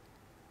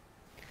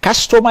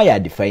kasitoma ya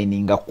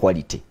defininga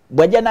quality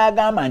bw'ajja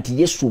n'agamba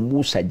nti ye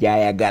sumbuusa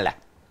gy'ayagala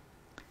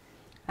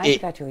anti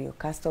kati oyo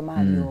kasitoma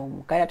ali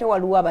omu kati ate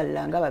waliwo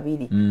abalala nga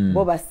 2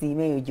 bo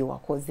basiima eyo gye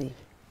wakoze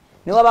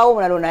ne wabaawo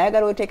omulala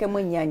onayagala oteekemu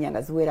ennyaanya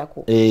nga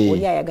ziwerako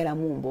oli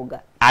ayagalamu mboga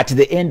at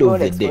the end of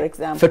the day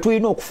ffe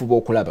tulina okufuba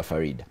okulaba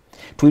farida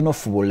tulina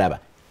okufuba olaba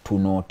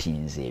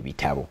tunootinze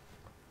ebitabo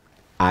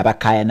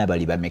abakaayana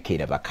bali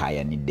bamekeera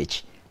bakaayanidde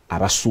ki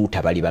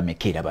abasuuta bali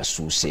bamekeera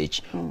basuuse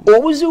ki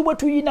obuzibu bwe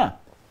tuyina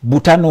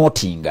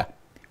butanootinga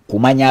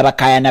kumanya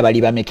abakaayana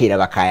bali bamekeera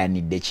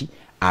bakaayanidde ki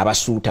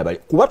abasuuta bali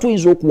kuba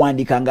tuyinza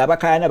okuwandiika nga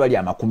abakaayana bali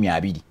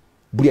 20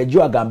 buli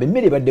ajjo agamba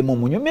emmere ebaddemu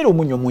omunyo emmere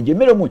omunyo mungi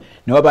emmere omunyo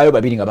ne wabaayo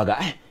 2 nga baga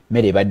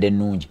emmere ebadde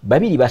nnungi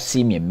 2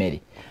 basiimye emmere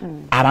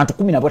abantu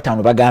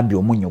 15 bagambye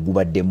omunyo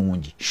gubadde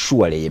mungi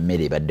surely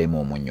emmere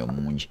ebaddemu omunyo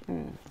mungi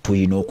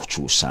tuyina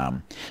okukyusaamu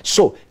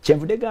so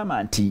kyenvudde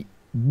gamba nti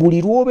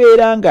buli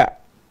lwobeera nga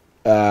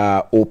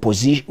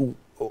opposition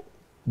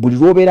buli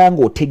lwobeera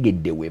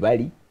ng'otegedde we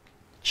bali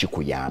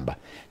kikuyamba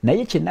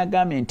naye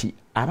kyenagambye nti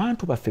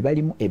abantu baffe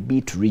balimu a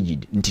bit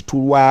rigid nti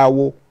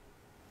tulwawo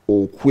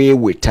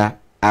okweweta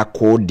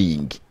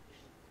according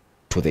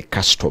to the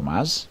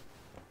customers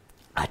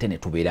ate ne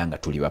tubeera nga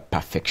tuli ba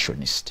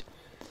perfectionist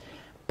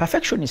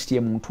ye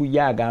muntu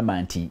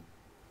yagamba nti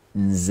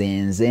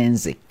nze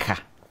nzekka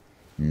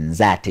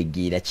nze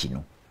ategeera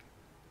kino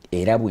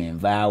era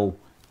bwenvaawo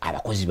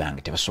abakozi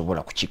bange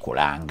tebasobola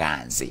kukikola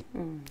nga nze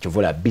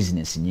kivula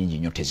business nyingi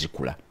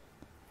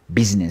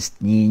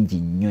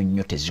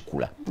nnyo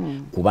tezikula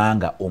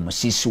kubanga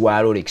omusisi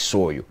wa Rolex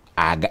oyo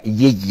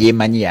ye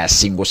yemanyi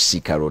yasinga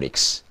osiika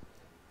Rolex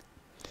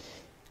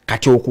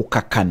kati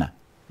okukakana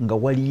nga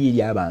waliyo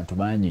eri abantu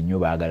bangi nnyo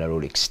baagala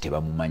Rolex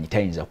tebamumanyi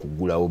tayinza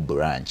kugulawo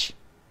branch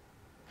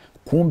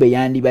kumbe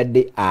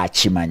yandibadde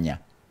akimanya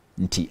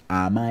nti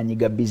amaanyi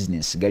ga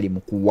business gali mu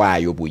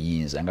kuwaayo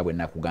buyinza nga bwe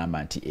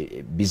nakugamba nti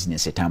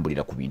business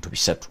etambulira ku bintu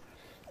bisatu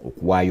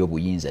okuwaayo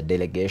buyinza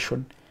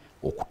delegation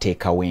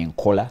okuteekawo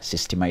enkola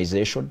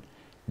systemization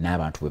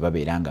n'abantu bwe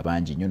babeera nga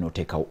bangi nnyo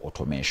n'oteekawo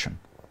automation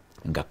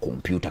nga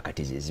computer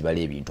kati zibala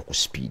ebintu ku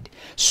speed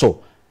so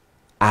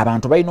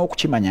abantu balina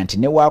okukimanya nti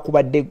ne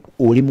waakubadde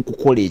oli mu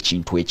kukola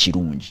ekintu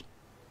ekirungi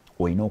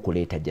olina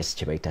okuleeta just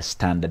kye bayita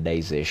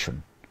standardization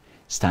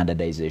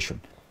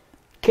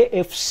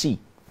KFC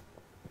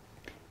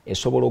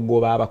esobola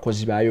okugoba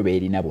abakozi baayo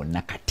beerina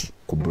bonna kati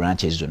ku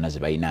branches zonna ze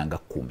balinanga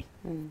 10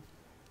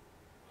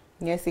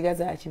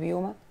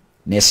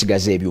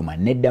 nesigaza ebyuma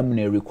neddamu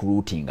ne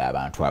recruiting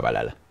abantu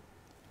abalala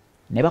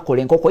ne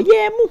bakola enkoko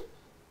yemu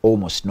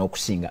almost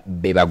n'okusinga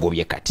be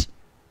bagobye kati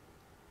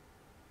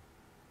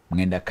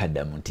mugenda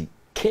kaddamu nti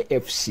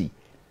KFC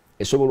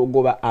esobola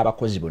okugoba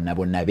abakozi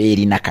bonna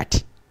beerina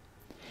kati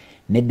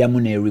neddamu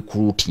ne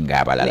recruiting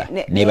abalala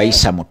ne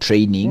bayisa mu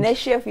training ne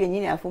chef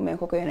yenyini afuma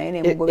enkoko yona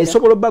ene mugobera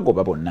esobola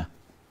bagoba bonna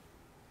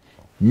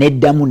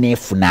neddamu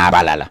nefuna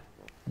abalala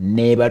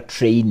ne ba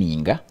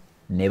traininga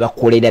ne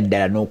bakolera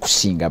ddala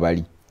n'okusinga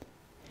bali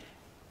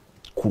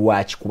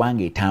kulwaki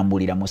kubanga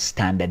etambulira mu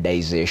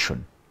standardization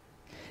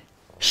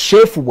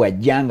chef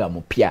bwajjanga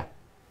mupya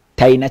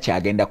talina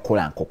kyagenda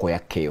kukola nkoko ya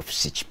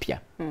KFC kipya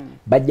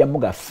bajja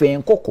mugafe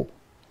enkoko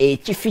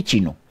ekifi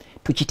kino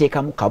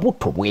tukiteekamu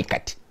kabuto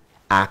bwekati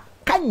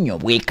akannyo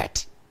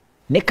bwekati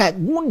ne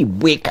kagundi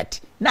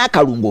bwekati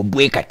n'akalungo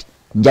bwekati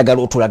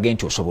njagala otulage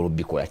nti osobola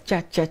obbikola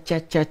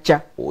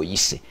cha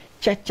oyise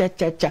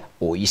cha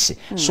oyise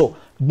so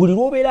buli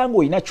lwobeera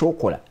ng'olina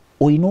kyokola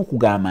olina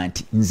okugamba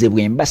nti nze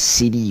bwemba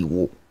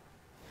siriiwo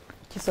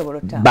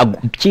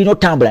kirina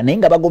otambula naye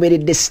nga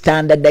bagoberedde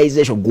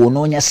standardization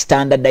gw'onoonya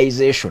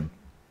standardization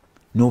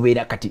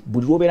nobeera kati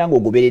buli lwobeera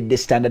ng'ogoberedde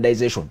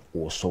standardization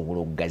osobola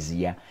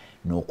okugaziya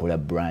n'okola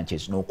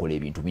branches n'okola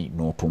ebintu bingi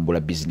n'otumbula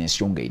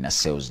business yo ng'erina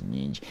sales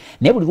nyingi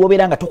naye buli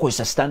lwobeera nga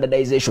tokozesa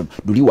standardization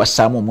luli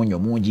wassaamu omunnyo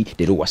mungi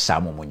leero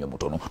wassaamu omunnyo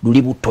mutono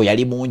luli butto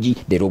yali mungi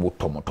leero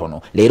butto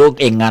mutono leero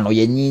eŋŋano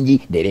ye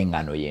nnyingi leero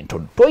eŋŋano ye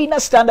ntono toyina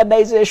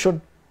standardization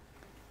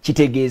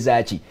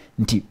kitegeeza ki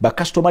nti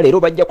bakasitoma leero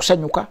bajja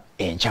kusanyuka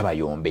enkya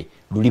bayombe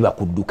luli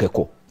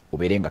bakuddukeko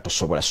obeere nga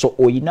tosobola so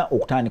oyina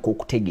okutandika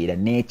okutegeera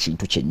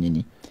n'ekintu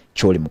kyennyini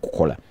ky'oli mu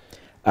kukola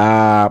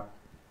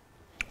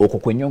okwo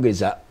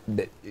kwenyongeza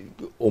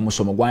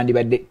omusomo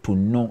gwandibadde to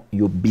know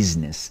your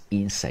business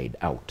inside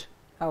out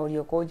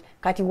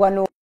kati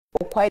wano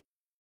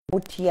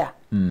okwatya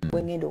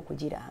wengenda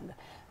okugiranga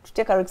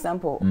tuteeka for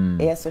example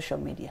eya social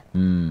media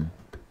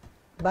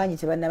bangi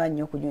tebannaba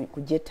nnyo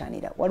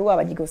kujettanira waliwo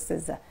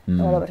abagigoseza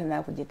nababa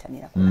batanaba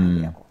kujettanira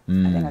kulangirako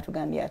ate nga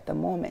tugambye at the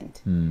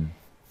moment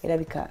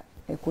erabika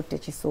ekutte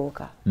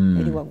kisooka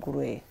eri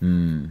waggulu eyo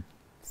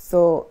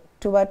so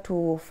tuba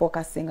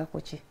tufocusinga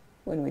ku ki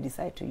when we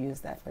decide to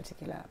use that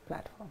particular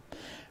platform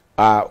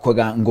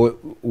kwega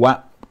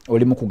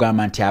oli mu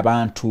kugamba nti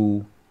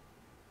abantu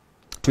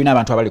tulina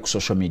abantu abali ku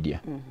social media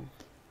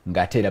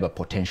ng'ate era ba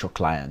potential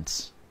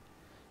clients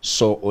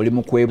so oli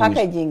mu kwebuuza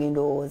packaging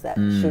ndowooza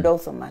should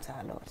also matter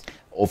a lot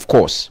of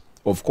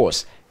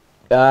course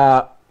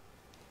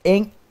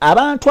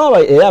abantu aba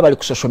era abali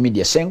ku social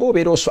media senga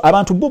obeera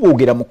abantu bo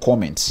boogera mu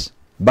comments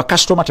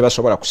bakasitoma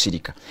tebasobola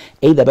kusirika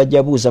either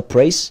bajja buuza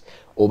price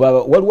oba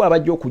waliwo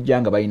abajja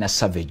okujja nga balina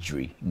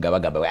savagery nga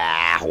bagamba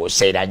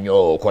oseera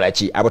nnyo okola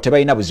ki abo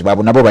tebalina buzibu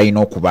abo nabo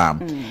balina okubaamu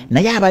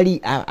naye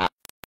abali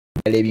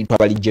ebintu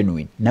abali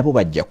genuine nabo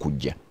bajja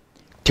kujja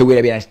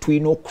teweerabira nti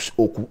tulina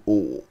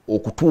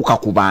okutuuka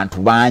ku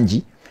bantu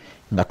bangi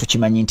nga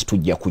tukimanyi nti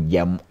tujja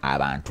kujjamu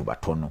abantu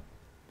batono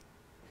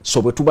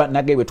so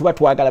bwe tuba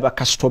twagala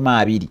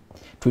bakasitoma 2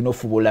 tulina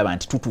ofuba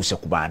nti tutuuse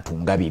ku bantu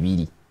nga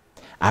 2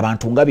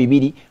 abantu nga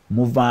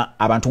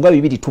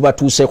 2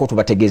 tubatuuseeko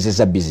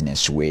tubategeezeza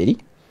business weeri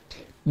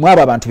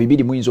mwabo abantu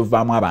 2 muyinza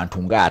ovaamu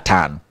abantu nga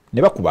 5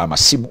 ne bakuba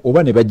amasimu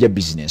oba ne bajja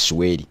business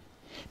weeri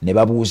ne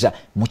babuuza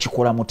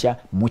mukikola mutya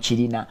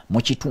mukirina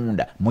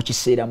mukitunda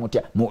mukiseera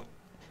mutya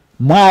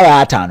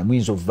mwaba 5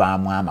 muyinza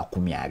ovaamu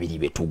 20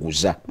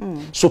 betuguza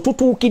so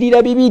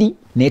tutuukirira 2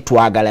 ne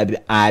twagala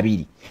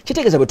 2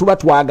 kitegeeza bwe tuba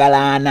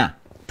twagala 4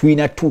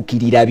 tuina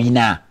tukirira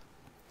bina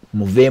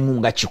muveemu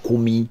nga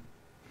 10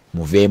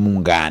 muveemu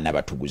nga 4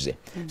 batuguze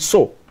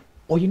so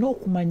oyina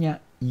okumanya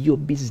your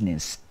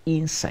business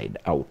inside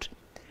out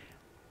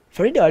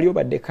Faridah wali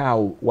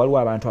obaddekaawo waliwo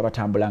abantu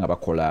abatambula nga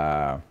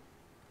bakola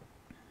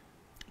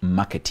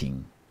marketing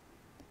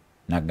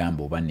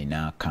nagamba oba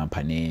nina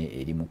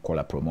kampani eri mu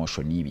kukola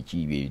promotion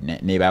ibiki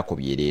nebaako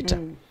byereeta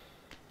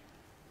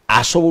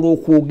asobola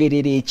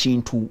okwogerera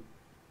ekintu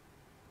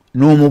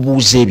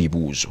n'omubuuza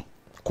ebibuuzo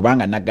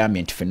kubanga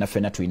nagambye nti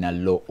ffenna tulina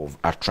law of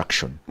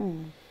attraction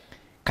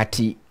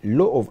kati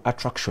law of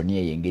attraction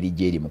ye engeri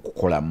gyeri mu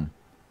kukolamu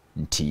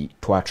nti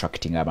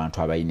attracting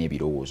abantu abalina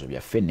ebirowoozo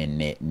byaffe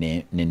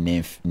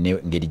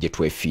n'engeri gye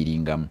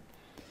twefiiringamu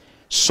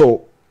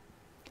so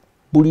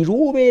buli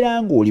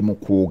lw'obeera ng'oli mu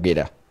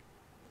kwogera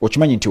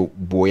okimanyi nti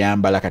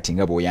bw'oyambala kati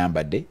nga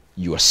bw'oyambadde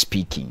you are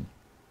speaking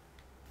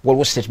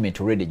waliwo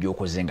statement already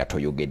gy'okoze nga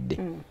toyogedde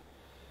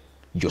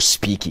you're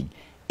speaking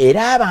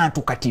era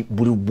abantu kati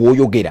buli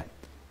bw'oyogera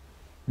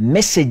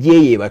message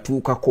eyo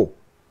ebatuukako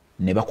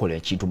ne bakola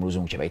ekintu mu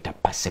luzungu kye bayita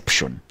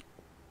perception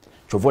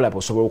kyova olaba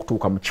osobola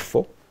okutuuka mu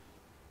kifo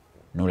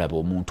n'olaba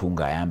omuntu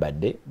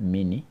ng'ayambadde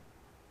mini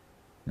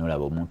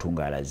n'olaba omuntu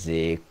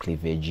ng'alaze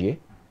cleavage ye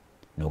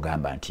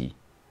n'ogamba nti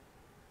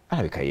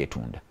alabika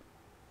yeetunda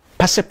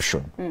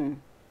perception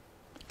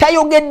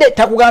tayogedde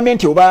takugambye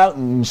nti oba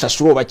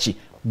nsasula oba ki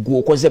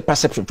gwokoze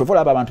perception kyova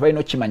olaba abantu balina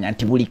okimanya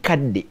nti buli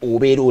kadde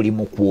obeera oli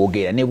mu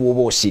kwogera ne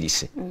bw'oba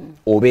osirise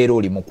obeera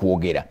oli mu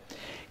kwogera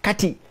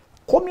kati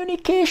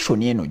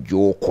communication eno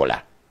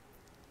gy'okola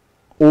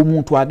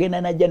omuntu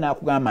agenda najja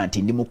n'akugamba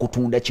nti ndi mu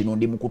kutunda kino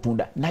ndi mu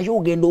kutunda naye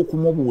ogenda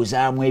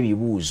okumubuuzaamu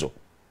ebibuuzo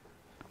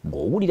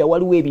ng'owulira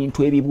waliwo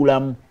ebintu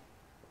ebibulamu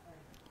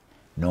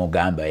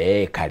n'ogamba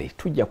kale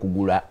tujja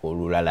kugula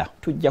olulala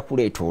tujja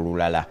kuleeta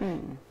olulala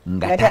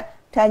nga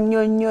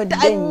tanyonyodde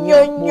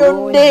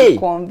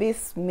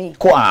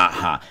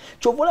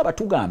kyova olaba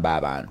tugamba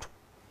abantu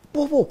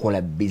bw'oba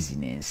okola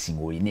bizinensi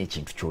ng'olina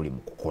ekintu ky'oli mu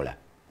kukola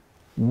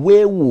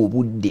weewa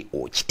obudde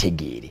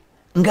okitegeere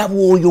nga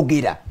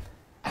bw'oyogera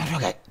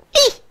Araga,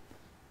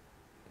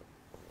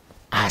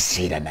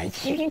 aseera naye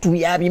ebintu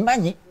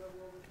byabimanyi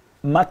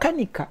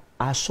makanika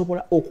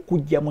asobola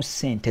okukujjamu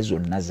ssente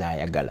zonna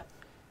z'ayagala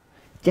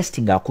just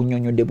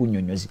ng'akunyonyodde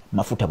bunyonyozi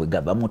mafuta bwe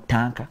gava mu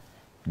tanka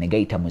ne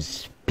gayita mu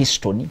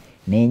pistoni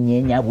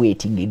n'enyeenya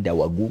bweti ng'edda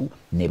waggulu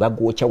ne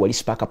bagookya wali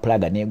spark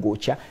plug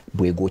n'egookya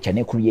bw'egookya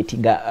ne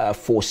creatinga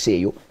force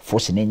eyo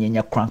force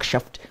n'enyeenya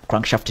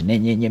crankshaft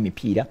n'enyeenya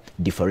emipiira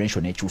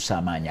differential n'ekyusa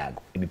amaanyi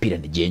ago emipiira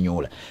ne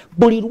gyenyoola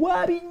buli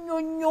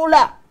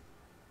lwabinyonnyola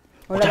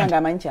olaba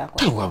ng'amanyi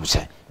kyakola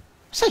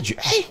sajju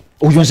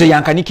oyo nze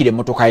yankanikira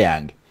emmotoka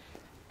yange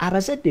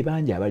abazadde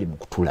bangi abali mu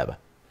kutulaba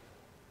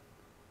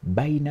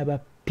bayina ba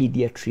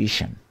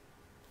pediatrician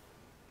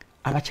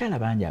abakyala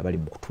bangi abali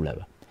mu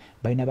kutulaba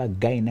bayina ba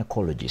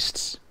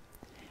gynecologists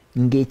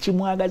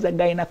ng'ekimwagaza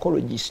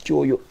gynecologist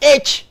oyo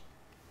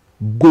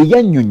gwe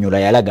yannyonnyola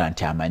yalaga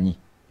nti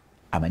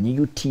amanyi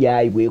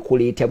UTI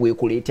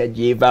bwekoleeta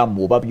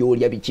gyevaamu oba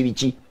byolya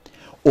biki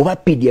oba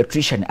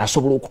pediatrician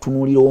asobola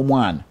okutunuulira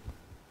omwana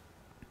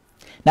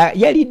na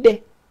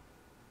yalidde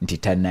nti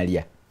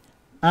tannalya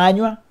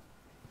anywa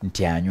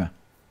nti anywa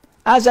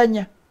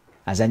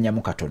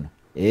azannyamu katono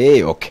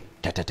okay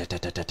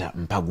tata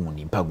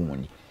mpagundi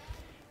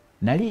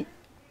nali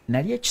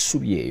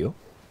ekisubi eyo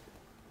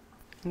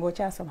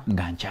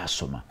nga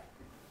nkyasoma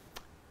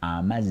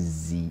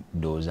amazzi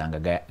ndowooza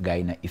nga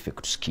gayina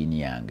effect skin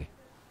yange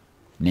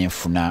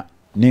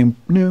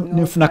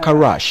nenfuna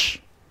karash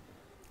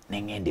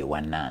nengenda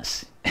ewa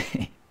nansi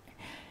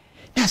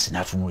nansi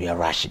natunulira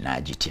rash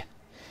nagitya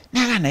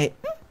naga naye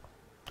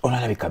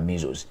onalabika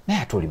measles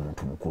naye ate oli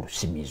muntu mukulu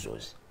si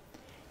measles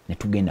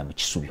netugenda mu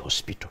Kisubi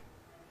hospital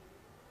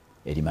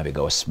eri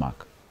mabega wa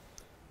smack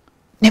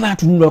ne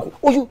batunulako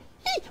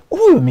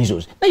oyo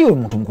measles naye oli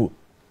muntu mukulu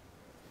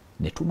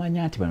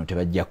netumanya nti bano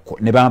tebajja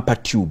ne bampa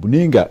tube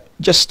ninga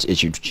just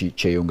ekintu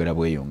kyeyongera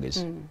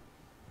bweyongeza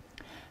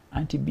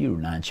anti biru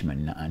nankima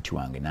nina anti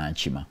wange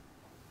nankima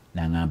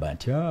nangamba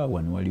nti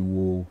wano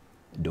waliwo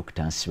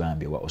Dr.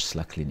 Nsibambe wa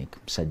Osla Clinic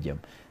musajja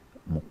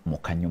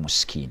mukanyo mu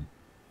skin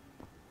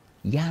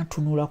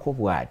yantunulako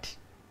bwati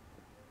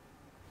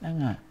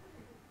nanga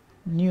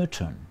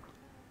Newton,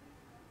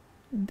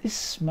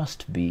 this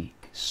must be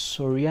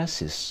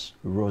psoriasis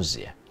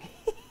rosea.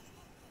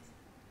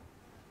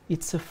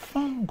 It's a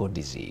fungal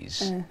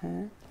disease.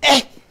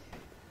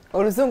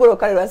 Oluzungu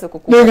lokale lwase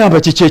kukuba.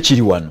 Nengamba kiki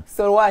ekiri wano.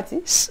 So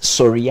what?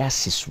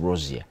 Psoriasis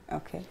rosea.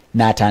 Okay.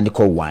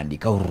 N'atandika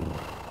okuwandiika.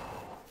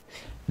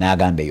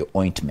 N'agamba eyo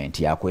ointment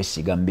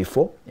yakwesiga mu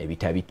bifo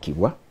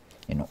ebitabikibwa.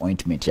 Eno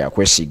ointment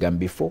yakwesiga mu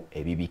bifo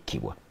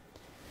ebibikibwa.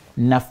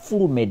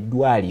 Nafuluma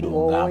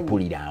eddwaliro nga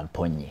mpulira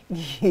mponye.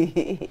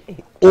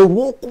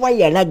 Olw'okuba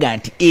yalaga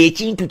nti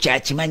ekintu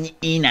kyakimanyi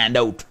in and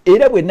out.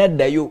 Era bwe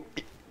naddayo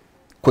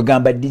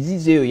kwegamba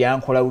disease eyo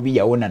yankola bubi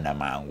yawona na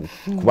mangu.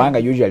 Kubanga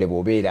usually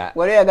bw'obeera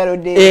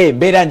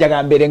mbeera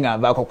njagala mbeere nga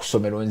nvaako ku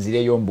ssomero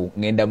nzireyo mbu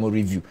ngenda mu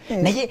review.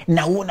 Naye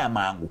nawona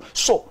mangu.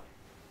 So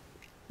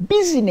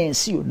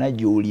business yonna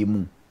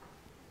gy'olimu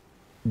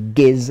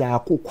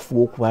gezaako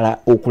okufuba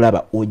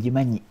okulaba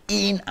ogimanyi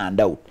in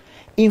and out.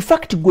 In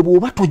fact gwe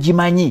bw'oba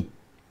togimanyi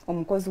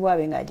omukozi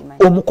waabe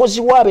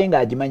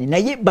ng'agimanyi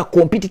naye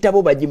bakompitita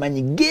bo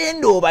bagimanyi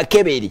genda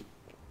obakeberi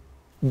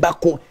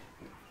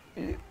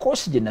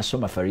kosi gye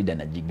nasoma Farida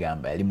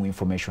nagigamba yali mu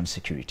information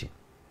security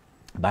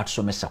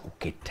batusomesa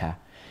kuketta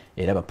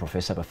era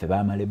baprofesa baffe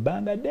baamala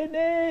ebbanga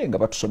ddene nga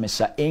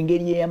batusomesa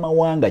engeri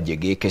ey'amawanga gye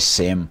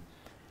geekeseemu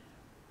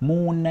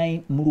mu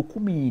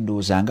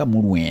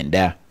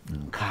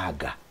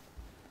 1996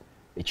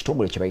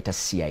 ekitongole kye bayita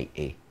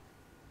CIA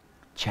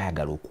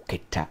kyagala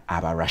okuketta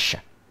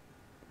aba-Russia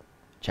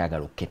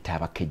kyagala okuketta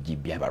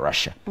abakejjibbi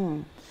aba-Russia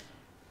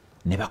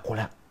ne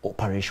bakola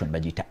operation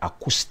bagiyita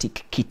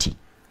acoustic kitty.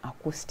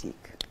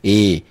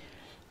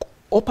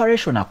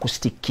 Operation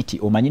acoustic kitty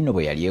omanyi nno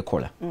bwe yali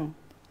ekola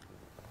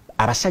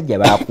abasajja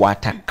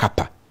bakwata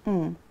kapa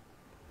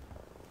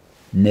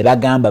ne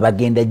bagamba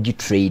bagenda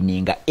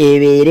gitraininga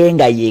ebeere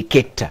nga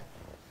yeeketta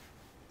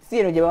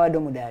siro gye bawadde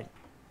omudaali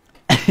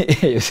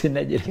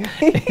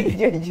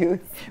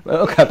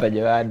kapa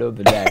gye bawadde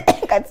omudaali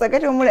kati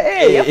sakati omula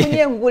yafunye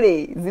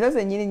engule zino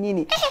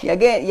zennyini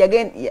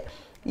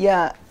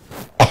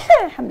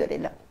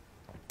alhamdulillah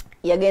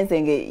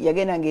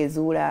yagenda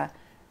ng'ezuula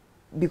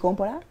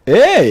bikompola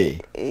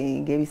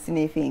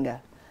ng'ebisinifinga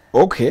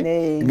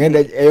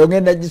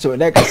ngenda gisoma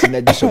naye kasi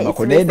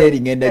nagisomako naye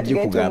neeri ngenda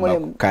gikugamba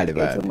kale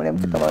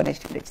tukabawo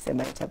n'ekitundu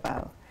ekisemba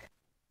tekyabaawo.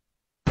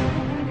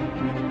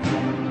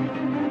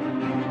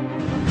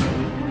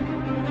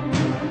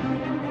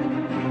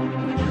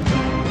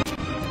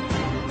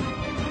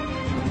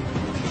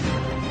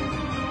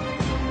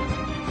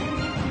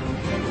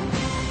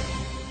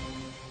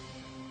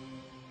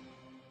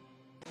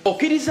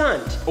 Okkiriza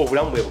nti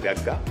obulamu bwe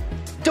bugagga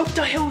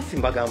Dr. Health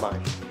mbagamba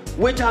nti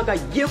weetaaga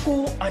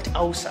yeko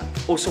anti-ulcer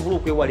osobola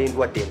okwewala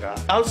endwadde nga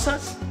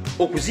ulcers,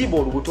 okuzimba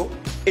olubuto,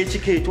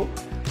 ekikeeto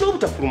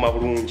n'obutafuluma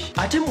bulungi.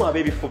 Ate mmwe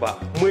ab'ebifuba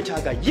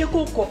mwetaaga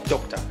yeko cough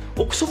doctor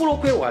okusobola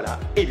okwewala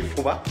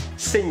ebifuba,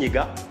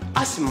 ssenyiga,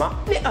 asima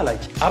ne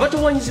allergy.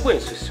 Abatawanyizibwa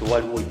ensusu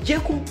waliwo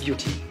yeko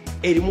beauty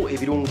erimu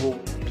ebirungo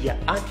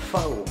bya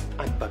antifungal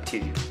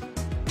antibacterial.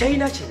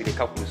 Terina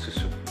kyebireka ku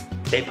lususu.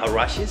 Diaper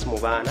rashes mu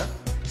baana,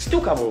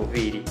 situka mu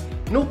nviiri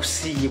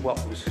n'okusiiyibwa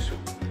ku lususu.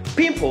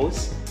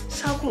 Pimples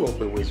saako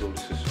n'okweweza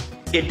olususu.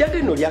 Eddagala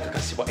lino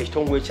lyakakasibwa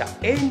ekitongole kya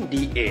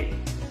NDA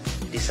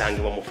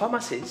lisangibwa mu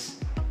pharmacies,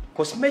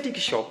 cosmetic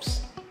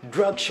shops,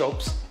 drug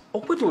shops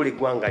okwetoola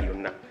eggwanga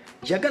lyonna.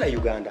 Yagala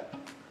Uganda,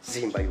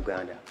 zimba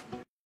Uganda.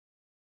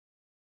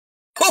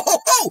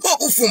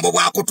 Obufumbo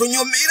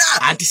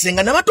bwakutunyumira anti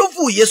senga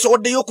namatovu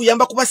yesooddeyo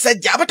okuyamba ku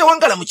basajja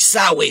abatawangala mu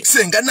kisaawe.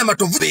 Senga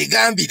namatovu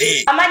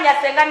begambire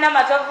amanya senga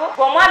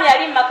namatovu omwami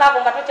ali mu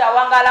makago nga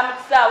tokyawangala mu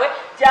kisaawe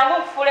jangu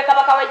nkufuule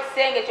kabaka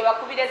w'ekisenge kye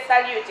bakubire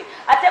salute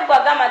ate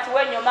gwagamba nti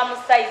wenyoma mu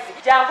size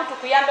jangu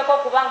tukuyambeko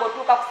okubanga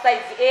otuuka ku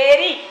size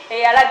eri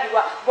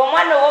eyalagirwa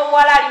bw'omwana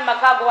ow'obuwala ali mu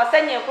makago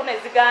wasenya enkunu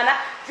ezigaana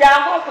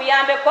jangu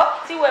nkuyambeko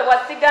tiweebwa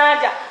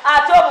siganja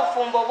ate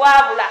obufumbo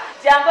bwabula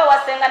jangu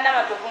ewasenga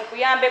namatovu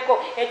nkuyambeko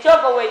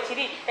ekyogo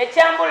weekiri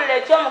ekyambulira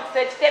eky'omukisa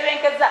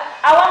ekitebenkeza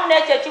awamu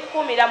n'ekyo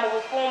ekikuumira mu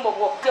bufumbo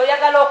bwo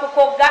oyagala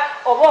okukogga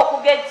oba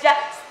okugejja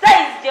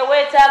size gye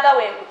weetaaga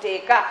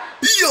wenkuteeka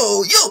yo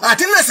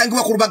ate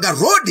nasangibwa ku Lubaga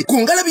Road ku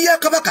ngalabi ya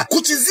Kabaka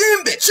ku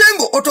kizimbe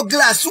Kyengo Auto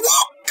Glass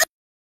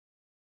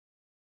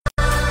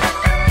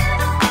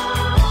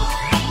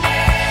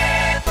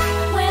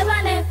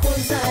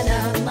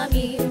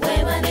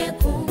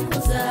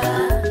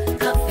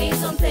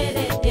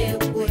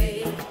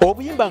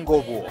obuyimba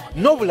ng'obwo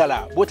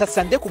n'obulala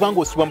bw'otasande kubanga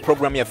osubwa mu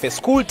programu yaffe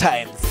School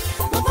Times.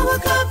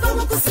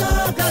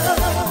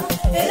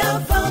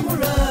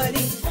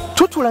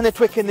 Tutula ne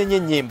twekenenya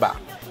ennyimba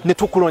ne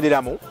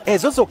tukulonderamu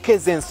ezo zokka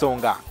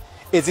ez'ensonga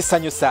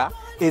ezisanyusa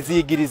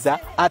eziyigiriza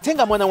ate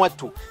nga mwana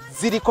wattu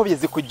ziriko bye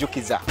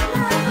zikujjukiza.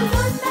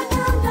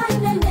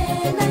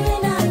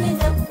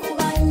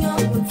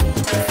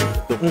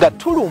 Nga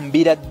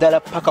tulumbira ddala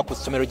paka ku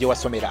ssomero gye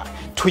wasomera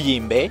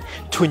tuyimbe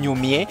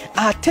tunyumye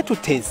ate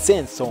tuteese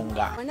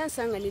ensonga.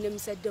 Wanasanga nine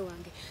musadde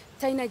wange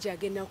talina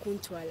gyagenda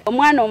kuntwala.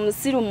 Omwana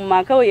omusiru mu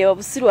maka we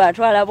obusiru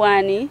atwala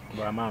bwani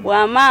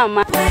bwa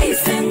maama.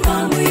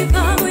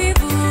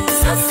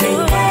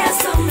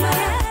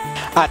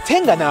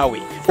 Ate nga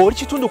naawe oli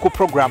kitundu ku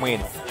programu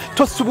eno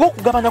tosubwa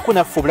okugabanako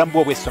naffe obulamu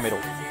bwo obw'essomero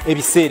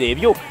ebiseera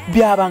ebyo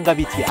byabanga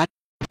bitya.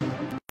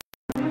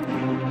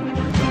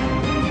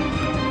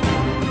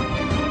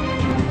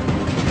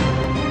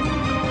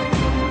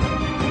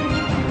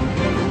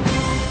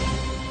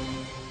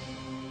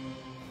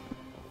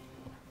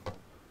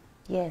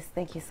 Yes,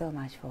 thank you so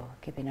much for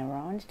keeping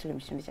around.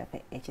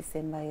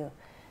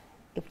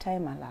 If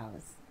time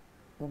allows,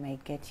 we may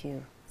get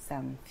you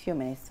some few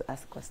minutes to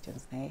ask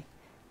questions.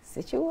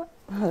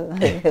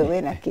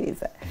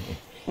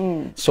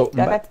 So,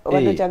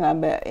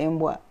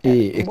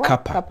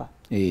 Kappa.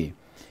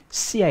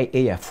 CIA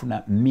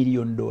yafuna $1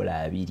 million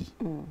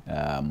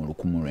mu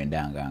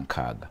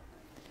 1996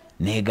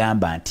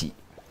 negamba nti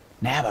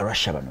naye aba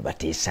Russia bano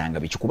bateesanga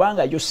biki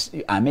kubanga yo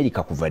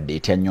America kuvadde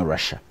etya nnyo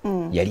Russia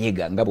yali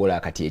eganga bola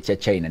kati ekya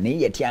China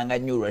naye yatyanga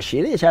nnyo Russia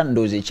era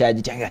ekyandoza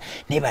ekyagitanga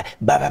ne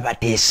baba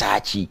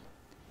bateesaaki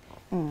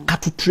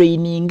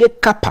katutraininge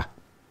kapa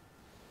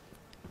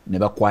ne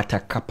bakwata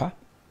kapa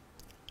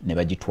ne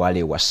bagitwala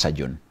ewa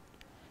surgeon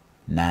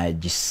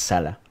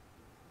n'agisala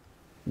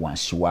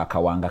wansi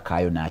w'akawanga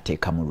kaayo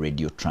n'ateeka mu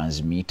radio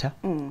transmitter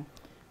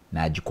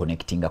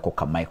n'agiconnectingako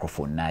ka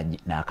microphone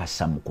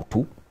n'akassa mu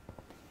kutu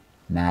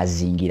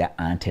n'azingira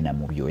antena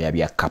mu byoya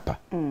bya kapa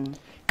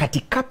kati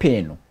kapa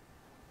eno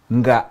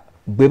nga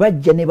bwe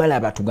bajja ne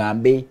balaba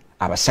tugambe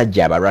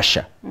abasajja aba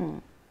Russia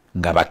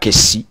nga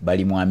bakesi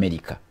bali mu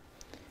America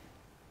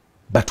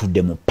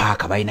batudde mu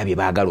paaka balina bye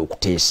baagala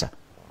okuteesa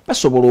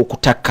basobola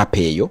okuta kapa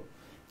eyo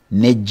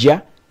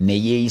nejja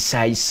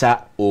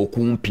neyeeyisaayisa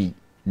okumpi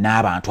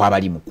n'abantu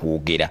abali mu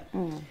kwogera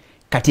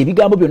kati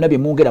ebigambo byonna bye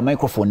mwogera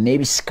microphone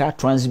n'ebisika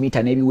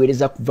transmitter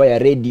n'ebiweereza via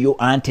radio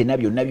antena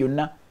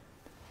byonna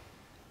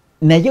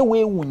naye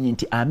weewuunye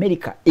nti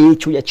America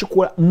ekyo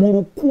yakikola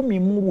mu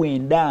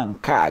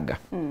 1960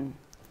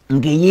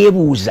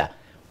 ng'eyeebuuza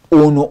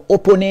ono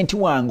opponent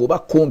wange oba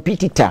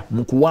competitor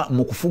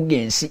mu kufuga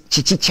ensi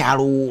kiki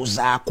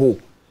kyalowoozaako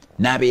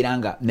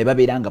ne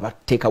babeeranga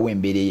bateekawo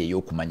embeera eyo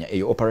ey'okumanya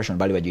eyo operation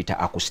bali bagiyita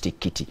acoustic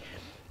kit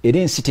era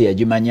ensi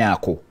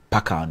teyagimanyaako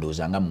paka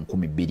ndowooza nga mu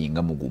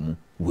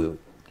 2001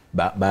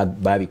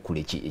 babikula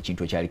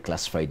ekintu ekyali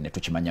classified ne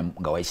tukimanya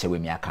nga wayiseewo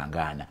emyaka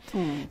ngaana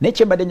naye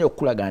kyembadde nnyo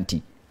okukulaga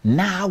nti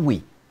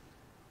naawe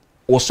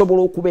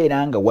osobola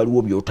okubeera nga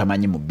waliwo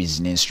by'otamanyi mu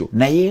bizinensi yo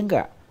naye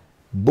nga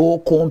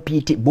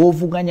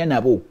b'ovuganya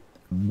nabo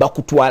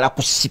bakutwala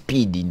ku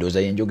sipiidi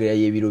ndowooza yenjogera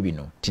y'ebiro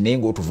bino ti naye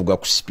ng'otuvuga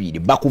ku sipiidi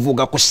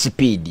bakuvuga ku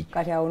sipiidi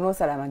kati awo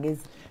n'osala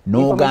amagezi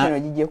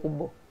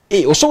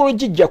osobola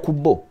ogijja ku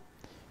bo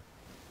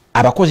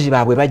abakozi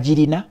baabwe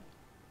bagirina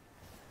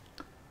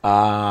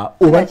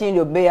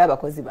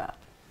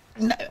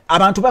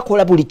abantu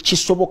bakola buli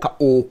kisoboka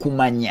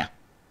okumanya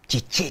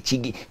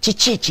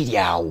kiki ekiri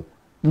awo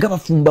nga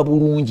bafumba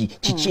bulungi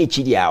kiki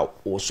ekiri awo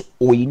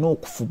olina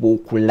okufuba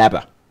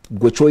okulaba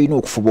gwe kyolina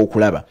okufuba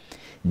okulaba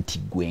nti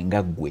gwe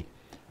nga gwe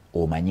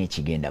omanye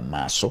ekigenda mu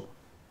maaso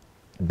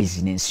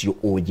bizinensi yo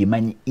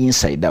ogimanyi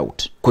inside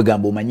out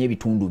kwegamba omanye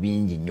ebitundu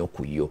bingi nnyo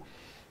ku yo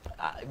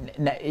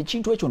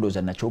ekintu ekyo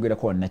ndowooza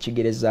nakyogerako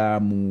nakigereza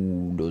mu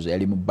ndowooza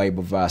yali mu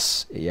bible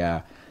verse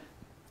ya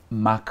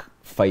Mark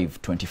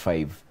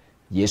 5:25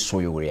 Yesu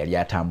oyo we yali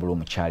atambula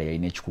omukyala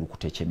yalina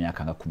ekikulukuta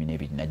eky'emyaka nga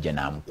 12 najja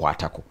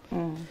n'amukwatako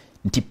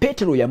nti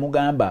Petero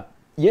yamugamba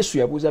Yesu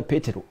yabuuza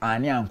Petero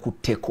ani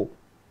ankutteko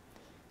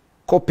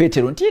ko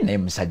Petero nti naye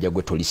musajja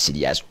gwe toli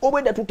serious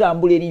obwedda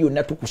tutambula eri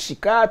yonna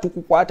tukusika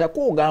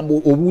tukukwatako ogamba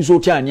obuuza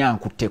otya ani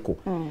ankutteko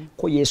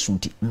ko Yesu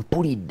nti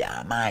mpulidde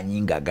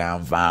amaanyi nga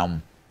ganvaamu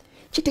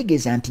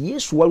kitegeeza nti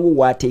Yesu waliwo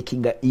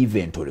waateekinga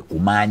inventory ku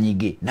maanyi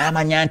ge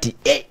n'amanya nti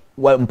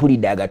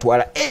mpulidde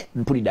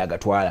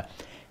agatwala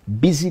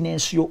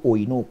bizinensi yo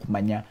olina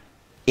okumanya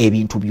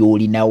ebintu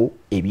by'olinawo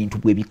ebintu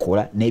bwe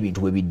bikola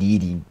n'ebintu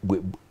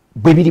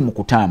bwe biri mu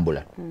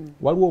kutambula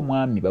waliwo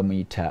omwami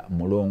bamuyita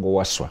mulongo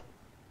waswa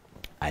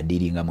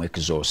adiringa mu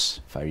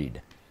exhaust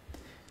faridah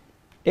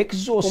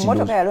exhaust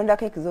motoka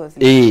yalondako exhaust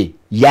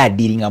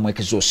yadiringa mu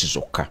exhaust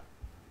zokka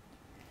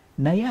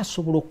naye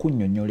asobola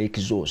okunnyonnyola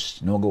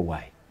exhaust n'ogo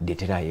wayi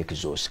ndeeterayo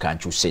exhaust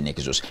kankyuse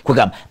n'exhaust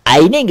kwegamba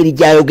ayina engeri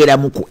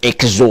gy'ayogeramu ku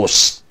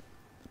exhaust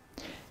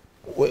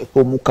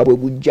omukka bwe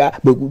gujja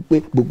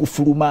bwe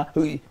gufuluma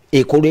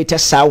ekoleeta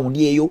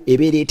sawundi eyo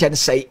ebeera etya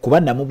kuba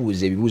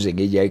namubuuza ebibuuzo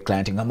engeri gyali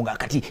client nga muga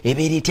kati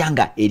ebeera etya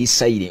nga eri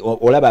sayire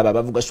olaba abo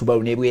abavuga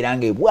Subaru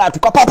n'ebweranga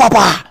ebwatuka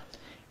papapa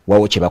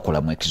wawo kye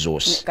bakola mu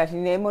exhaust kati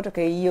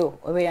n'emmotoka eyiyo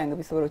obeeranga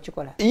bisobola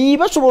okukikola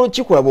basobola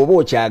okukikola bw'oba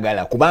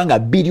okyagala kubanga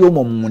biri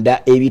omwo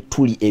munda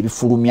ebituli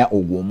ebifulumya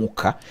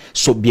ogw'omukka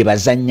so bye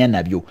bazannya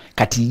nabyo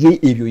kati ye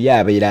ebyo ye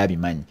abeera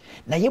abimanyi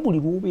naye buli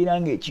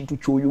lw'obeeranga ekintu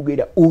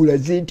ky'oyogera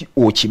olaze nti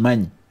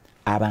okimanyi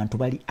abantu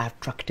bali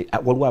attracted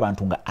waliwo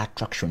abantu nga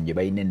attraction gye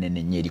balina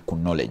ennene nnyo eri ku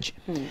knowledge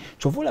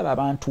kyova olaba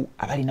abantu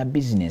abalina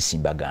bizinensi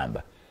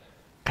mbagamba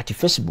kati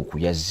Facebook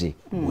yazze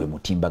gwe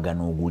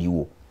mutimbagano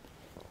oguliwo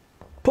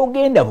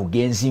togenda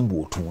bugenzi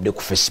mbw'otunde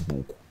ku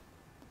Facebook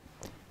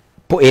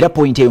era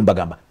point eyo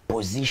mbagamba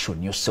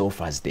position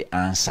yourself as the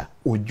answer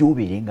ojja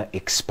obeere nga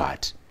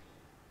expert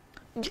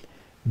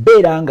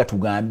beera nga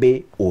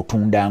tugambe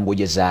otunda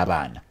ngoye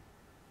z'abaana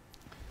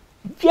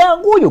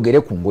jangu oyogere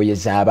ku ngoye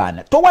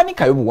z'abaana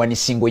towanikayo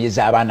buwanisi ngoye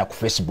z'abaana ku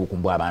Facebook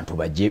mbw abantu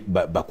bajje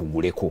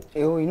bakuguleko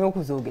olina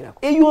okuzoogerako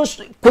eyo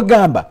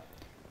kwegamba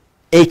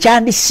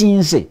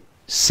ekyandisinze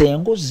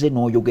sengoze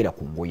n'oyogera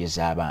ku ngoye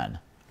z'abaana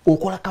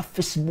okola ka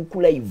Facebook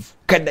live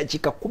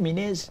kadakika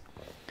 10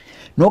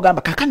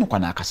 n'ogamba kakano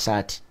kana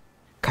akasaati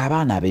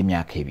k'abaana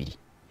ab'emyaka 2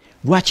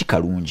 lwaki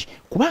kalungi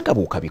kubanga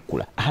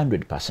bw'okabikula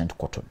 100%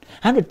 cotton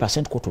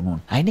 100% cotton on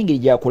ayina engeri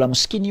gy'akola mu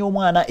skin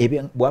y'omwana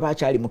bw'aba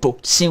akyali muto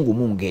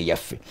singumu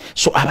ng'eyaffe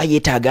so aba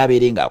yeetaaga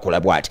abeere ng'akola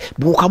bw'ati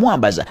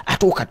bw'okamwambaza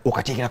ate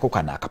okateekerako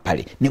kana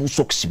akapale ne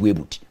busokisi bwe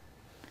buti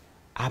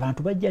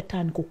abantu bajja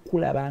tandika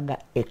okukulaba nga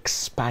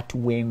expert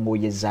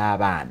w'engoye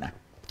z'abaana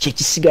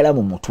kyekisigala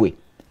mu mutwe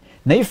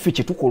naye ffe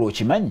kye tukola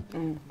okimanyi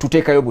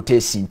tuteekayo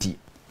buteesi nti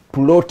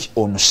plot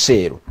on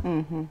sale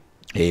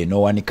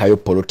nowanikayo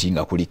poloti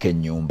nga kuliko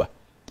ennyumba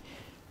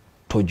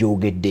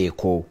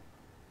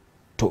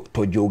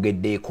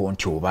tojogeddeeko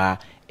nti oba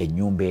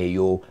ennyumba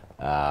eyo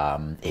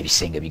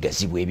ebisenge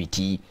bigazibwa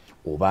ebiti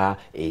oba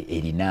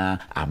erina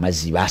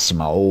amazzi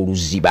basimawo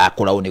oluzi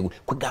bakolawo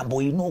kwegamba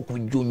olina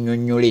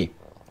okujunnyonnyole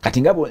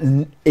kati nga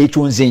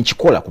ekyo nze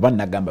nkikola kuba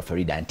nagamba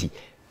Farida nti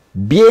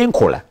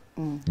byenkola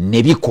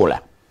ne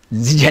bikola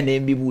nzija ne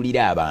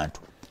mbibuulira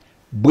abantu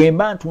bwe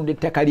mba ntunda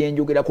ettaka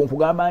lyenjogerako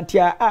nkugamba nti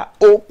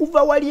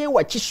okuva wali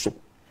ewa Kiso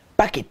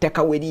paka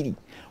ettaka we liri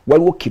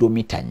waliwo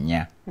kilomita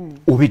 4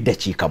 oba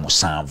eddakiika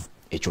 7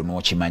 ekyo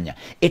n'okimanya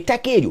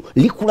ettaka eryo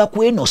likula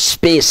ku eno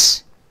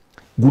space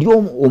guli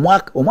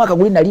omwaka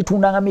guli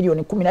nalitundanga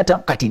 $15,000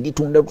 kati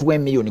nditunda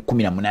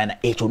 $18,000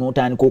 ekyo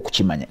n'otandika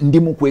okukimanya ndi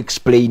mu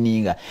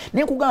ku-explaininga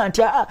naye nkugamba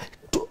nti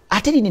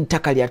ate lino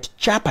ettaka lya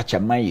kyapa kya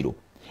mayiro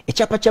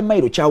ekyapa kya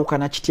mayiro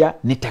kyawukana kitya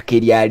n'ettaka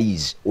erya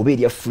lease oba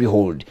erya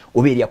freehold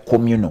oba erya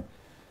communal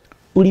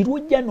buli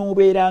lwojja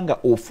n'obeera nga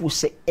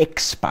ofuuse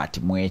expert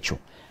mu ekyo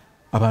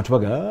abantu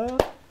baga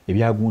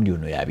ebyagundi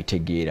ono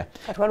yabitegeera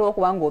kati waliwo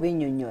okubanga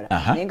obinyonnyola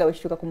naye nga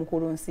bwekituuka ku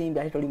mukulu nsimbi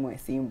ate toli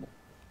mwesimbu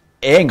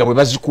nga bwe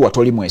bazikuwa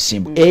toli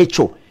mwesimbu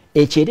ekyo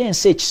era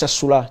ensi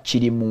ekisasula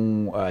kiri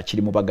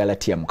mu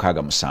Bagalatiya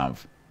 6:7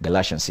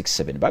 Galatians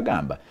 6:7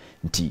 bagamba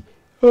nti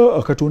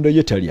akatonda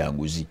ye talya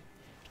nguzi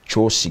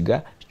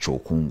kyosiga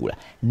kyokungula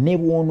ne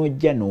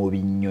bw'onojja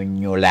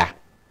n'obinnyonnyola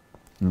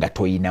nga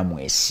toyina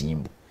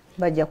mwesimbu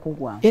bajja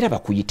kugwa era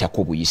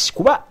bakuyitako buyisi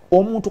kuba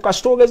omuntu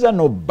kasitogeza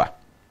nobba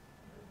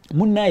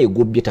munnaye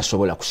gobbye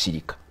tasobola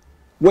kusirika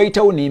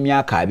wayitawo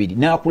n'emyaka 2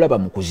 n'akulaba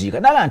mu kuziika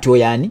naga nti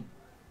oyani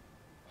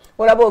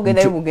olaba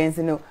ogendayo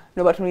mugenzi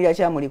nobatunulira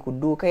kyamuli ku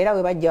dduuka era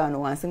we bajja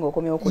wano wansi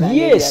ng'okomyewo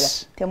okulanda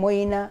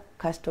temuyina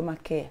customer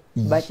care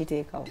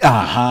bakiteekawo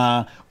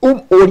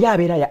oli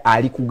abeera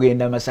ali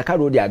kugenda Masaka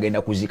Road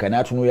agenda kuziika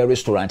n'atunulira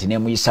restaurant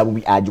n'emuyisa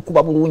bubi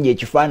agikuba bulungi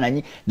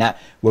ekifaananyi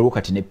waliwo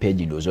kati ne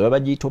page ndowooza baba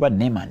bagiyita oba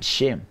name and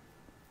shame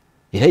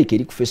era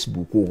ikeri ku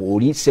Facebook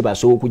oli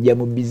sebasobola okujja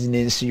mu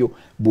bizinensi yo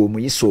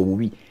bw'omuyisa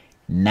obubi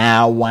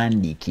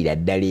n'awandiikira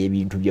ddala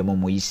ebintu bye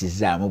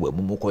mumuyisizaamu bwe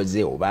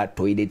mumukoze oba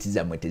toileti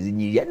zammwe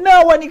tezinyirira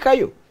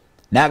n'awanikayo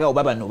n'aga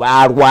oba bano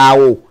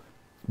baalwawo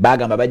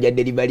bagamba bajja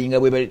delivaringa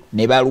bwe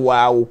ne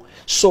balwawo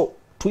so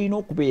tulina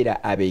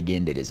okubeera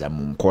abeegendereza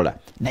mu nkola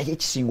naye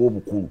ekisinga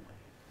obukulu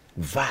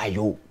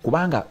vaayo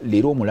kubanga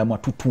leero omulamwa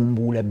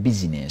tutumbuula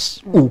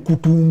bizinensi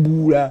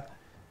okutumbuula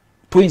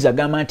toyinza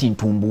gamba nti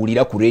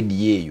ntumbuulira ku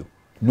rediyo eyo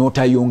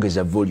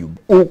n'otayongeza volume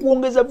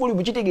okwongeza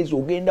volume kitegeeza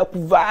ogenda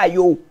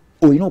kuvaayo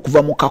olina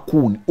okuva mu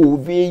kakuuni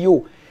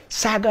oveeyo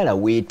saagala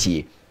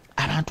weetye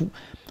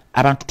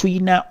abantu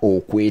tulina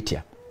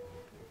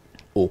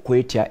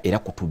okwetya era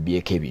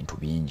kutubbyeko ebintu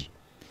bingi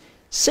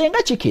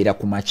senga kikeera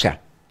ku makya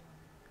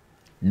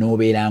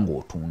n'obeera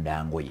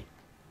ng'otunda ngoye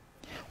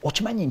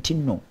okimanyi nti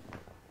nno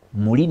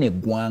muli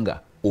neggwanga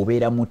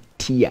obeera mu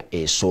tiya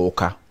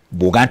esooka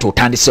bw'oga nti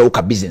otandiseewo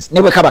ka bizinesi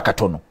ne bwe kaba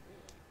katono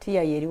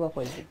tiya yeri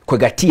wakoze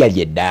kwega tiya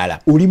ly'eddaala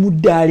oli mu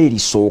ddaala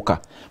erisooka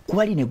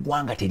kuba lino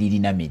eggwanga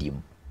teririna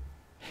mirimu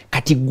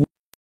kati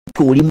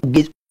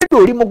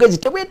oli mugezi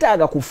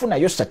tewetaaga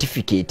kufunayo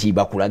certificate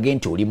bakulage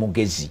nti oli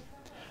mugezi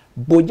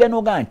bw'ojja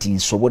n'oga nti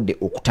nsobodde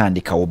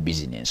okutandikawo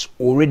bizinensi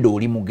already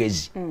oli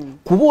mugezi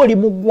kuba oli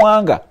mu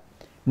ggwanga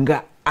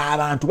nga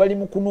abantu bali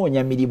mu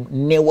kunoonya mirimu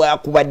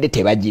newakubadde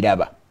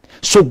tebagiraba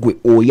so gwe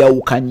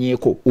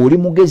oyawukanyeeko oli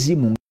mugezi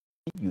mu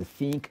you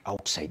think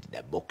outside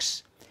the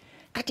box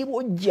kati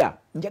bw'ojja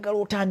njagala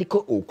otandike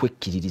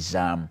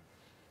okwekkiririzaamu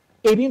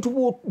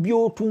ebintu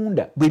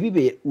by'otunda bwe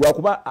bibe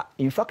lwakuba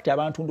in fact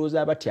abantu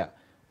ndooza batya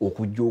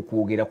okujja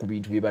okwogera ku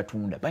bintu bye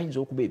batunda bayinza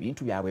okuba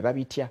ebintu byabwe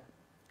babitya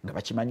nga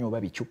bakimanyi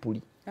oba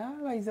bicyupuli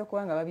bayinza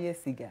okuba nga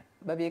babyesiga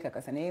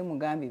babyekakasa naye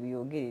mugambe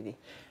byogerere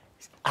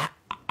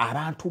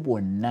abantu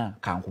bonna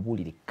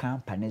kankubuulire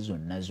kampani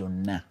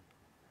zonna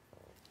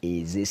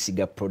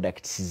ezeesiga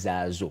products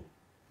zaazo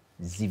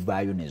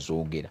zivaayo ne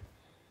zoogera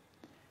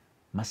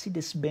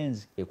Mercedes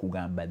Benz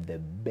ekugamba the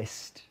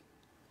best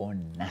on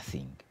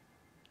nothing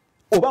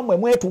oba mwe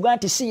mwetuga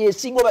nti si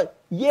yesinga oba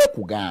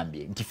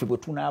yeekugambye nti ffe bwe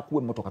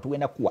tunaakuwa emmotoka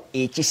tugenda kuwa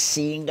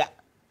ekisinga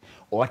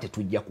oba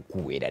tetujja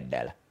kukuweera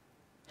ddala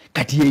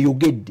kati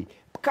yeyogedde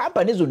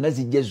kampani zonna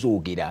zijja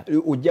zoogera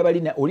ojja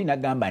oli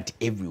nagamba nti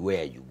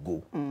everywhere you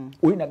go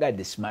oli nagamba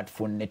the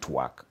smartphone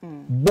network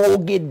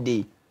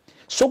boogedde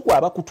so gwe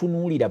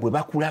abakutunuulira bwe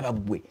bakulaba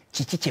gwe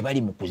kiki kye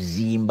bali mu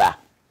kuzimba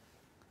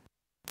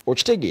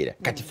okitegeera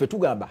kati ffe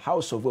tugamba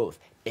house of wealth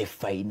a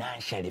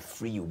financially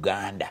free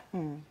Uganda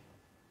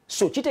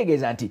so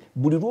kitegeeza nti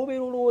buli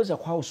lw'obeera olowooza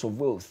ku house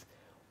of wealth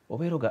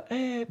obeera oga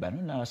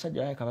bano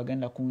n'abasajja bayaka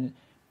bagenda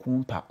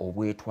kumpa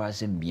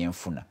obwetwaze mu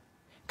byenfuna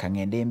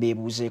kangende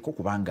mbeebuuzeeko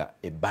kubanga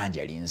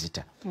ebbanja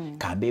linzita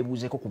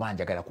kambeebuuzeeko kuba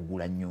njagala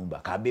kugula nnyumba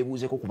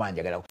kambeebuuzeeko kuba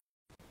njagala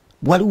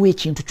waliwo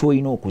ekintu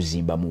ky'olina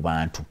okuzimba mu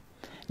bantu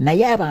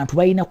naye abantu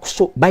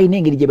balina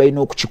engeri gye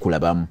balina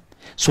okukikulabamu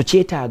so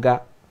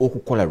kyetaaga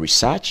okukola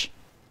research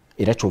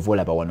era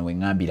chovola ba wano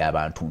wengambira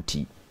abantu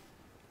nti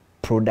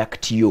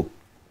product yo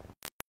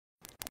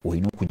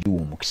oyina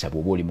okugiwa omukisa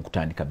bw'oba oli mu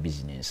kutandika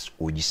business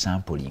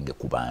ogisampling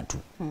ku bantu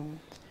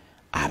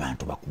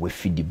abantu bakuwe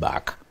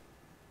feedback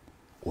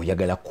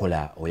oyagala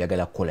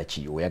kola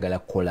ki oyagala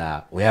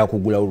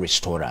kugulawo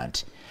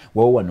restaurant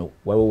wawo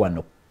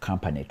wano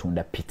company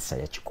etunda pizza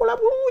yakikola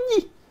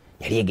bulungi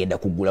yali egenda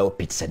kugulawo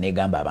pizza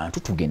negamba abantu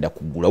tugenda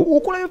kugulawo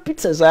okolayo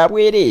pizza za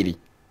bwereere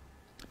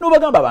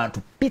nobagamba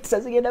abantu pizza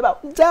zigenda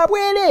za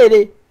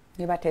bwereere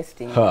neba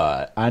testing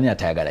ani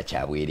atayagala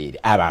kya bwereere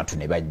abantu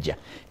ne bajja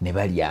ne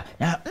balya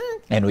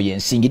eno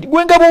yensingidi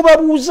gwenga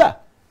bobabuuza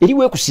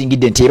eriwe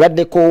kusingidde nti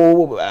ebaddeko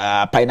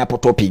pineapple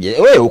topping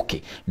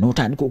okay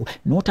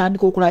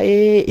notandika okola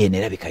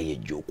nerabika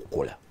yejja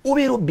okukola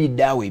obeera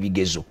obbiddeawo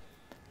ebigezo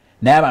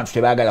naye abantu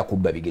tebaagala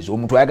kubba bigezo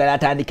omuntu ayagala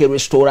atandike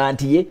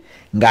restaurant ye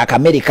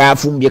ng'akamere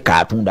kafumbye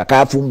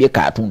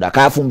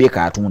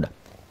katunda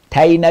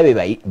talina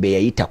be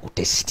yayita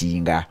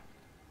kutesitinga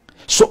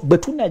so bwe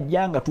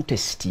tunajjanga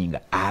tutesitinga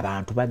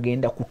abantu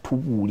bagenda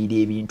kutubuulira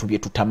ebintu bye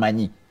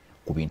tutamanyi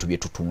ku bintu bye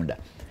tutunda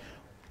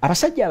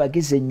abasajja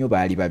abagezi ennyo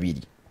baali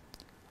babiri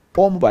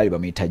omu baali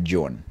bamuyita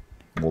John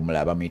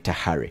ng'omulala bamuyita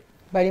Harry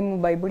bali mu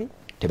Bible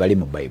tebali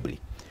mu Bible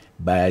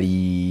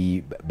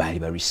baali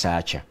ba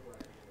researcher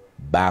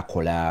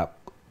bakola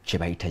kye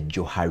bayita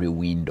Johari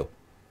window.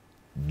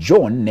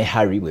 John ne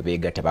Harry bwe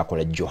beegatta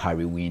bakola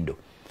Johari window.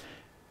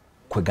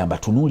 Kwegamba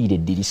tunuulira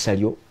eddirisa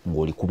lyo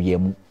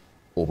ng'olikubyemu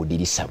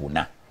obudirisa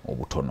buna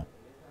obutono.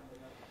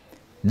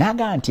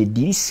 Naga nti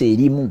eddirisa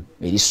erimu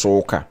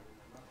erisooka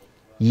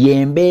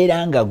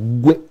yembeera nga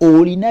gwe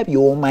olina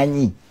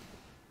by'omanyi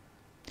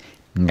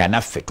nga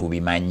naffe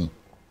tubimanyi.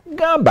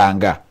 Gamba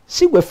nga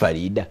si gwe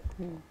Farida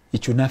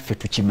ekyo naffe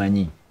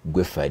tukimanyi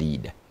gwe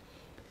Farida.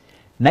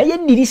 Naye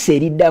eddirisa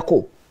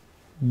eriddako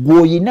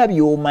gw'olina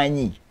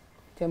by'omanyi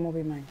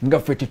nga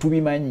ffe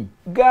tetubimanyi.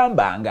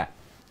 Gamba nga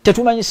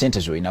tetumanyi sente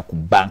z'olina ku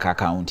bank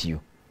account yo.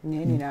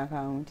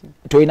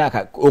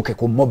 Toyina okay,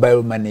 ku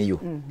mobile money yo.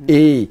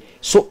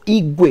 So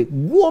igwe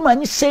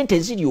gw'omanyi sente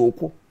ziri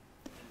okwo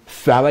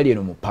ffe abali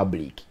eno mu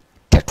public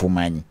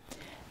tetumanyi.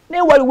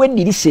 Naye waliwo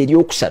eddirisa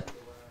eryokusatu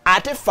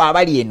ate ffe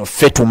abali eno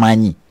ffe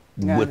tumanyi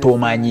gwe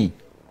tomanyi.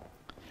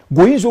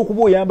 Gw'oyinza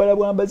okuba oyambala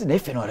bwambazi naye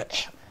ffe nola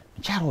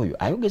mukyalo oyo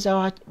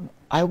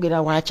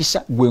ayogera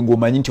wakisa gwe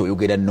ng'omanyi nti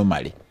oyogera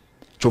normally.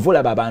 Kyova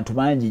olaba abantu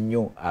bangi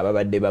nnyo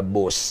ababadde ba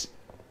boss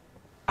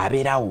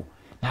abeerawo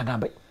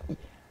n'agamba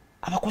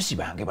abakozi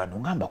bange bano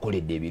nga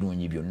mbakoledde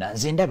ebirungi byonna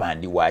nze ndaba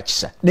ndi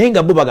wakisa naye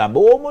nga bo bagamba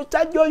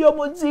omusajja oyo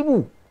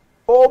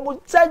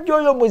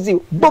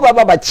muzibu bo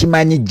baba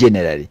bakimanyi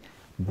generally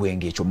gwe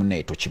ng'ekyo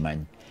munnaye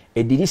tokimanyi.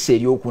 Eddirisa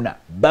eryokuna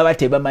baba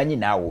tebamanyi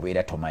naawe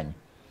obeera tomanyi.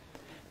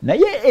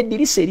 Naye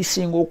eddirisa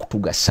erisinga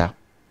okutugasa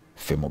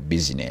ffe mu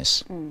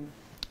business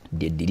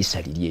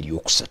ly'eddirisa liri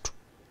eryokusatu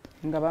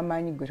nga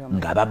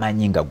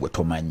bamanyi nga gwe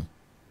tomanyi,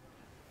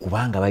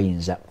 kubanga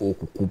bayinza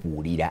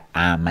okukubuulira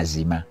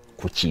amazima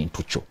ku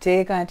kintu kyo.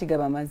 Teeka nti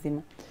gaba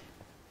mazima.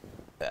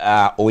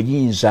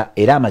 Oyinza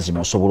era amazima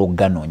osobola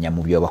okuganoonya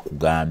mu byo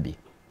bakugambye.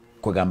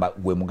 Kwegamba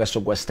gwe mugaso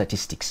gwa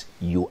statistics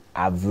you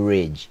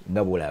average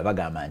nga bw'olaba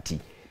bagamba nti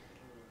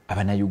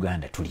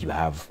Abannayuganda tuli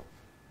baavu.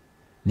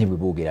 Ne bwe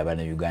boogera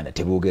Abannayuganda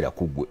teboogera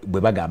ku gwe.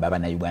 Bwe bagamba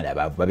Abannayuganda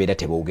baavu babeera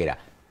teboogera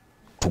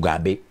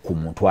tugambe ku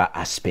muntu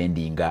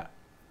aspendinga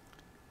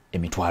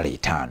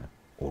 $5,000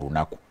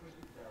 olunaku.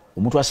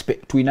 Omuntu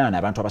tulina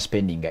abantu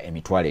abaspendinga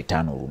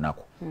 $5,000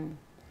 olunaku.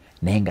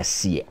 Naye nga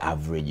si ye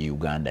average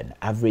Ugandan.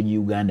 Average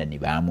Ugandan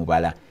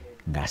baamubala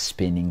nga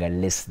spendinga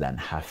less than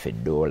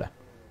 $50.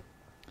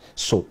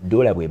 So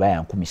dola bw'eba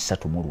ya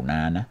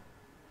 38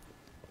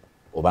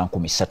 oba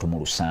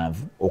 37,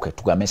 okay,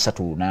 tugambe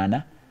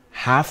 38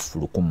 half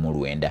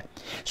 1,900.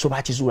 So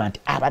bakizuula nti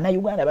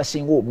Abannayuganda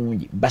basinga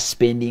obungi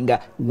baspendinga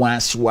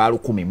wansi wa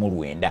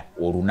 1,900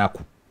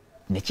 olunaku.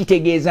 Ne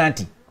kitegeeza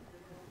nti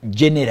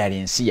general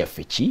ensi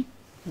yaffe ki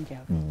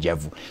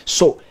njavu.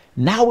 So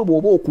naawe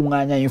bw'oba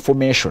okuŋŋaanya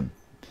information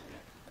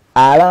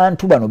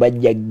abantu bano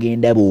bajja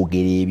kgenda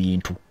boogera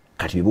ebintu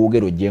kati bye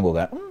boogera ojje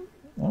ngoga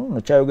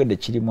ono kyayogedde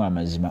kirimu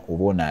amazima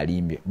oba ono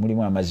alimbye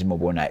mulimu amazima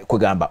oba ono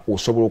kwegamba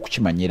osobola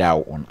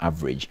okukimanyiraawo on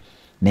average.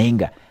 Naye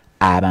nga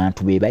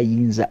abantu be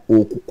bayinza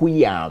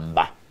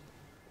okukuyamba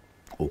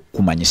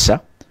okukumanyisa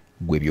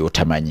gwe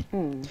by'otamanyi.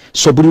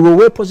 So buli lwe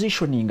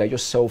wepositioninga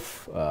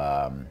yourself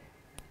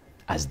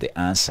as the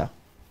answer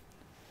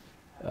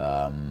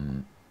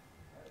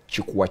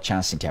kikuwa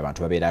chance nti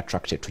abantu babeera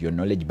attracted to your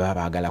knowledge, baba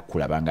baagala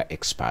kulaba nga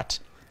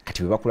expert.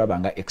 Kati bwe bakulaba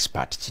nga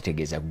expert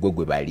kitegeeza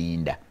gwe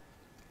balinda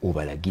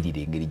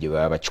obalagirira engeri gye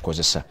baba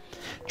bakikozesa.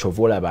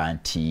 Kyova olaba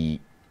nti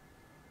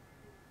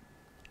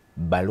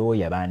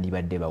balooya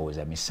bandibadde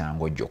bawoza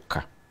misango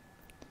gyokka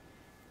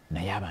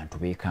naye abantu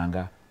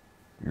beekanga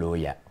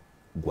looya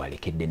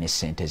gwalekedde ne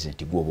ssente ze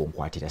nti gwoba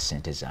onkwatira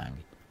ssente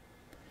zange.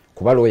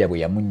 Kuba looya bwe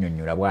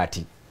yamunnyonnyola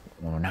bw'ati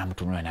ono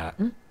n'amutunula naga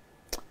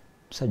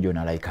musajja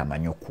ono alayika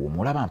amanyi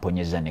okukuuma, olaba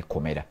mponyeza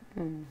n'ekkomera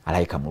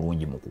alayika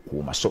mulungi mu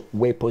kukuuma. So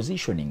we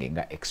positioning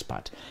nga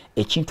expert.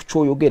 Ekintu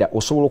ky'oyogera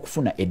osobola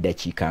okufuna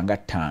eddakiika nga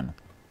 5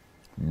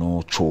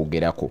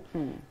 n'okyogerako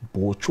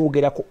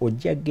bw'okyogerako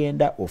ojja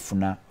genda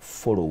ofuna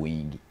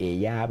following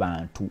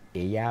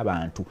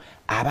ey'abantu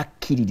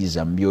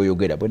abakkiririza mu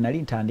byoyogera. Bwe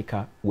nali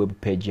ntandika web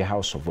page ya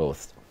House of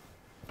Wealth,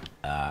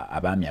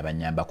 abaami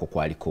abanyambako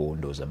kwaliko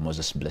ndowooza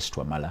Moses Blessed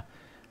Wamala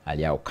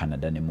ali awo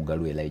Canada, ne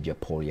Mugalu Elijah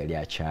Paul yali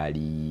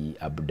akyali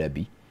Abu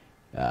Dhabi,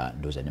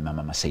 ndowooza ne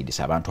Mama Mercedes,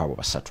 abantu abo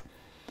basatu.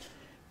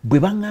 Bwe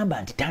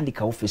baŋŋamba nti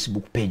tandikawo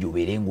Facebook page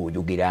obeere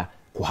ng'oyogera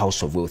ku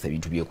House of Wealth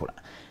ebintu byekola,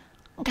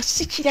 nga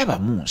sikiraba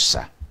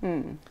munsa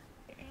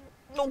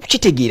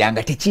n'okukitegeera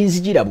nga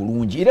tekinzijira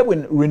bulungi, era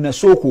bwe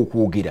nasooka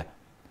okwogera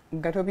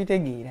nga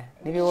tobitegeera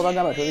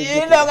nebyewobagamba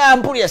era nga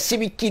mpulira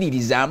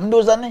sibikkiririza.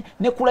 Ndowooza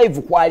ne ku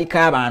live kwaliko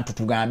abantu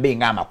tugambe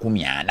nga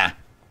 40,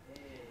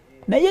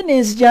 naye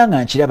nenzija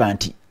nga nkiraba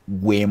nti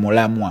gwe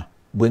mulamwa.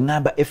 Bwe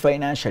ŋŋamba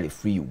financially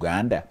free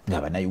Uganda,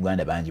 nga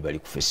bannayuganda bangi bali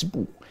ku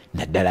Facebook,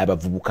 naddala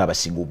abavubuka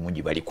abasinga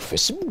obungi bali ku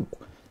Facebook.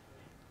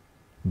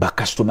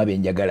 Bakasitoma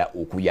benjagala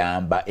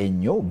okuyamba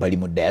ennyo bali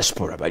mu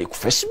diaspora bali ku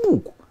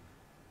Facebook.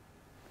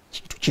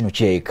 Kintu kino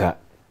kyeka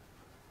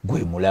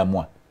gwe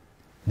mulamwa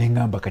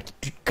neŋŋamba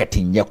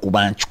kati nja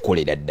kuba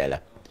nkikolera ddala.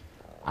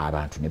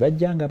 Abantu ne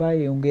bajja nga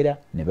bayongera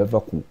ne bava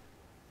ku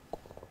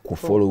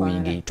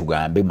following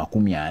tugambe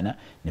 40,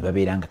 ne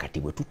babeera nga kati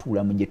bwe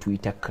tutuula mu gye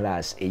tuyita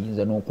class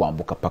eyinza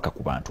n'okwambuka paka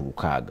ku bantu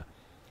 600.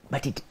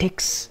 But it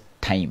takes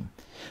time.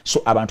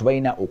 So abantu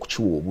balina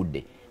okukiwa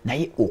obudde,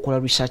 naye okola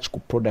research ku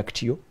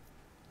product yo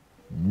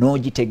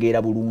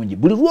n'ogitegeera bulungi.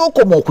 Buli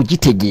lwokoma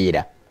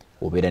okugitegeera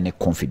obeera ne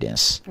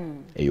confidence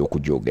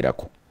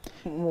ey'okugyogerako.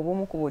 Mu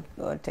bumu ku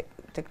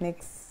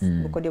techniques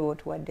bukodde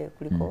bw'otuwadde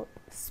kuliko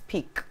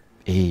speak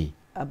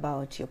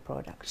about your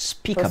product.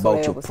 Speak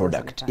about your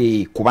product.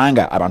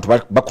 Kubanga abantu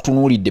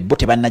bakutunuulidde bo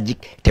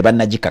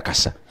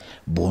tebannagikakasa.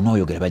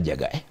 Bw'onooyogera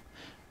bajjaga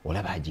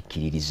olaba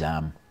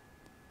agikkiririzaamu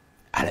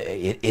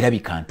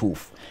erabika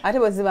ntuufu. Ate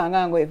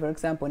bwezibanga ngoye for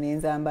example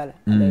n'enzambala,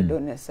 they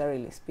don't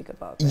necessarily speak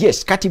about it.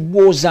 Yes, kati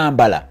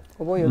bw'ozambala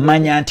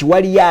manya nti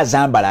waliyo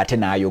azambala ate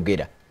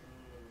n'ayogera.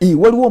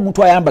 Waliwo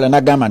omuntu ayambala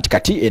n'agamba nti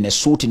kati ene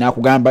suuti,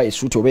 n'akugamba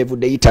esuuti oba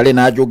evudde Italy,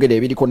 n'ajogera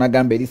ebiriko,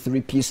 n'agamba eri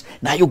 3 piece,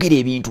 n'ayogera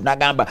ebintu,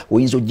 n'agamba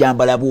oyinza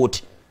ojjambala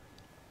bwoti.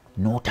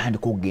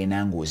 N'otandika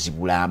okugenda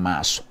ng'ozibula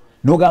amaaso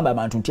n'ogamba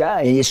abantu nti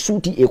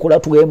esuuti ekola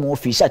tuwe mu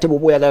office, ate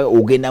bw'oba oyagala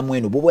ogenda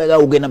mweno, bw'oba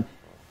oyagala ogenda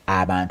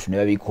abantu ne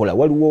babikola.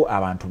 Waliwo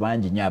abantu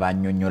bangi nnyo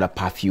abannyonnyola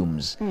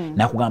perfumes,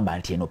 n'akugamba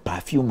nti eno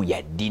perfume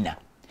ya dinner,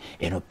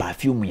 eno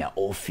perfume ya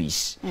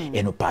office,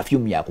 eno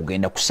perfume ya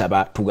kugenda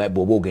kusaba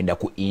bw'oba ogenda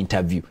ku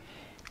interview.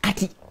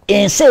 Kati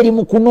ensi eri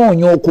mu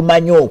kunoonya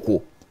okumanya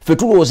okwo, ffe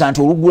tulowooza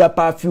nti olugula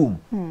perfume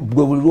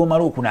bwe buli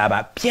lw'omala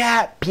okunaaba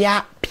pya.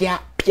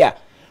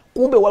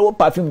 Kumbe waliwo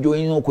perfume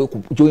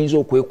gy'oyinza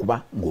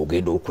okwekuba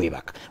ng'ogenda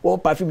okwebaka, waliwo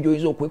perfume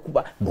gy'oyinza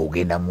okwekuba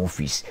ng'ogenda mu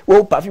office,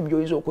 waliwo perfume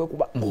gy'oyinza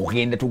okwekuba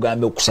ng'ogenda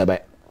tugambe okusaba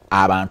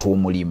abantu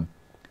omulimu.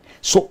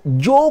 So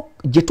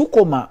gye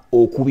tukoma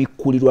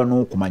okubikkulirwa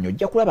n'okumanya,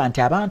 ojja kulaba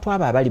nti abantu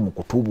abo abali mu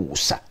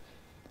kutubuusa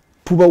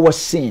tubawa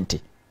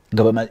ssente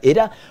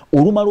era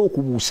olumala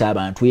okubuusa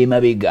abantu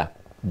emabega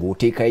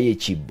ng'oteekayo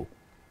ekibbo.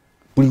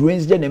 Buli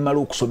lwenzija ne mmala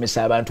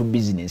okusomesa abantu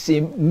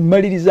bizinensi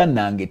mmaliriza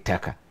nnanga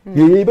ettaka.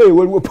 Eba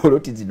waliwo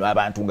poloti zino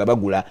abantu nga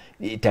bagula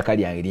ettaka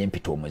lyange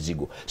ly'empita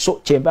omuzigo. So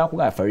kyemba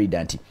nkugamba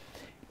Faridah nti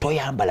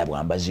toyambala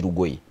bwambazi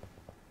lugoye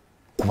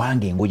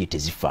kubanga engoye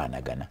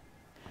tezifaanagana.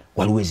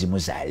 Waliwo ezimu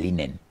za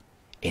linen,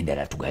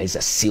 endala tugambe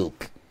za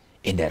silk,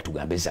 endala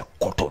tugambe za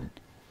cotton,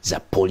 za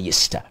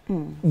polyester.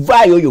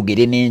 Vaayo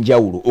oyogere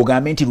n'enjawulo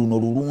ogambe nti luno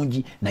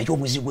lulungi naye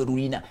obuzibu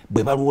lulina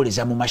bwe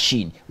balwoleza mu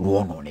mashini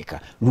lwonooneka,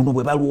 luno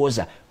bwe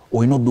balwoza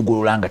olina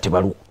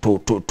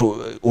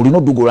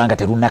oddugolanga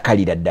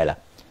terunakalira ddala.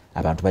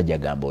 Abantu bajja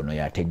gamba ono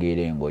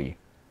yategeera engoye,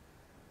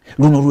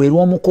 luno lwe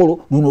lw'omukolo,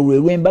 luno lwe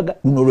lw'embaga,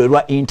 luno lwe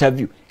lwa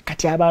interview.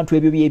 Kati abantu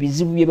ebyo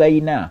byebizibu bye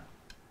balina.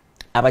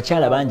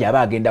 Abakyala bangi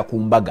abagenda ku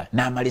mbaga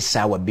n'amala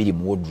essaawa 2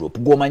 mu wardrobe,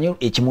 gwomanyi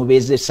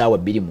ekimubeeza essaawa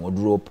 2 mu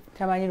wardrobe,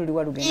 tamanyi luli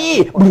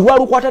walugenda buli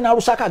walukwata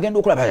n'alusaka agenda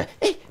okulaba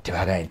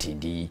tebagala nti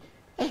ndi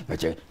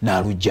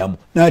n'alugjamu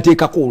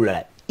n'ateekako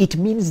olulala. It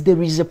means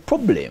there is a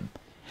problem.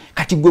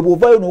 Kati gwe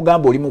bw'ovaayo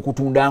n'ogamba oli mu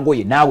kutunda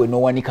ngoye naawe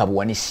n'owanika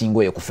buwanisi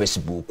ngoye ku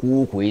Facebook,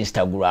 ku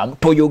Instagram,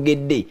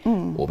 toyogedde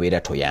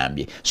obeera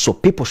toyambye. So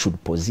people should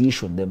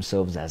position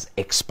themselves as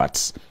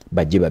experts,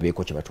 bajje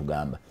babeeko kye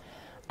batugamba.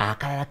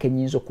 Akalala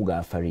kenyinza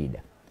okugamba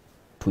Faridah,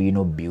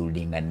 tulina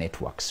building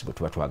networks bwe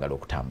tuba twagala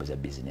okutambuza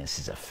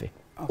bizinensi zaffe,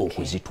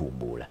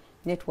 okuzitumbula.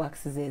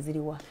 Networks ze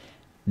ziriwa?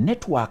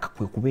 Network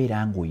kwe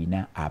kubeera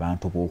ng'olina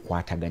abantu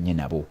b'okwataganye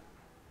nabo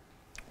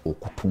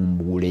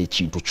okutumbula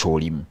ekintu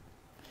ky'olimu.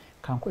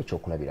 Kanko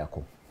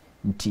ekyokulabirako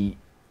nti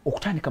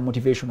okutandika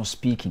motivational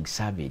speaking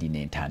survey erina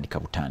entandika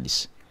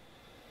butandisi.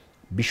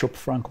 Bishop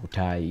Frank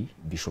Butayi,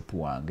 bishop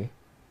wange,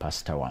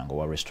 pastor wange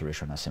wa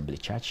Restoration Assembly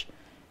Church,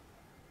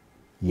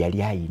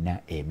 yali ayina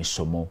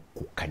emisomo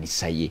ku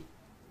kanisa ye.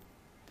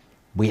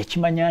 Bwe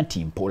yakimanya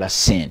nti mpola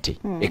ssente,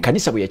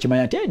 ekkanisa bwe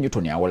yakimanya nti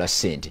Newton awola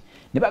ssente,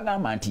 ne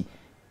bagamba nti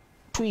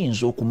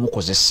tuyinza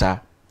okumukozesa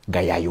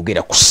nga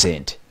yayogera ku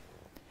ssente.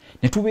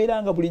 ne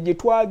tubeeranga buli gye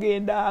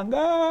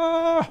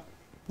twagendanga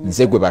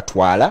nze gwe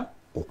batwala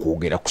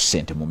okwogera ku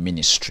ssente mu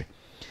ministry.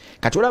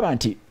 Kati olaba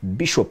nti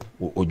bishop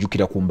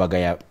ojjukira ku mbaga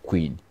ya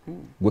Queen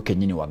gwe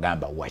kennyini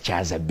wagamba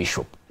wakyaza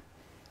bishop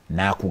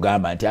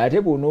n'akugamba nti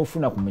ate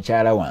bw'onoofuna ku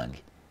mukyala wange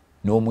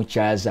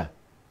n'omukyaza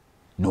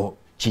no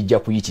kijja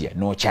kuyitira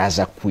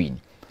n'okyaza Queen.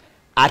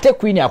 Ate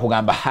Queen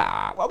akugamba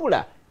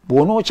wabula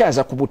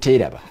bw'onookyaza ku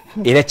buteraba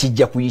era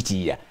kijja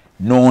kuyitirira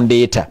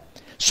n'ondeeta.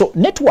 So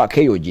network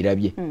eyo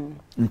girabye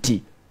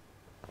nti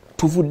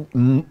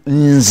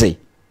nze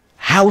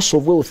House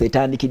of Wealth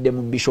etandikidde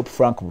mu Bishop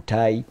Frank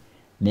Butayi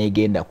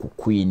negenda ku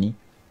Queen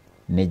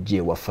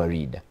nejje wa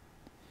Faridah.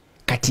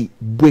 Kati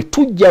bwe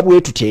tujja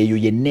bwe tuteeyo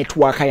ye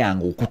network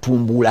yange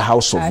okutumbula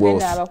House of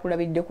Wealth.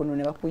 Abakulabidde kuno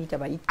ne bakuyita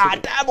bayite.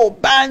 Atabo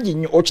bangi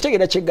nnyo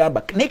okitegera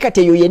kyegamba ne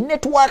kati eyo ye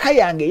network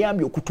yange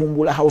yambye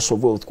okutumbula House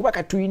of Wealth kuba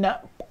katuyina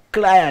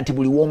client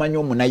buli womanyi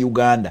omuna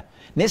Uganda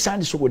ne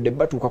sandisobodde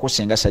batuukako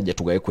senga sajja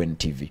tugaye ku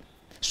NTV.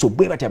 So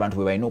bwe bati abantu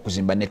bwe balina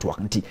okuzimba network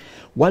nti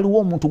waliwo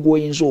omuntu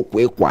gwoyinza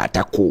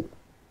okwekwatako.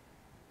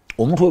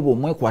 Omuntu webo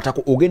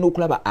omwekwatako ogenda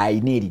okulaba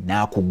ayineri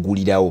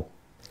n'akugulirawo.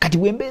 Kati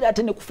wembeera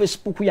ate ne ku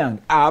Facebook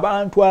yange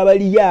abantu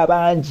abaliyo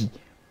abangi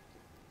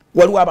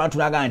waliwo abantu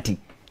naga nti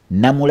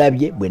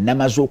namulabye bwe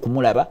namaze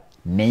okumulaba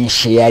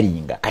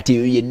nensharinga kati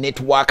eyo ye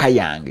network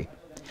yange.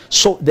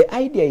 So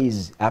the idea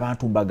is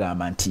abantu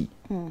mbagamba nti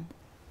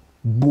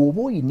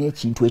bw'oba olina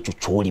ekintu ekyo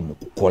ky'oli mu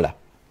kukola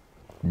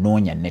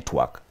noonya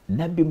network.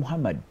 Nabbi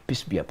Muhammad,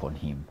 peace be upon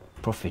him,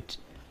 prophet,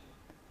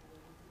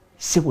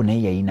 sebo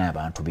naye yayina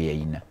abantu be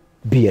yayina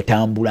be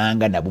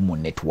yatambulanga nabo mu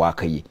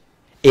network ye.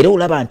 Era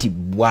olaba nti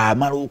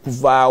bw'amala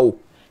okuvaawo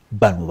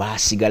bano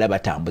baasigala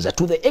batambuza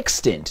to the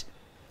extent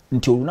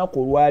nti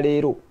olunaku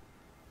olwaleero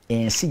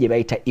ensi gye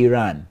bayita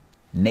Iran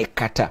ne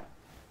Qatar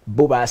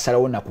bo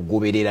baasalawo na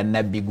kugoberera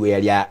nabbi gwe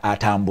yali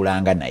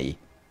atambulanga naye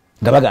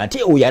nga baga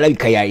nti oyo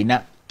alabika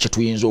yalina kye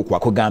tuyinza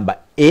okwakugamba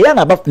era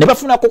ne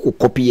bafunako ku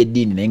kopi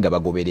y'eddiini naye nga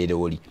bagoberera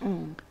oli.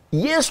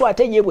 Yesu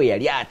ate ye bwe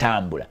yali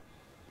atambula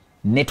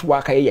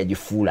network ye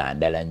yagifuula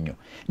ndala nnyo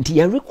nti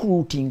ya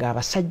recruiting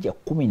abasajja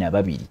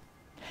 12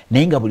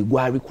 naye nga buli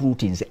gwa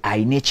recruiting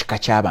alina ekika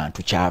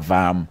ky'abantu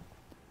kyavaamu.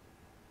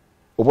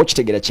 Oba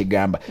okitegera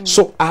kigamba.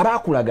 So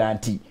abaakulaga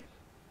nti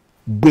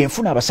bwe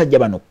nfuna abasajja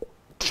bano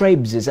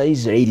tribes eza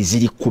Israeli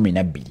ziri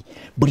 12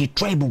 buli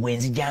tribe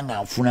bwenzija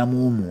nga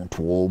nfunamu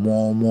omuntu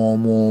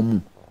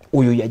omu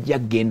oyo yajja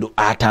gendo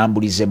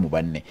atambulize mu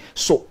banne.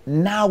 So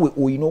naawe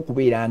oyina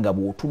okubeera nga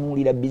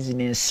bw'otunuulira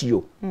bizinensi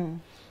yo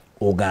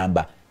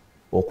ogamba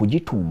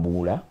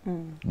okugitumbula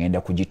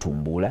ngenda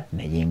kugitumbula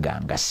naye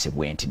nga ngasse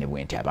bwenti ne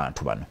bwenti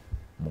abantu bano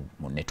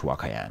mu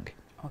network yange.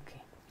 Okay.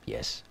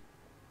 Yes.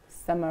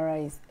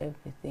 Summarize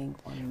everything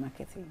on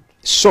marketing.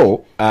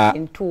 So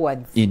in two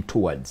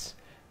words.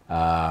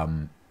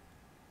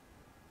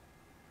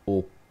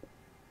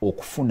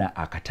 Okufuna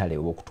akatale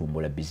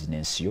okutumbula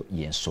bizinensi yo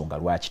yensonga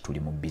lwaki tuli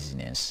mu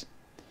business.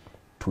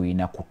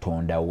 Tuyina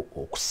kutondawo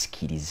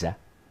okusikiriza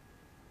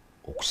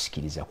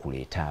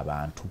kuleeta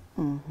abantu.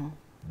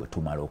 Bwe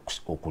tumala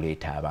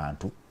okuleeta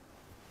abantu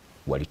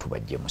wali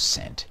tubajje mu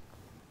ssente.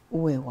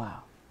 Wow.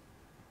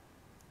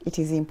 It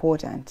is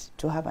important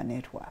to have a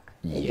network.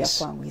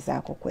 Yes.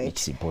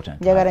 It's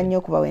important. Njagala nnyo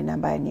okubawa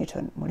enamba ya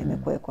Newton muleme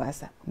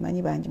kwekwasa.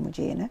 Manyi bangi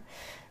mujeena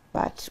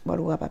but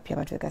waliwo abapya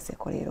batwegase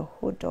kolero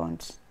who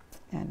don't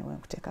and when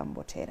kuteka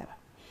mboteraba.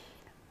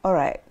 All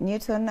right,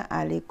 Newton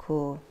ali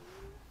ku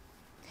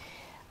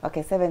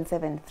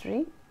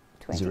 773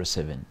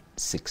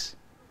 076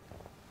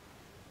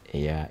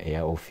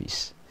 air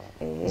office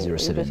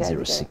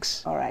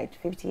 0706. All right,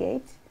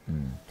 58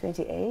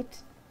 28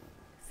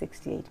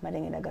 68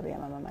 madengenda gabe ya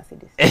mama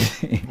Mercedes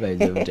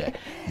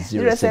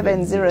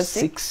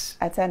 0706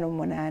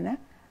 588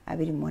 28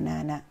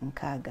 8.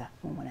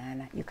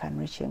 You can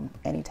reach him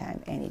anytime,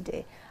 any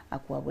day.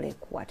 Akuwabule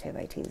whatever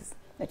it is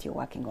that you're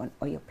working on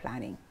or you're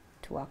planning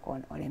to work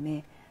on.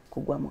 Oleme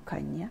kugwa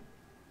mukanya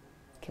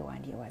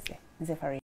kewandi waze. Nze Faridah.